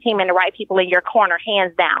having the right team and the right people in your corner,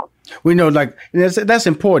 hands down. We know, like, that's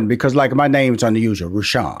important because, like, my name's unusual,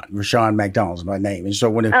 Rushion McDonald's my name. And so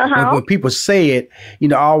when people say it, you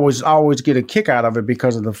know, I always get a kick out of it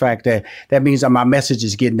because of the fact that means that my message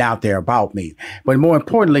is getting out there about me. But more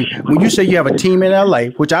importantly, when you say you have a team in LA,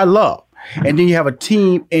 which I love, and then you have a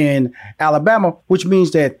team in Alabama, which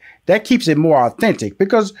means that keeps it more authentic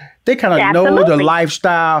because they kind of know the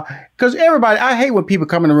lifestyle. Because everybody, I hate when people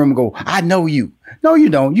come in the room and go, I know you. No, you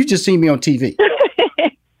don't. You just see me on TV.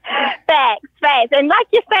 Facts. facts. And like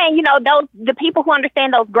you're saying, you know, the people who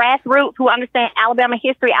understand those grassroots, who understand Alabama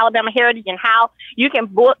history, Alabama heritage, and how you can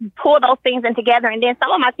pull those things in together. And then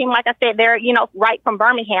some of my team, like I said, they're, you know, right from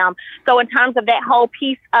Birmingham. So in terms of that whole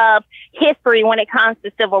piece of history, when it comes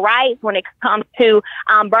to civil rights, when it comes to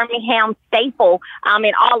Birmingham staple,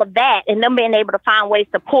 and all of that, and them being able to find ways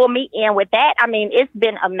to pull me in with that, I mean, it's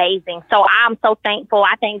been amazing. So I'm so thankful.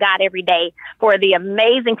 I thank God every day for the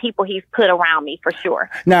amazing people He's put around me, for sure.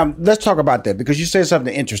 Now let's talk about that, because you said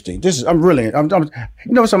something interesting.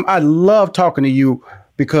 I love talking to you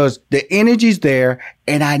because the energy's there,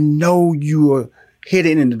 and I know you are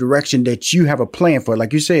heading in the direction that you have a plan for.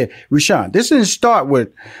 Like you said, Rashawn, this didn't start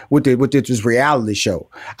with this reality show.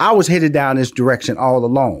 I was headed down this direction all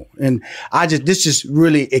along, and this just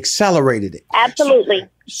really accelerated it. Absolutely.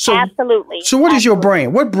 Absolutely. So what is your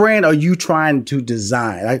brand? What brand are you trying to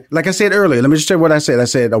design? Like I said earlier, let me just say what I said. I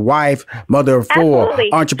said a wife, mother of four,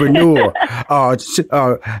 entrepreneur,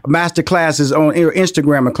 master classes on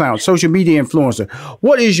Instagram account, social media influencer.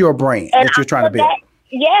 What is your brand that you're trying to build?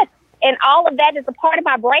 Yes. And all of that is a part of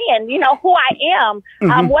my brand, you know, who I am,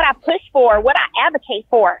 what I push for, what I advocate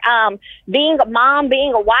for, being a mom,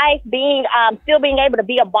 being a wife, still being able to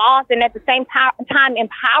be a boss, and at the same time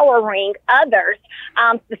empowering others,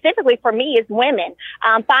 specifically for me as women,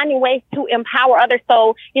 finding ways to empower others.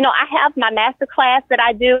 So, you know, I have my master class that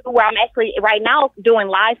I do where I'm actually right now doing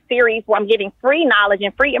live series where I'm giving free knowledge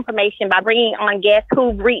and free information by bringing on guests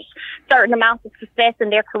who've reached certain amounts of success in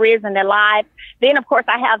their careers and their lives. Then, of course,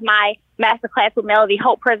 I have my masterclass with Melody,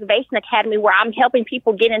 Holt Preservation Academy, where I'm helping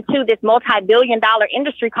people get into this multi-billion-dollar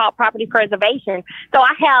industry called property preservation. So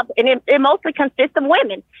I have, and it mostly consists of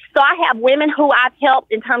women. So I have women who I've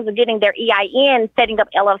helped in terms of getting their EIN, setting up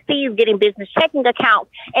LLCs, getting business checking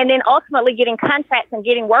accounts, and then ultimately getting contracts and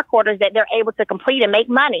getting work orders that they're able to complete and make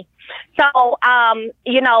money. So,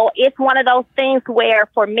 you know, it's one of those things where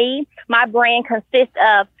for me, my brand consists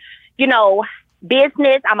of, you know,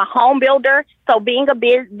 business. I'm a home builder, so being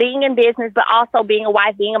in business, but also being a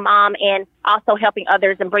wife, being a mom, and also helping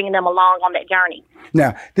others and bringing them along on that journey.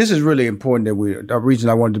 Now, this is really important the reason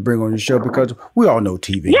I wanted to bring on the show, because we all know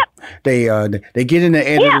TV. Yep. They get in the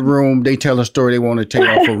editing room, they tell a story they want to take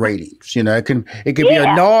off for ratings. You know, it can be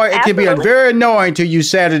annoying. It can be very annoying to you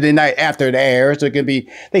Saturday night after it airs. So it can be,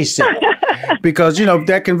 they say because, you know,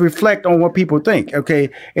 that can reflect on what people think. Okay.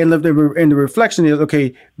 And the reflection is,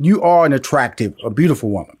 okay, you are an attractive, a beautiful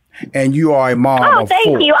woman. And you are a mom of 4.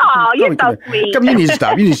 Thank you. Oh, you're so sweet. Come, you need to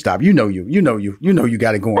stop. You need to stop. You know you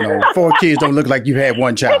got it going on. 4 kids don't look like you had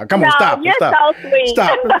one child. Come on, stop. You're stop. so sweet.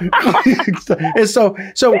 Stop.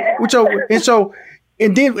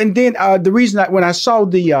 And then the reason when I saw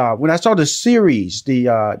the series, the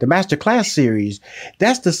masterclass series,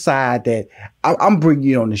 that's the side that I'm bringing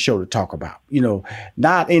you on the show to talk about. You know,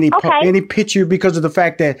 not any picture, because of the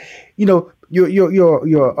fact that, you know,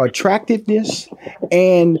 your attractiveness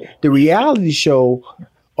and the reality show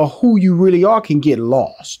of who you really are can get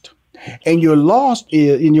lost. And your loss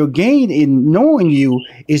in your gain in knowing you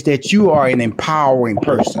is that you are an empowering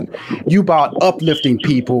person. You about uplifting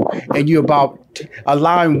people, and you about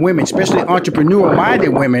allowing women, especially entrepreneur-minded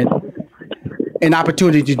women, an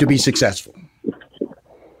opportunity to be successful.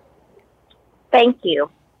 Thank you.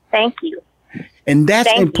 Thank you. And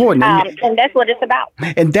that's important. And that's what it's about.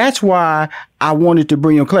 And that's why I wanted to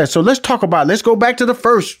bring you in class. So let's go back to the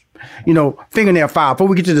first, you know, fingernail file before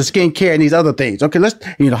we get to the skincare and these other things. Okay, let's,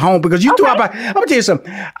 home, because you thought about, I'm gonna tell you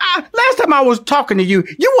something. Last time I was talking to you,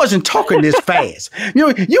 you wasn't talking this fast. You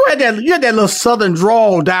had that little southern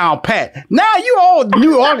drawl down pat. Now you all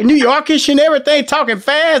New Yorkish and everything, talking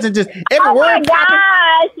fast and just every word. Oh my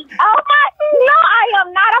gosh! No, I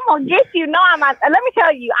am not. I'm gonna get you. No, I'm not. Let me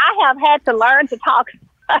tell you, I have had to learn to talk.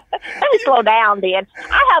 Let me slow down then.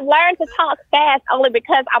 I have learned to talk fast only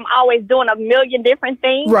because I'm always doing a million different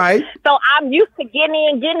things. Right. So I'm used to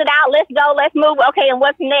getting it out. Let's go. Let's move. Okay, and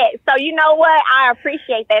what's next? So you know what? I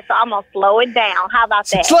appreciate that. So I'm going to slow it down. How about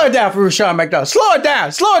that? Slow it down for Rashawn McDonald. Slow it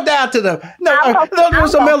down. Slow it down to the...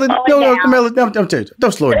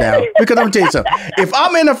 Don't slow it down. Because I'm going to tell you something. If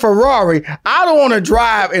I'm in a Ferrari, I don't want to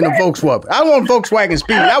drive in a Volkswagen. I don't want Volkswagen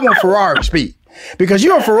speed. I want Ferrari speed. Because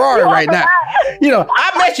you're a Ferrari right now. You know,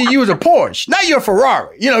 I met you was a Porsche. Now you're a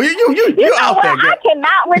Ferrari. You know, you out there. Girl. I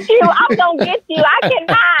cannot with you. I'm going to get you. I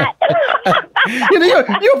cannot. You know,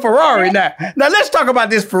 you're a Ferrari now. Now let's talk about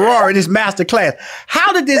this Ferrari, this master class.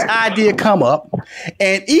 How did this idea come up?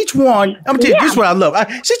 And each one, I'm going to tell you, this is what I love.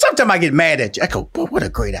 See, sometimes I get mad at you. I go, boy, what a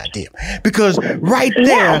great idea. Because right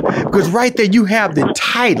there you have the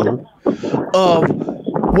title of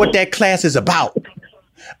what that class is about.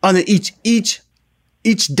 Under each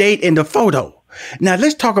date in the photo. Now,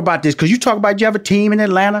 let's talk about this, because you talk about you have a team in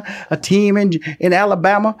Atlanta, a team in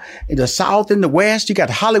Alabama, in the South and the West. You got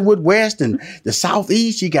Hollywood West and the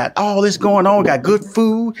Southeast. You got all this going on. Got good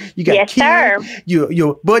food. You got Yes, kids. sir.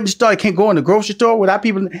 Your budget store can't go in the grocery store without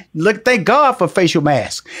people. Look, thank God for facial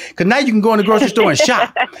masks, because now you can go in the grocery store and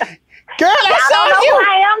shop. Girl, that's I don't know who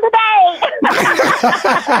I am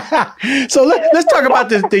today. So let's talk about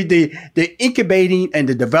the incubating and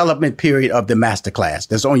the development period of the masterclass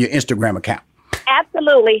that's on your Instagram account.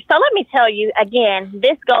 Absolutely. So let me tell you, again,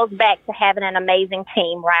 this goes back to having an amazing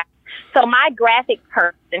team, right? So my graphic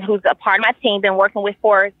person, who's a part of my team, been working with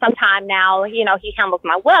for some time now, he handles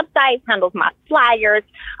my websites, handles my flyers,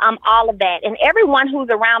 all of that. And everyone who's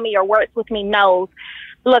around me or works with me knows,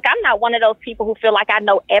 look, I'm not one of those people who feel like I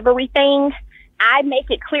know everything. I make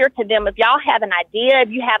it clear to them, if y'all have an idea, if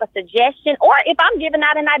you have a suggestion, or if I'm giving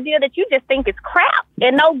out an idea that you just think is crap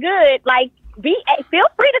and no good, like, feel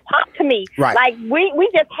free to talk to me. Right. Like, we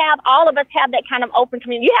just all of us have that kind of open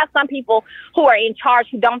community. You have some people who are in charge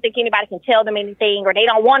who don't think anybody can tell them anything, or they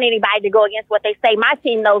don't want anybody to go against what they say. My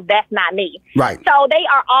team knows that's not me. Right. So they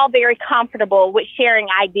are all very comfortable with sharing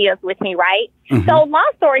ideas with me, right? Mm-hmm. So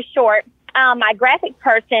long story short, my graphic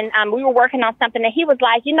person, we were working on something, and he was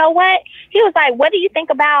like, you know what? He was like, what do you think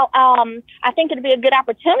about, I think it'd be a good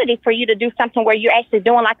opportunity for you to do something where you're actually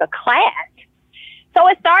doing like a class. So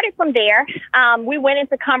it started from there. We went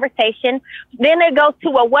into conversation. Then it goes to,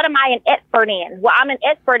 well, what am I an expert in? Well, I'm an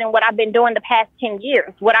expert in what I've been doing the past 10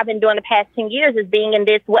 years. What I've been doing the past 10 years is being in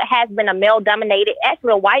this, what has been a male-dominated,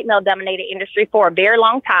 actually a white male-dominated industry for a very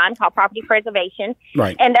long time, called property preservation.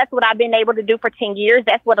 Right. And that's what I've been able to do for 10 years.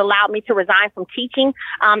 That's what allowed me to resign from teaching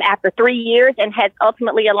after 3 years, and has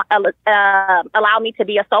ultimately allowed me to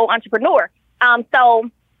be a sole entrepreneur.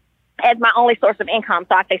 As my only source of income.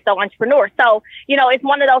 So I say sole entrepreneur. So, it's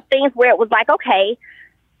one of those things where it was like, okay,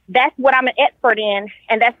 that's what I'm an expert in,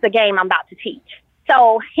 and that's the game I'm about to teach.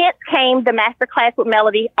 So hence came the Masterclass with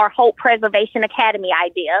Melody, our Holt Preservation Academy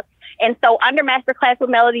idea. And so under Masterclass with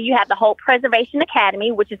Melody, you have the Holt Preservation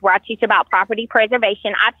Academy, which is where I teach about property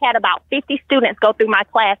preservation. I've had about 50 students go through my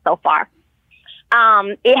class so far.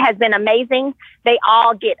 It has been amazing. They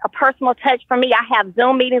all get a personal touch from me. I have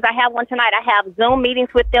Zoom meetings. I have one tonight. I have Zoom meetings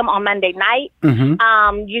with them on Monday night.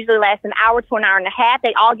 Mm-hmm. Usually lasts an hour to an hour and a half.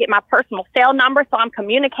 They all get my personal cell number, so I'm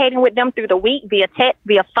communicating with them through the week via text,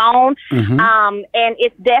 via phone. Mm-hmm. And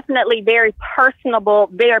it's definitely very personal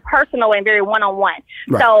and very one-on-one.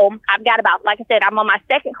 Right. So I've got about, like I said, I'm on my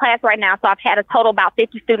second class right now, so I've had a total about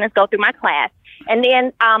 50 students go through my class. And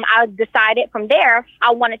then I decided from there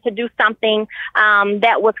I wanted to do something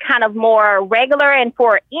that was kind of more regular and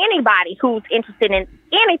for anybody who's interested in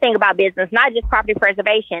anything about business, not just property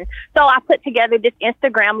preservation. So I put together this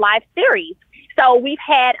Instagram live series. So we've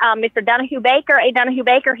had Mr. Donahue Baker,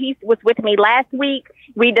 he was with me last week.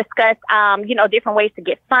 We discussed, different ways to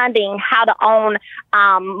get funding, how to own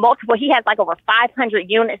multiple. He has like over 500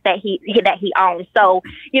 units that he owns. So,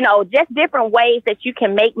 just different ways that you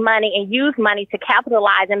can make money and use money to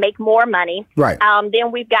capitalize and make more money. Right.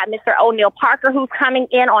 Then we've got Mr. O'Neill Parker, who's coming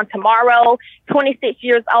in on tomorrow, 26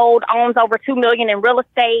 years old, owns over $2 million in real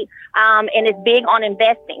estate, and is big on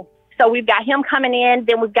investing. So we've got him coming in.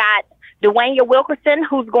 Then we've got DeVaughn Wilkerson,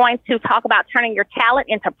 who's going to talk about turning your talent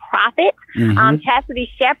into profit. Mm-hmm. Chastity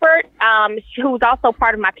Shepard, who's also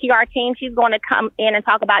part of my PR team, she's going to come in and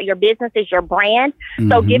talk about your business is your brand.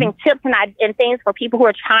 Mm-hmm. So giving tips and things for people who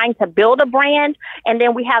are trying to build a brand. And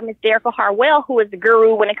then we have Ms. Derica Harwell, who is the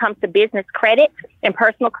guru when it comes to business credit and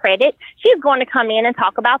personal credit. She's going to come in and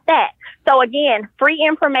talk about that. So again, free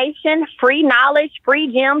information, free knowledge,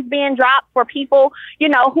 free gems being dropped for people,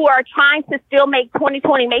 who are trying to still make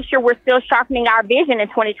 2020, make sure we're still sharpening our vision in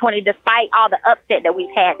 2020, despite all the upset that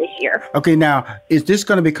we've had this year. Okay, now, is this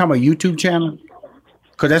going to become a YouTube channel?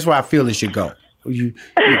 Because that's where I feel it should go. That's what you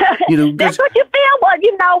feel? Well,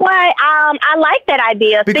 you know what? I like that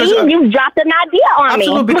idea. Because, you dropped an idea on me.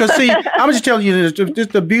 Absolutely, because I'm just telling you, this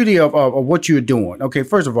the beauty of what you're doing. Okay,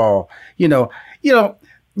 first of all, you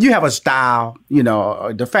have a style,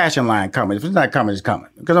 the fashion line coming. If it's not coming, it's coming.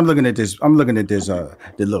 Because I'm looking at this,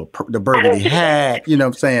 the burgundy hat, you know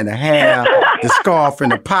what I'm saying, the hair, the scarf in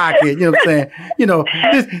the pocket, you know what I'm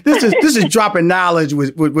saying. This is dropping knowledge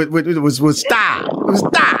with style. With style.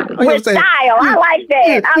 You know what I'm saying? Style. I like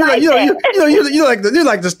that. You're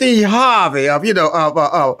like the Steve Harvey of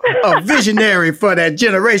a visionary for that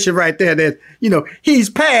generation right there. That he's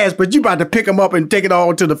passed, but you about to pick him up and take it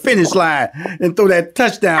all to the finish line and throw that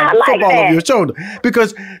touchdown football over your shoulder.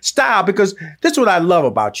 Because that's what I love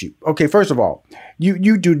about you. Okay, first of all,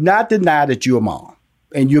 you do not deny that you're a mom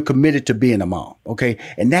and you're committed to being a mom. Okay,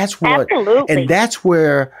 and that's what. Absolutely. And that's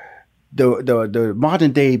where the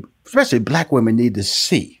modern day, especially black women, need to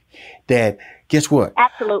see that. Guess what?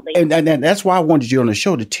 Absolutely. And that's why I wanted you on the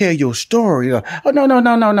show to tell your story. Oh,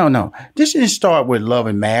 no. This didn't start with Love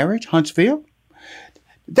and Marriage, Huntsville.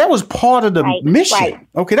 That was part of the mission. Right.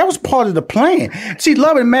 Okay, that was part of the plan. See,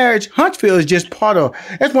 Love and Marriage, Huntsville is just part of,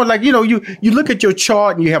 that's more like, you look at your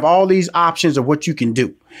chart and you have all these options of what you can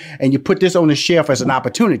do. And you put this on the shelf as an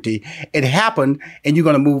opportunity. It happened and you're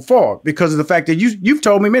going to move forward because of the fact that you've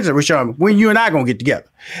told me, Mr. Rashawn, when you and I are going to get together.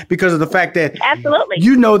 Because of the fact that absolutely,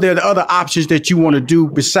 there are other options that you want to do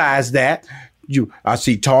besides that. I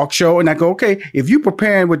see talk show and I go, okay, if you're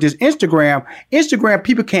preparing with this Instagram,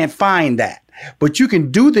 people can't find that. But you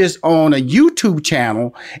can do this on a YouTube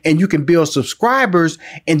channel and you can build subscribers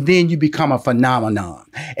and then you become a phenomenon.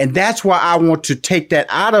 And that's why I want to take that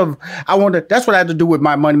that's what I had to do with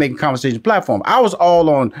my Money Making Conversation platform. I was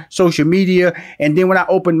all on social media. And then when I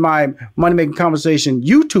opened my Money Making Conversation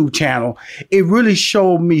YouTube channel, it really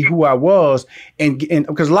showed me who I was. And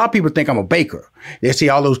because a lot of people think I'm a baker. They see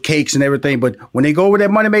all those cakes and everything. But when they go over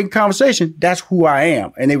that Money Making Conversation, that's who I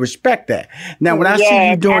am. And they respect that. Now, when I see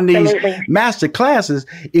you doing these master classes,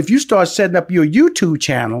 if you start setting up your YouTube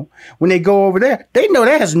channel, when they go over there, they know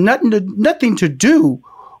that has nothing to do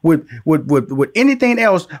with anything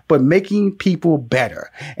else but making people better.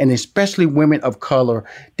 And especially women of color,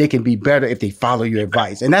 they can be better if they follow your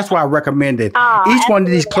advice. And that's why I recommend that each one of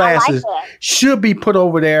these classes should be put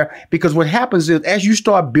over there, because what happens is as you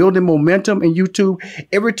start building momentum in YouTube,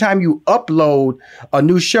 every time you upload a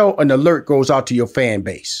new show, an alert goes out to your fan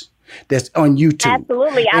base that's on YouTube.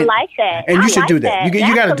 Absolutely. I like that. And you should do that.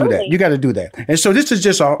 You got to do that. You got to do that. And so this is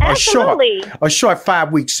just a short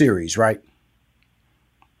 5-week series, right?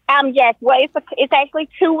 Yes. Well, it's actually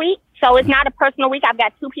 2 weeks. So it's not a personal week. I've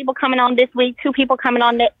got 2 people coming on this week, 2 people coming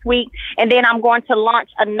on next week. And then I'm going to launch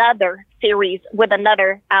another series with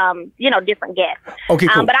another, different guest. Okay,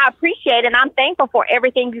 cool. But I appreciate it. And I'm thankful for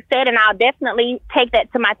everything you said. And I'll definitely take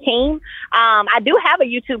that to my team. I do have a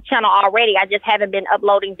YouTube channel already. I just haven't been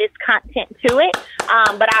uploading this content to it.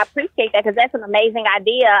 But I appreciate that because that's an amazing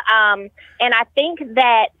idea. And I think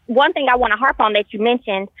that one thing I want to harp on that you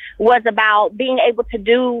mentioned was about being able to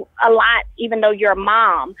do a lot, even though you're a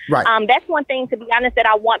mom. Right. That's one thing, to be honest, that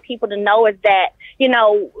I want people to know is that,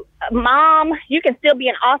 mom, you can still be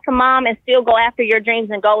an awesome mom and still go after your dreams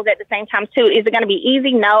and goals at the same time, too. Is it going to be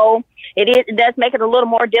easy? No. It does make it a little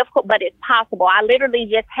more difficult, but it's possible. I literally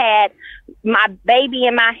just had my baby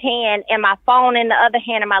in my hand and my phone in the other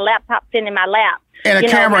hand and my laptop sitting in my lap. And a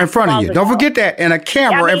camera in front of you. Don't forget that. And a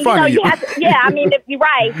camera in front of you. You're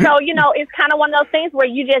right. So, it's kind of one of those things where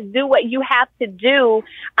you just do what you have to do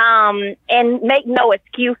and make no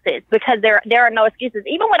excuses, because there are no excuses.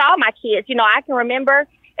 Even with all my kids, I can remember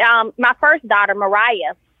my first daughter,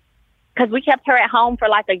 Mariah, because we kept her at home for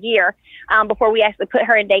like a year before we actually put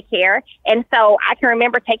her in daycare. And so I can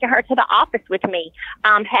remember taking her to the office with me,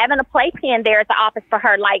 having a playpen there at the office for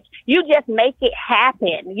her. Like, you just make it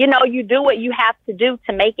happen. You do what you have to do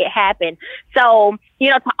to make it happen. So,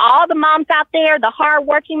 to all the moms out there, the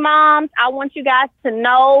hardworking moms, I want you guys to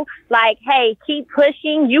know, like, hey, keep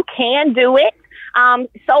pushing. You can do it.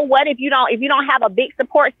 So what if you don't have a big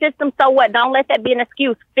support system? So what? Don't let that be an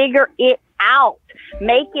excuse. Figure it out.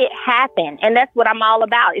 Make it happen. And that's what I'm all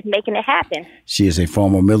about, is making it happen. She is a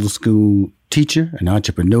former middle school teacher, an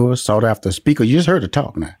entrepreneur, sought after speaker. You just heard her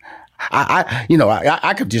talk now.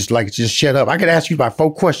 I could just shut up. I could ask you about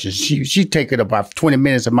 4 questions. She take it about 20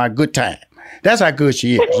 minutes of my good time. That's how good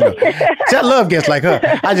she is. See, I love guests like her.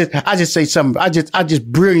 I just say something. I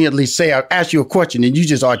just brilliantly say, I ask you a question and you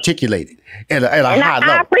just articulate it at a high level.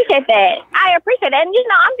 I appreciate that. And,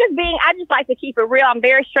 I just like to keep it real. I'm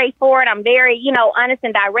very straightforward. I'm very, honest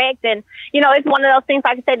and direct. And, it's one of those things,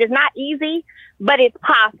 like I said, it's not easy, but it's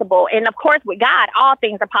possible. And of course, with God, all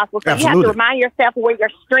things are possible. So Absolutely. You have to remind yourself where your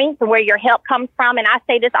strength and where your help comes from. And I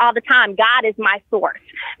say this all the time: God is my source.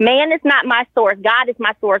 Man is not my source. God is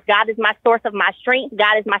my source. God is my source of my strength.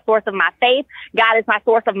 God is my source of my faith. God is my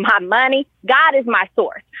source of my money. God is my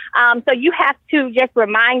source. So you have to just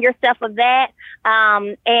remind yourself of that.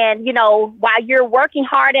 And, while you're working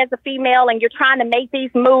hard as a female and you're trying to make these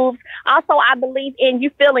moves, also I believe in you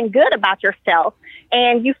feeling good about yourself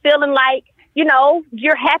and you feeling like,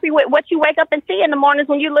 you're happy with what you wake up and see in the mornings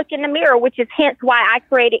when you look in the mirror, which is hence why I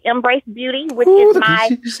created Embrace Beauty, which is my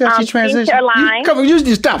skincare line. You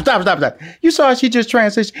just stop. You saw she just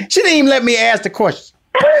transitioned. She didn't even let me ask the question.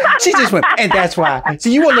 She just went, and that's why. So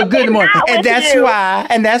you want to look good in the morning. And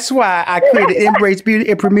that's why I created Embrace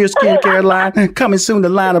Beauty, a premier skincare line. Coming soon, the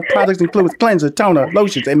line of products includes cleanser, toner,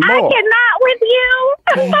 lotions, and more. I cannot with you.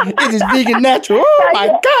 It is vegan natural. Oh my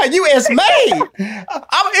God, you is made.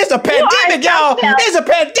 It's a pandemic, y'all. It's a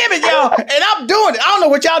pandemic, y'all. And I'm doing it. I don't know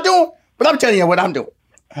what y'all doing, but I'm telling you what I'm doing.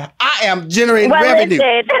 I am generating revenue.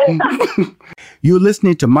 You're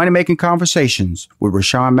listening to Money Making Conversations with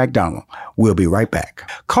Rushion McDonald. We'll be right back.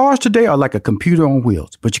 Cars today are like a computer on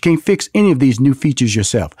wheels, but you can't fix any of these new features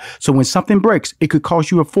yourself. So when something breaks, it could cost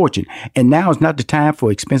you a fortune. And now is not the time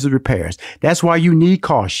for expensive repairs. That's why you need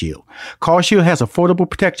CarShield. CarShield has affordable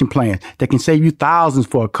protection plans that can save you thousands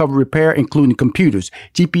for a covered repair, including computers,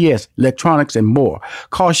 GPS, electronics, and more.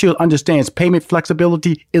 CarShield understands payment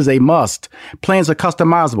flexibility is a must. Plans are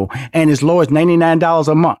customizable and as low as $99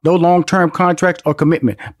 a month. No long-term contracts or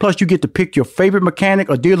commitment. Plus, you get to pick your favorite mechanic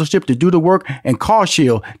or dealership to do the work, and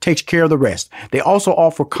CarShield takes care of the rest. They also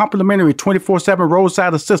offer complimentary 24/7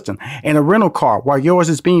 roadside assistance and a rental car while yours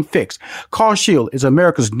is being fixed. CarShield is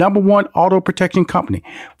America's #1 auto protection company.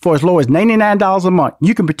 For as low as $99 a month,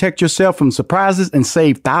 you can protect yourself from surprises and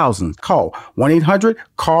save thousands. Call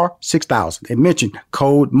 1-800-CAR-6000 and mention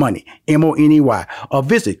code MONEY, M-O-N-E-Y, or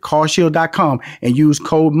visit carshield.com and use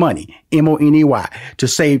code MONEY, M-O-N-E-Y, to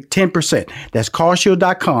save 10%. That's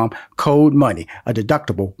carshield.com, code MONEY. A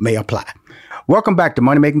deductible may apply. Welcome back to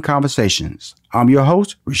Money Making Conversations. I'm your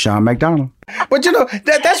host, Rushion McDonald. But you know,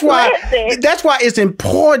 that's why it's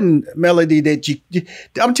important, Melody, that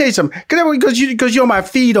I'm tell you something, because you're on my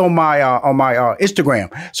feed on my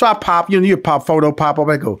Instagram. So I pop, your photo pop up.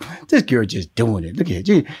 I go, this girl just doing it. Look at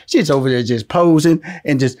her. She's over there just posing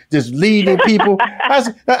and just leading people.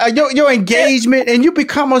 Your engagement, and you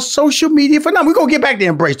become a social media phenomenon. We're gonna get back to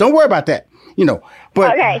Embrace. Don't worry about that.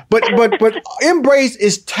 But Embrace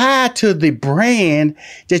is tied to the brand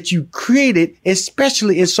that you created,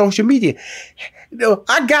 especially in social media.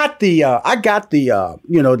 I got the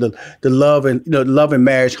Love and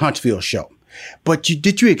Marriage Huntsville show, but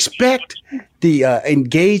did you expect the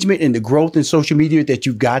engagement and the growth in social media that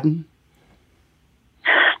you've gotten?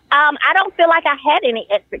 I don't feel like I had any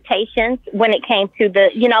expectations when it came to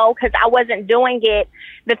because I wasn't doing it.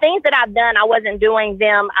 The things that I've done, I wasn't doing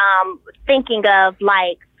them thinking of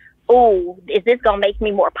like, oh, is this going to make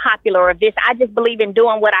me more popular or this? I just believe in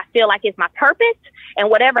doing what I feel like is my purpose, and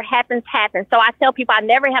whatever happens, happens. So I tell people I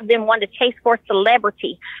never have been one to chase for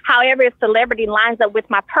celebrity. However, if celebrity lines up with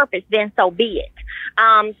my purpose, then so be it.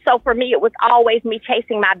 So for me, it was always me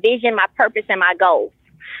chasing my vision, my purpose, and my goals.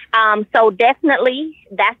 So definitely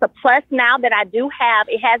that's a plus now that I do have.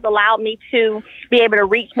 It has allowed me to be able to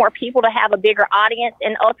reach more people, to have a bigger audience,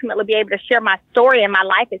 and ultimately be able to share my story and my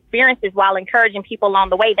life experiences while encouraging people along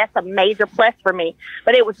the way. That's a major plus for me,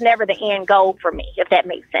 but it was never the end goal for me, if that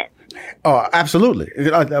makes sense. Oh, absolutely.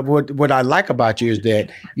 What I like about you is that,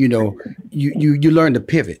 you learn to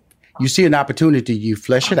pivot. You see an opportunity, you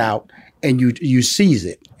flesh it out, and you seize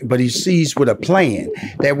it, but he sees with a plan.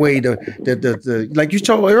 That way, the like you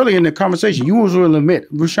told earlier in the conversation, you was willing to admit,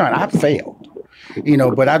 Rushion, I failed.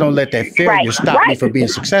 But I don't let that failure stop me from being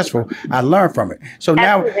successful. I learn from it. So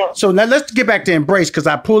now let's get back to Embrace, because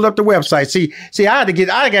I pulled up the website. See, I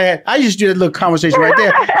used to do that little conversation right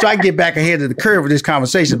there, so I can get back ahead of the curve with this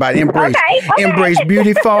conversation about Embrace. Okay. Embrace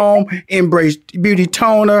Beauty Foam, Embrace Beauty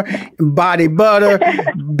Toner, Body Butter,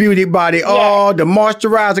 Beauty Body Oil, the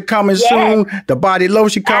moisturizer coming soon, the body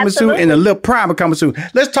lotion coming soon, and the lip primer coming soon.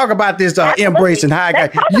 Let's talk about this Embrace and how I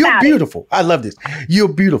got. You're beautiful. I love this. You're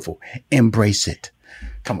beautiful. Embrace it.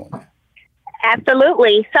 Come on.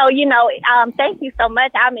 Absolutely. So, thank you so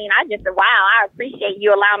much. I mean, I appreciate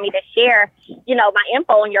you allowing me to share, my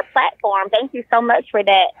info on your platform. Thank you so much for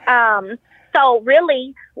that. So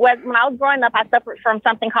really, when I was growing up, I suffered from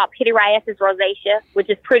something called pityriasis rosacea, which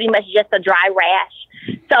is pretty much just a dry rash.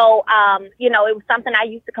 So, it was something I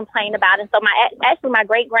used to complain about. And so my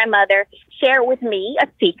great grandmother shared with me a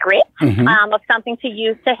secret of something to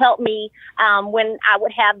use to help me when I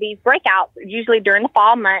would have these breakouts, usually during the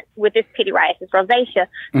fall months, with this pityriasis rosacea.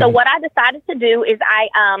 So what I decided to do is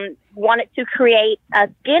I wanted to create a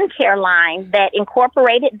skincare line that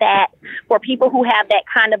incorporated that for people who have that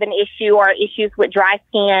kind of an issue or issues with dry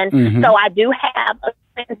skin. So I do have,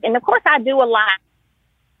 and of course I do a lot.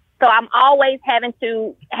 So I'm always having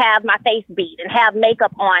to have my face beat and have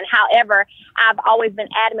makeup on. However, I've always been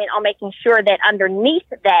adamant on making sure that underneath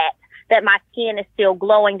that my skin is still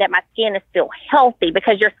glowing, that my skin is still healthy,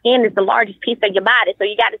 because your skin is the largest piece of your body. So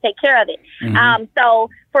you got to take care of it.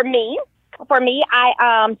 So for me, for me,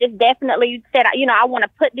 I just definitely said, I want to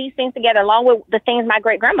put these things together along with the things my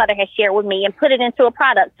great grandmother has shared with me and put it into a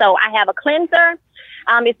product. So I have a cleanser.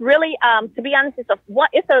 It's really, to be honest,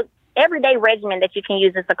 it's a everyday regimen that you can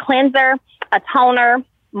use. It's a cleanser, a toner,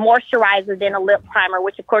 moisturizer, then a lip primer,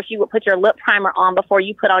 which of course you would put your lip primer on before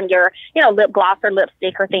you put on your, lip gloss or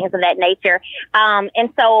lipstick or things of that nature.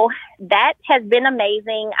 And so that has been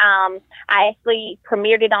amazing. I actually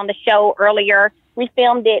premiered it on the show earlier. We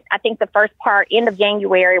filmed it, I think the first part end of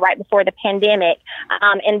January, right before the pandemic.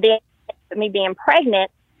 And then me being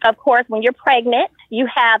pregnant, of course, when you're pregnant, you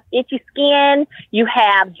have itchy skin, you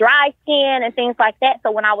have dry skin and things like that. So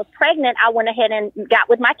when I was pregnant, I went ahead and got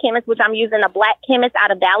with my chemist, which I'm using a black chemist out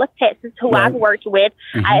of Dallas, Texas, who I've worked with.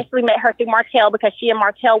 Mm-hmm. I actually met her through Martell because she and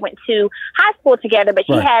Martell went to high school together, but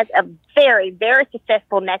she has a very, very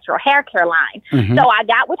successful natural hair care line. Mm-hmm. So I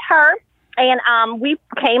got with her. And we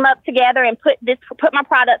came up together and put my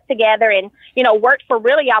products together and, worked for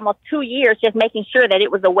really almost 2 years just making sure that it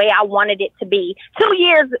was the way I wanted it to be. 2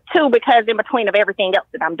 years, too, because in between of everything else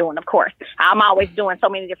that I'm doing, of course. I'm always doing so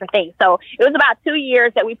many different things. So it was about 2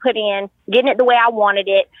 years that we put in getting it the way I wanted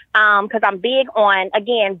it because I'm big on,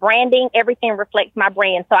 again, branding. Everything reflects my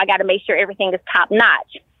brand. So I got to make sure everything is top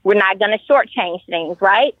notch. We're not going to shortchange things,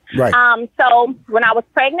 right? Right. So when I was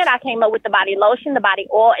pregnant, I came up with the body lotion, the body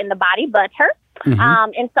oil, and the body butter.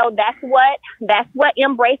 Mm-hmm. And so that's what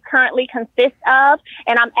Embrace currently consists of.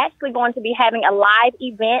 And I'm actually going to be having a live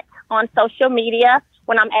event on social media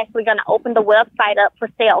when I'm actually going to open the website up for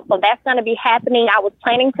sale. So that's going to be happening. I was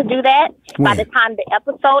planning to do that by the time the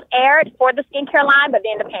episode aired for the skincare line, but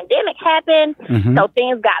then the pandemic happened. Mm-hmm. So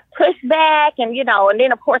things got pushed back. And, and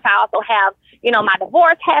then, of course, I also have, my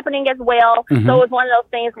divorce happening as well. Mm-hmm. So it was one of those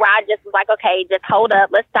things where I just was like, okay, just hold up.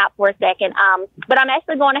 Let's stop for a second. But I'm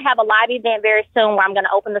actually going to have a live event very soon where I'm going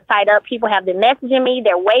to open the site up. People have been messaging me.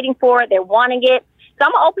 They're waiting for it. They're wanting it. So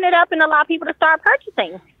I'm going to open it up and allow people to start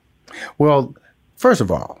purchasing. Well, first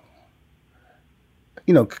of all,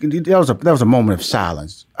 there was a moment of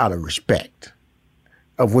silence out of respect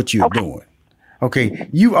of what you're doing. Okay,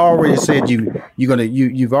 you already said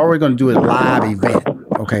you've already gonna do a live event.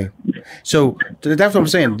 Okay, so that's what I'm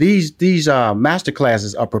saying. These master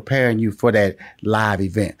classes are preparing you for that live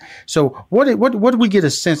event. So what do we get a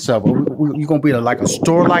sense of? You gonna be like a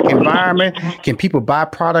store-like environment? Can people buy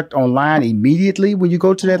product online immediately when you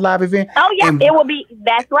go to that live event? Oh yeah, it will be.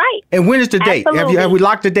 That's right. And when is the date? Have we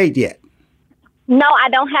locked the date yet? No, I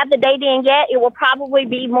don't have the date in yet. It will probably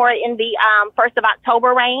be more in the 1st of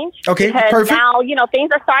October range. Okay, because perfect. Now, things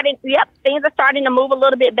are starting. Yep, things are starting to move a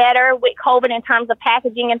little bit better with COVID in terms of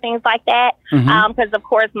packaging and things like that. Because of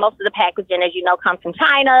course, most of the packaging, as you know, comes from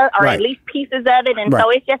China or at least pieces of it, and so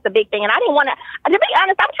it's just a big thing. And I didn't want to. To be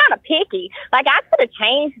honest, I'm kind of picky. Like I could have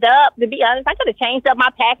changed up. To be honest, I could have changed up my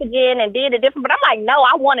packaging and did it different. But I'm like, no,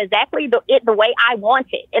 I want exactly the way I want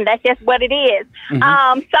it, and that's just what it is.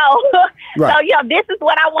 So this is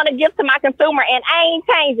what I want to give to my consumer, and I ain't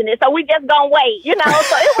changing it. So we just gonna wait, So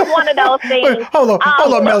it was one of those things. Wait, hold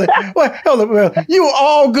on, Melody. Hold on, Melody. You were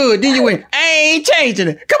all good. Then you went, I ain't changing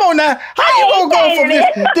it. Come on now. How you gonna go from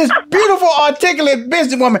this beautiful, articulate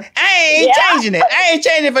businesswoman? I ain't changing it. I ain't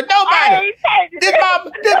changing it for nobody.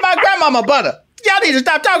 This my grandmama butter. Y'all need to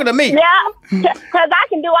stop talking to me. Yeah, because I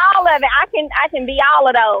can do all of it. I can be all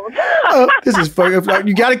of those. This is funny.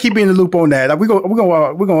 You got to keep me in the loop on that. We're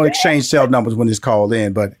gonna exchange cell numbers when this call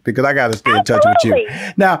in, but because I got to stay in touch with you.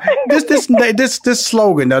 Now, this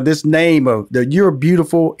slogan, this name of "You're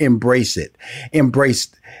Beautiful, Embrace It," embrace.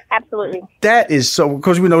 Absolutely. That is so,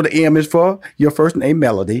 because we know the M is for your first name,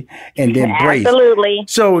 Melody, and then Brace. Absolutely.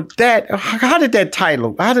 So how did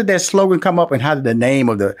that slogan come up, and how did the name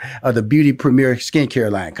of the Beauty Premier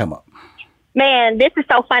skincare line come up? Man, this is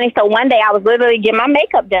so funny. So one day I was literally getting my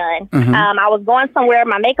makeup done. Mm-hmm. I was going somewhere.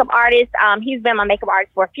 My makeup artist, he's been my makeup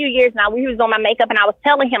artist for a few years now. He was doing my makeup, and I was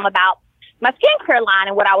telling him about my skincare line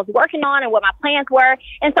and what I was working on and what my plans were.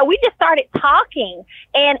 And so we just started talking.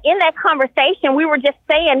 And in that conversation, we were just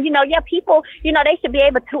saying, people, they should be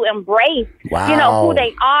able to embrace, who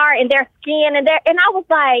they are and their skin and I was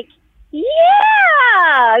like,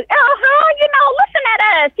 yeah, listen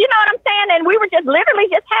at us, you know what I'm saying? And we were just literally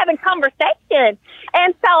just having conversation.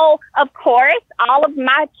 And so, of course, all of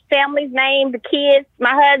my family's name, the kids,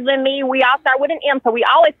 my husband, me, we all start with an M. So we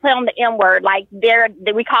always play on the M word. Like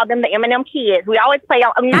we call them the M&M kids. We always play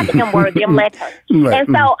on, not the M word, the M letter. Right. And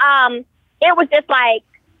so it was just like,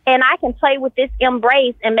 and I can play with this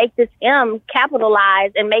embrace and make this M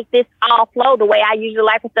capitalized and make this all flow the way I usually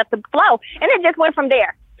like for stuff to flow. And it just went from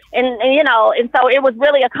there. And so it was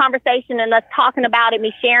really a conversation and us talking about it,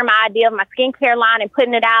 me sharing my idea of my skincare line and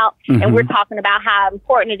putting it out. Mm-hmm. And we're talking about how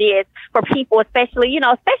important it is for people,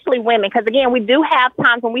 especially women. Because again, we do have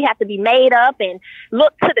times when we have to be made up and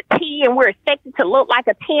look to the T, and we're expected to look like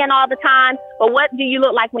a 10 all the time. But what do you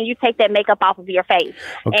look like when you take that makeup off of your face?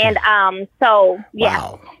 Okay. And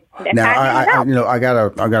Wow. Now I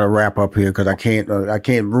gotta wrap up here because I can't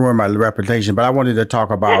ruin my reputation. But I wanted to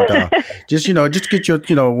talk about just get your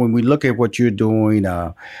when we look at what you're doing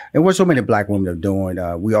and what so many Black women are doing.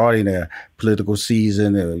 We are in a political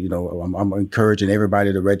season. I'm encouraging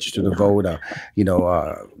everybody to register to vote.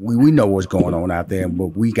 We know what's going on out there, but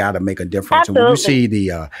we got to make a difference. Absolutely. And when you see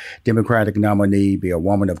the Democratic nominee be a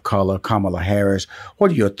woman of color, Kamala Harris,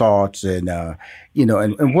 what are your thoughts and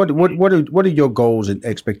what are your goals and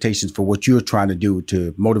expectations for what you're trying to do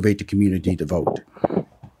to motivate the community to vote?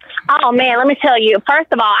 Oh, man, let me tell you.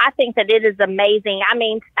 First of all, I think that it is amazing. I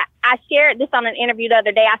mean, I shared this on an interview the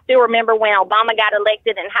other day. I still remember when Obama got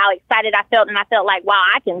elected and how excited I felt. And I felt like, wow,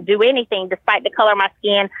 I can do anything despite the color of my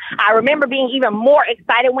skin. I remember being even more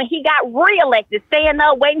excited when he got reelected, staying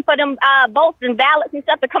up, waiting for them votes and ballots and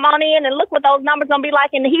stuff to come on in. And look what those numbers going to be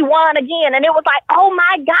like. And he won again. And it was like, oh,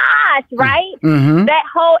 my gosh, right? Mm-hmm. That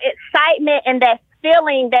whole excitement and that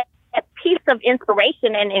feeling, that piece of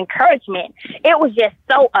inspiration and encouragement, it was just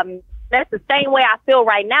so amazing. That's the same way I feel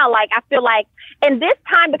right now. Like, I feel like, and this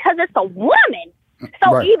time, because it's a woman,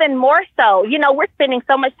 so right. Even more so, we're spending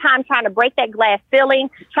so much time trying to break that glass ceiling,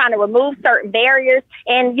 trying to remove certain barriers.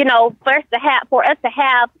 And, for us to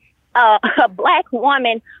have a Black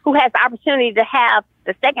woman who has the opportunity to have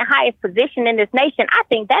the second highest position in this nation, I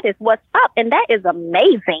think that is what's up. And that is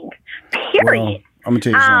amazing, period. Well, I'm gonna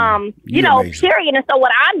tell you something. Period. And so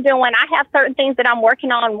what I'm doing, I have certain things that I'm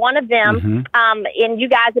working on. One of them, and you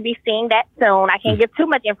guys will be seeing that soon. I can't give too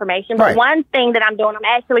much information, but one thing that I'm doing, I'm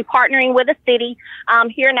actually partnering with a city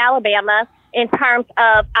here in Alabama in terms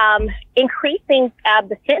of increasing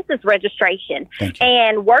the census registration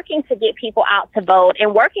and working to get people out to vote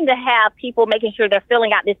and working to have people making sure they're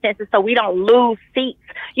filling out this census so we don't lose seats,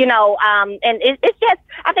 and it's just,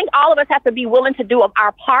 I think all of us have to be willing to do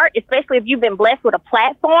our part, especially if you've been blessed with a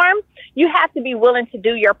platform. You have to be willing to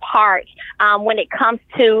do your part when it comes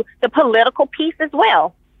to the political piece as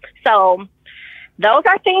well. So those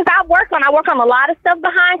are things I work on. I work on a lot of stuff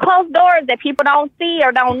behind closed doors that people don't see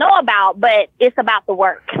or don't know about, but it's about the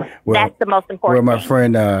work. That's the most important my thing.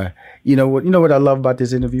 Friend, you know what I love about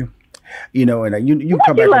this interview? You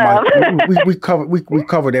come back we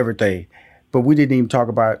covered everything, but we didn't even talk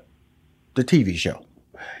about the TV show.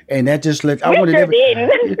 And that just because I wanted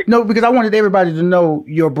everybody to know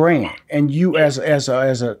your brand and you as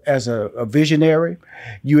a visionary,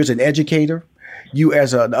 you as an educator, you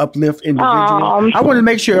as an uplift individual. I want to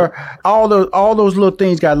make sure all those little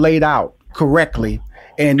things got laid out correctly.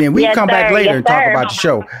 And then we can come back later and talk about the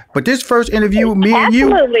show. But this first interview, me and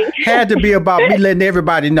you, had to be about me letting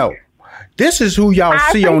everybody know. This is who y'all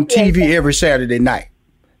see on TV every Saturday night.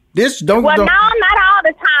 No, not all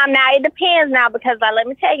the time now. It depends now because let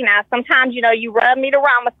me tell you now, sometimes, you rub me the wrong.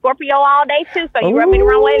 I'm a Scorpio all day too, so you rub me the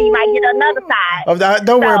wrong way, you might get another side.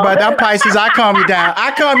 Don't worry about that. I'm Pisces. I calm you down,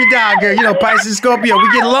 girl. Pisces, Scorpio,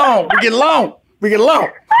 we get along. We get along,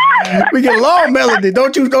 Melody.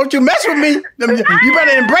 Don't you mess with me. You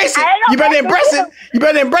better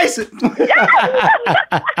embrace it.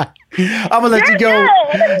 I'm gonna let you go.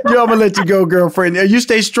 I'm gonna let you go, girlfriend. You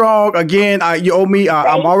stay strong. Again, you owe me.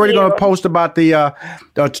 I'm already gonna post about the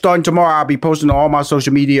starting tomorrow. I'll be posting on all my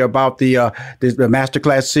social media about the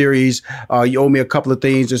masterclass series. You owe me a couple of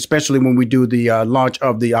things, especially when we do the launch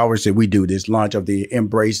of the launch of the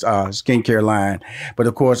Embrace skincare line. But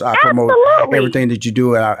of course, I promote everything that you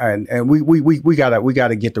do, and we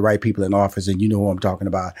gotta get the right people in office, and you know who I'm talking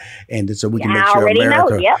about, and so we can make sure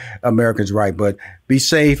America's right. But be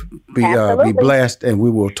safe. Be blessed, and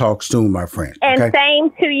we will talk soon, my friend. And same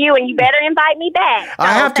to you, and you better invite me back. So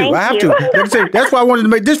I have to. That's why I wanted to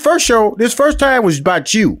make this first show. This first time was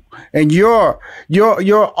about you and your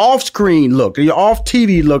off-screen look, your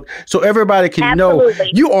off-TV look, so everybody can know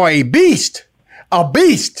you are a beast. A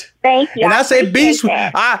beast. Thank you. And I say beast,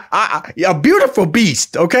 a beautiful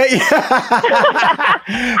beast, okay?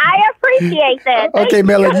 I appreciate that. Okay,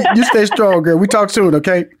 Melody, you stay strong, girl. We talk soon,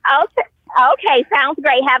 okay? Okay, sounds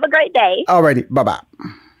great. Have a great day. All righty. Bye-bye.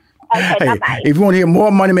 Okay, bye-bye. If you want to hear more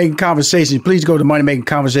Money Making Conversations, please go to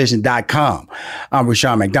moneymakingconversation.com. I'm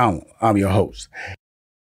Rushion McDonald. I'm your host.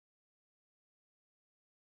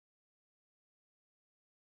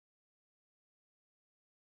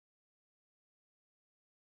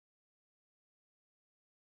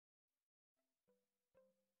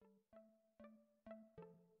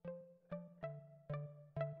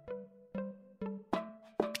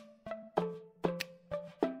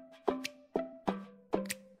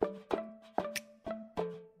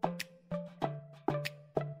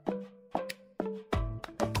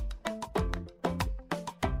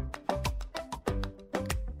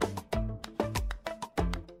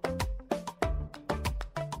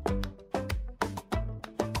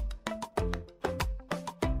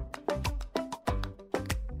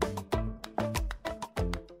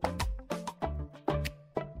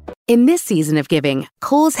 In this season of giving,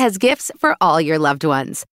 Kohl's has gifts for all your loved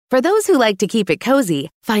ones. For those who like to keep it cozy,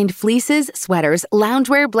 find fleeces, sweaters,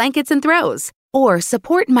 loungewear, blankets, and throws. Or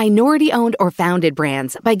support minority-owned or founded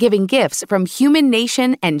brands by giving gifts from Human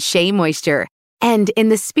Nation and Shea Moisture. And in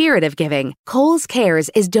the spirit of giving, Kohl's Cares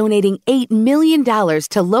is donating $8 million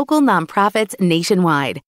to local nonprofits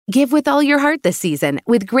nationwide. Give with all your heart this season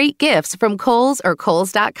with great gifts from Kohl's or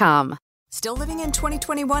Kohls.com. Still living in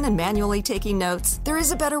 2021 and manually taking notes? There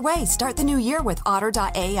is a better way. Start the new year with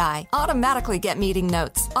Otter.ai. Automatically get meeting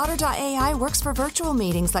notes. Otter.ai works for virtual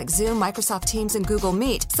meetings like Zoom, Microsoft Teams, and Google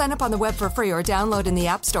Meet. Sign up on the web for free or download in the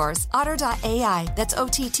app stores. Otter.ai. That's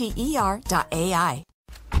OTTER.ai.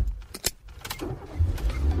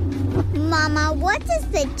 Mama, what does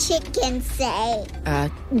the chicken say?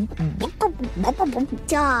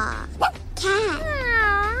 Dog. Cat.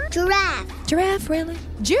 Giraffe. Giraffe, really?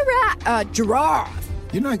 Giraffe.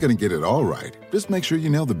 You're not going to get it all right. Just make sure you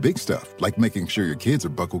nail the big stuff, like making sure your kids are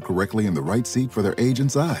buckled correctly in the right seat for their age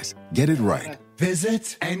and size. Get it right.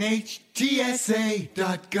 Visit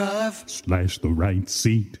NHTSA.gov/the right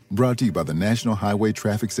seat. Brought to you by the National Highway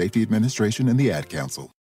Traffic Safety Administration and the Ad Council.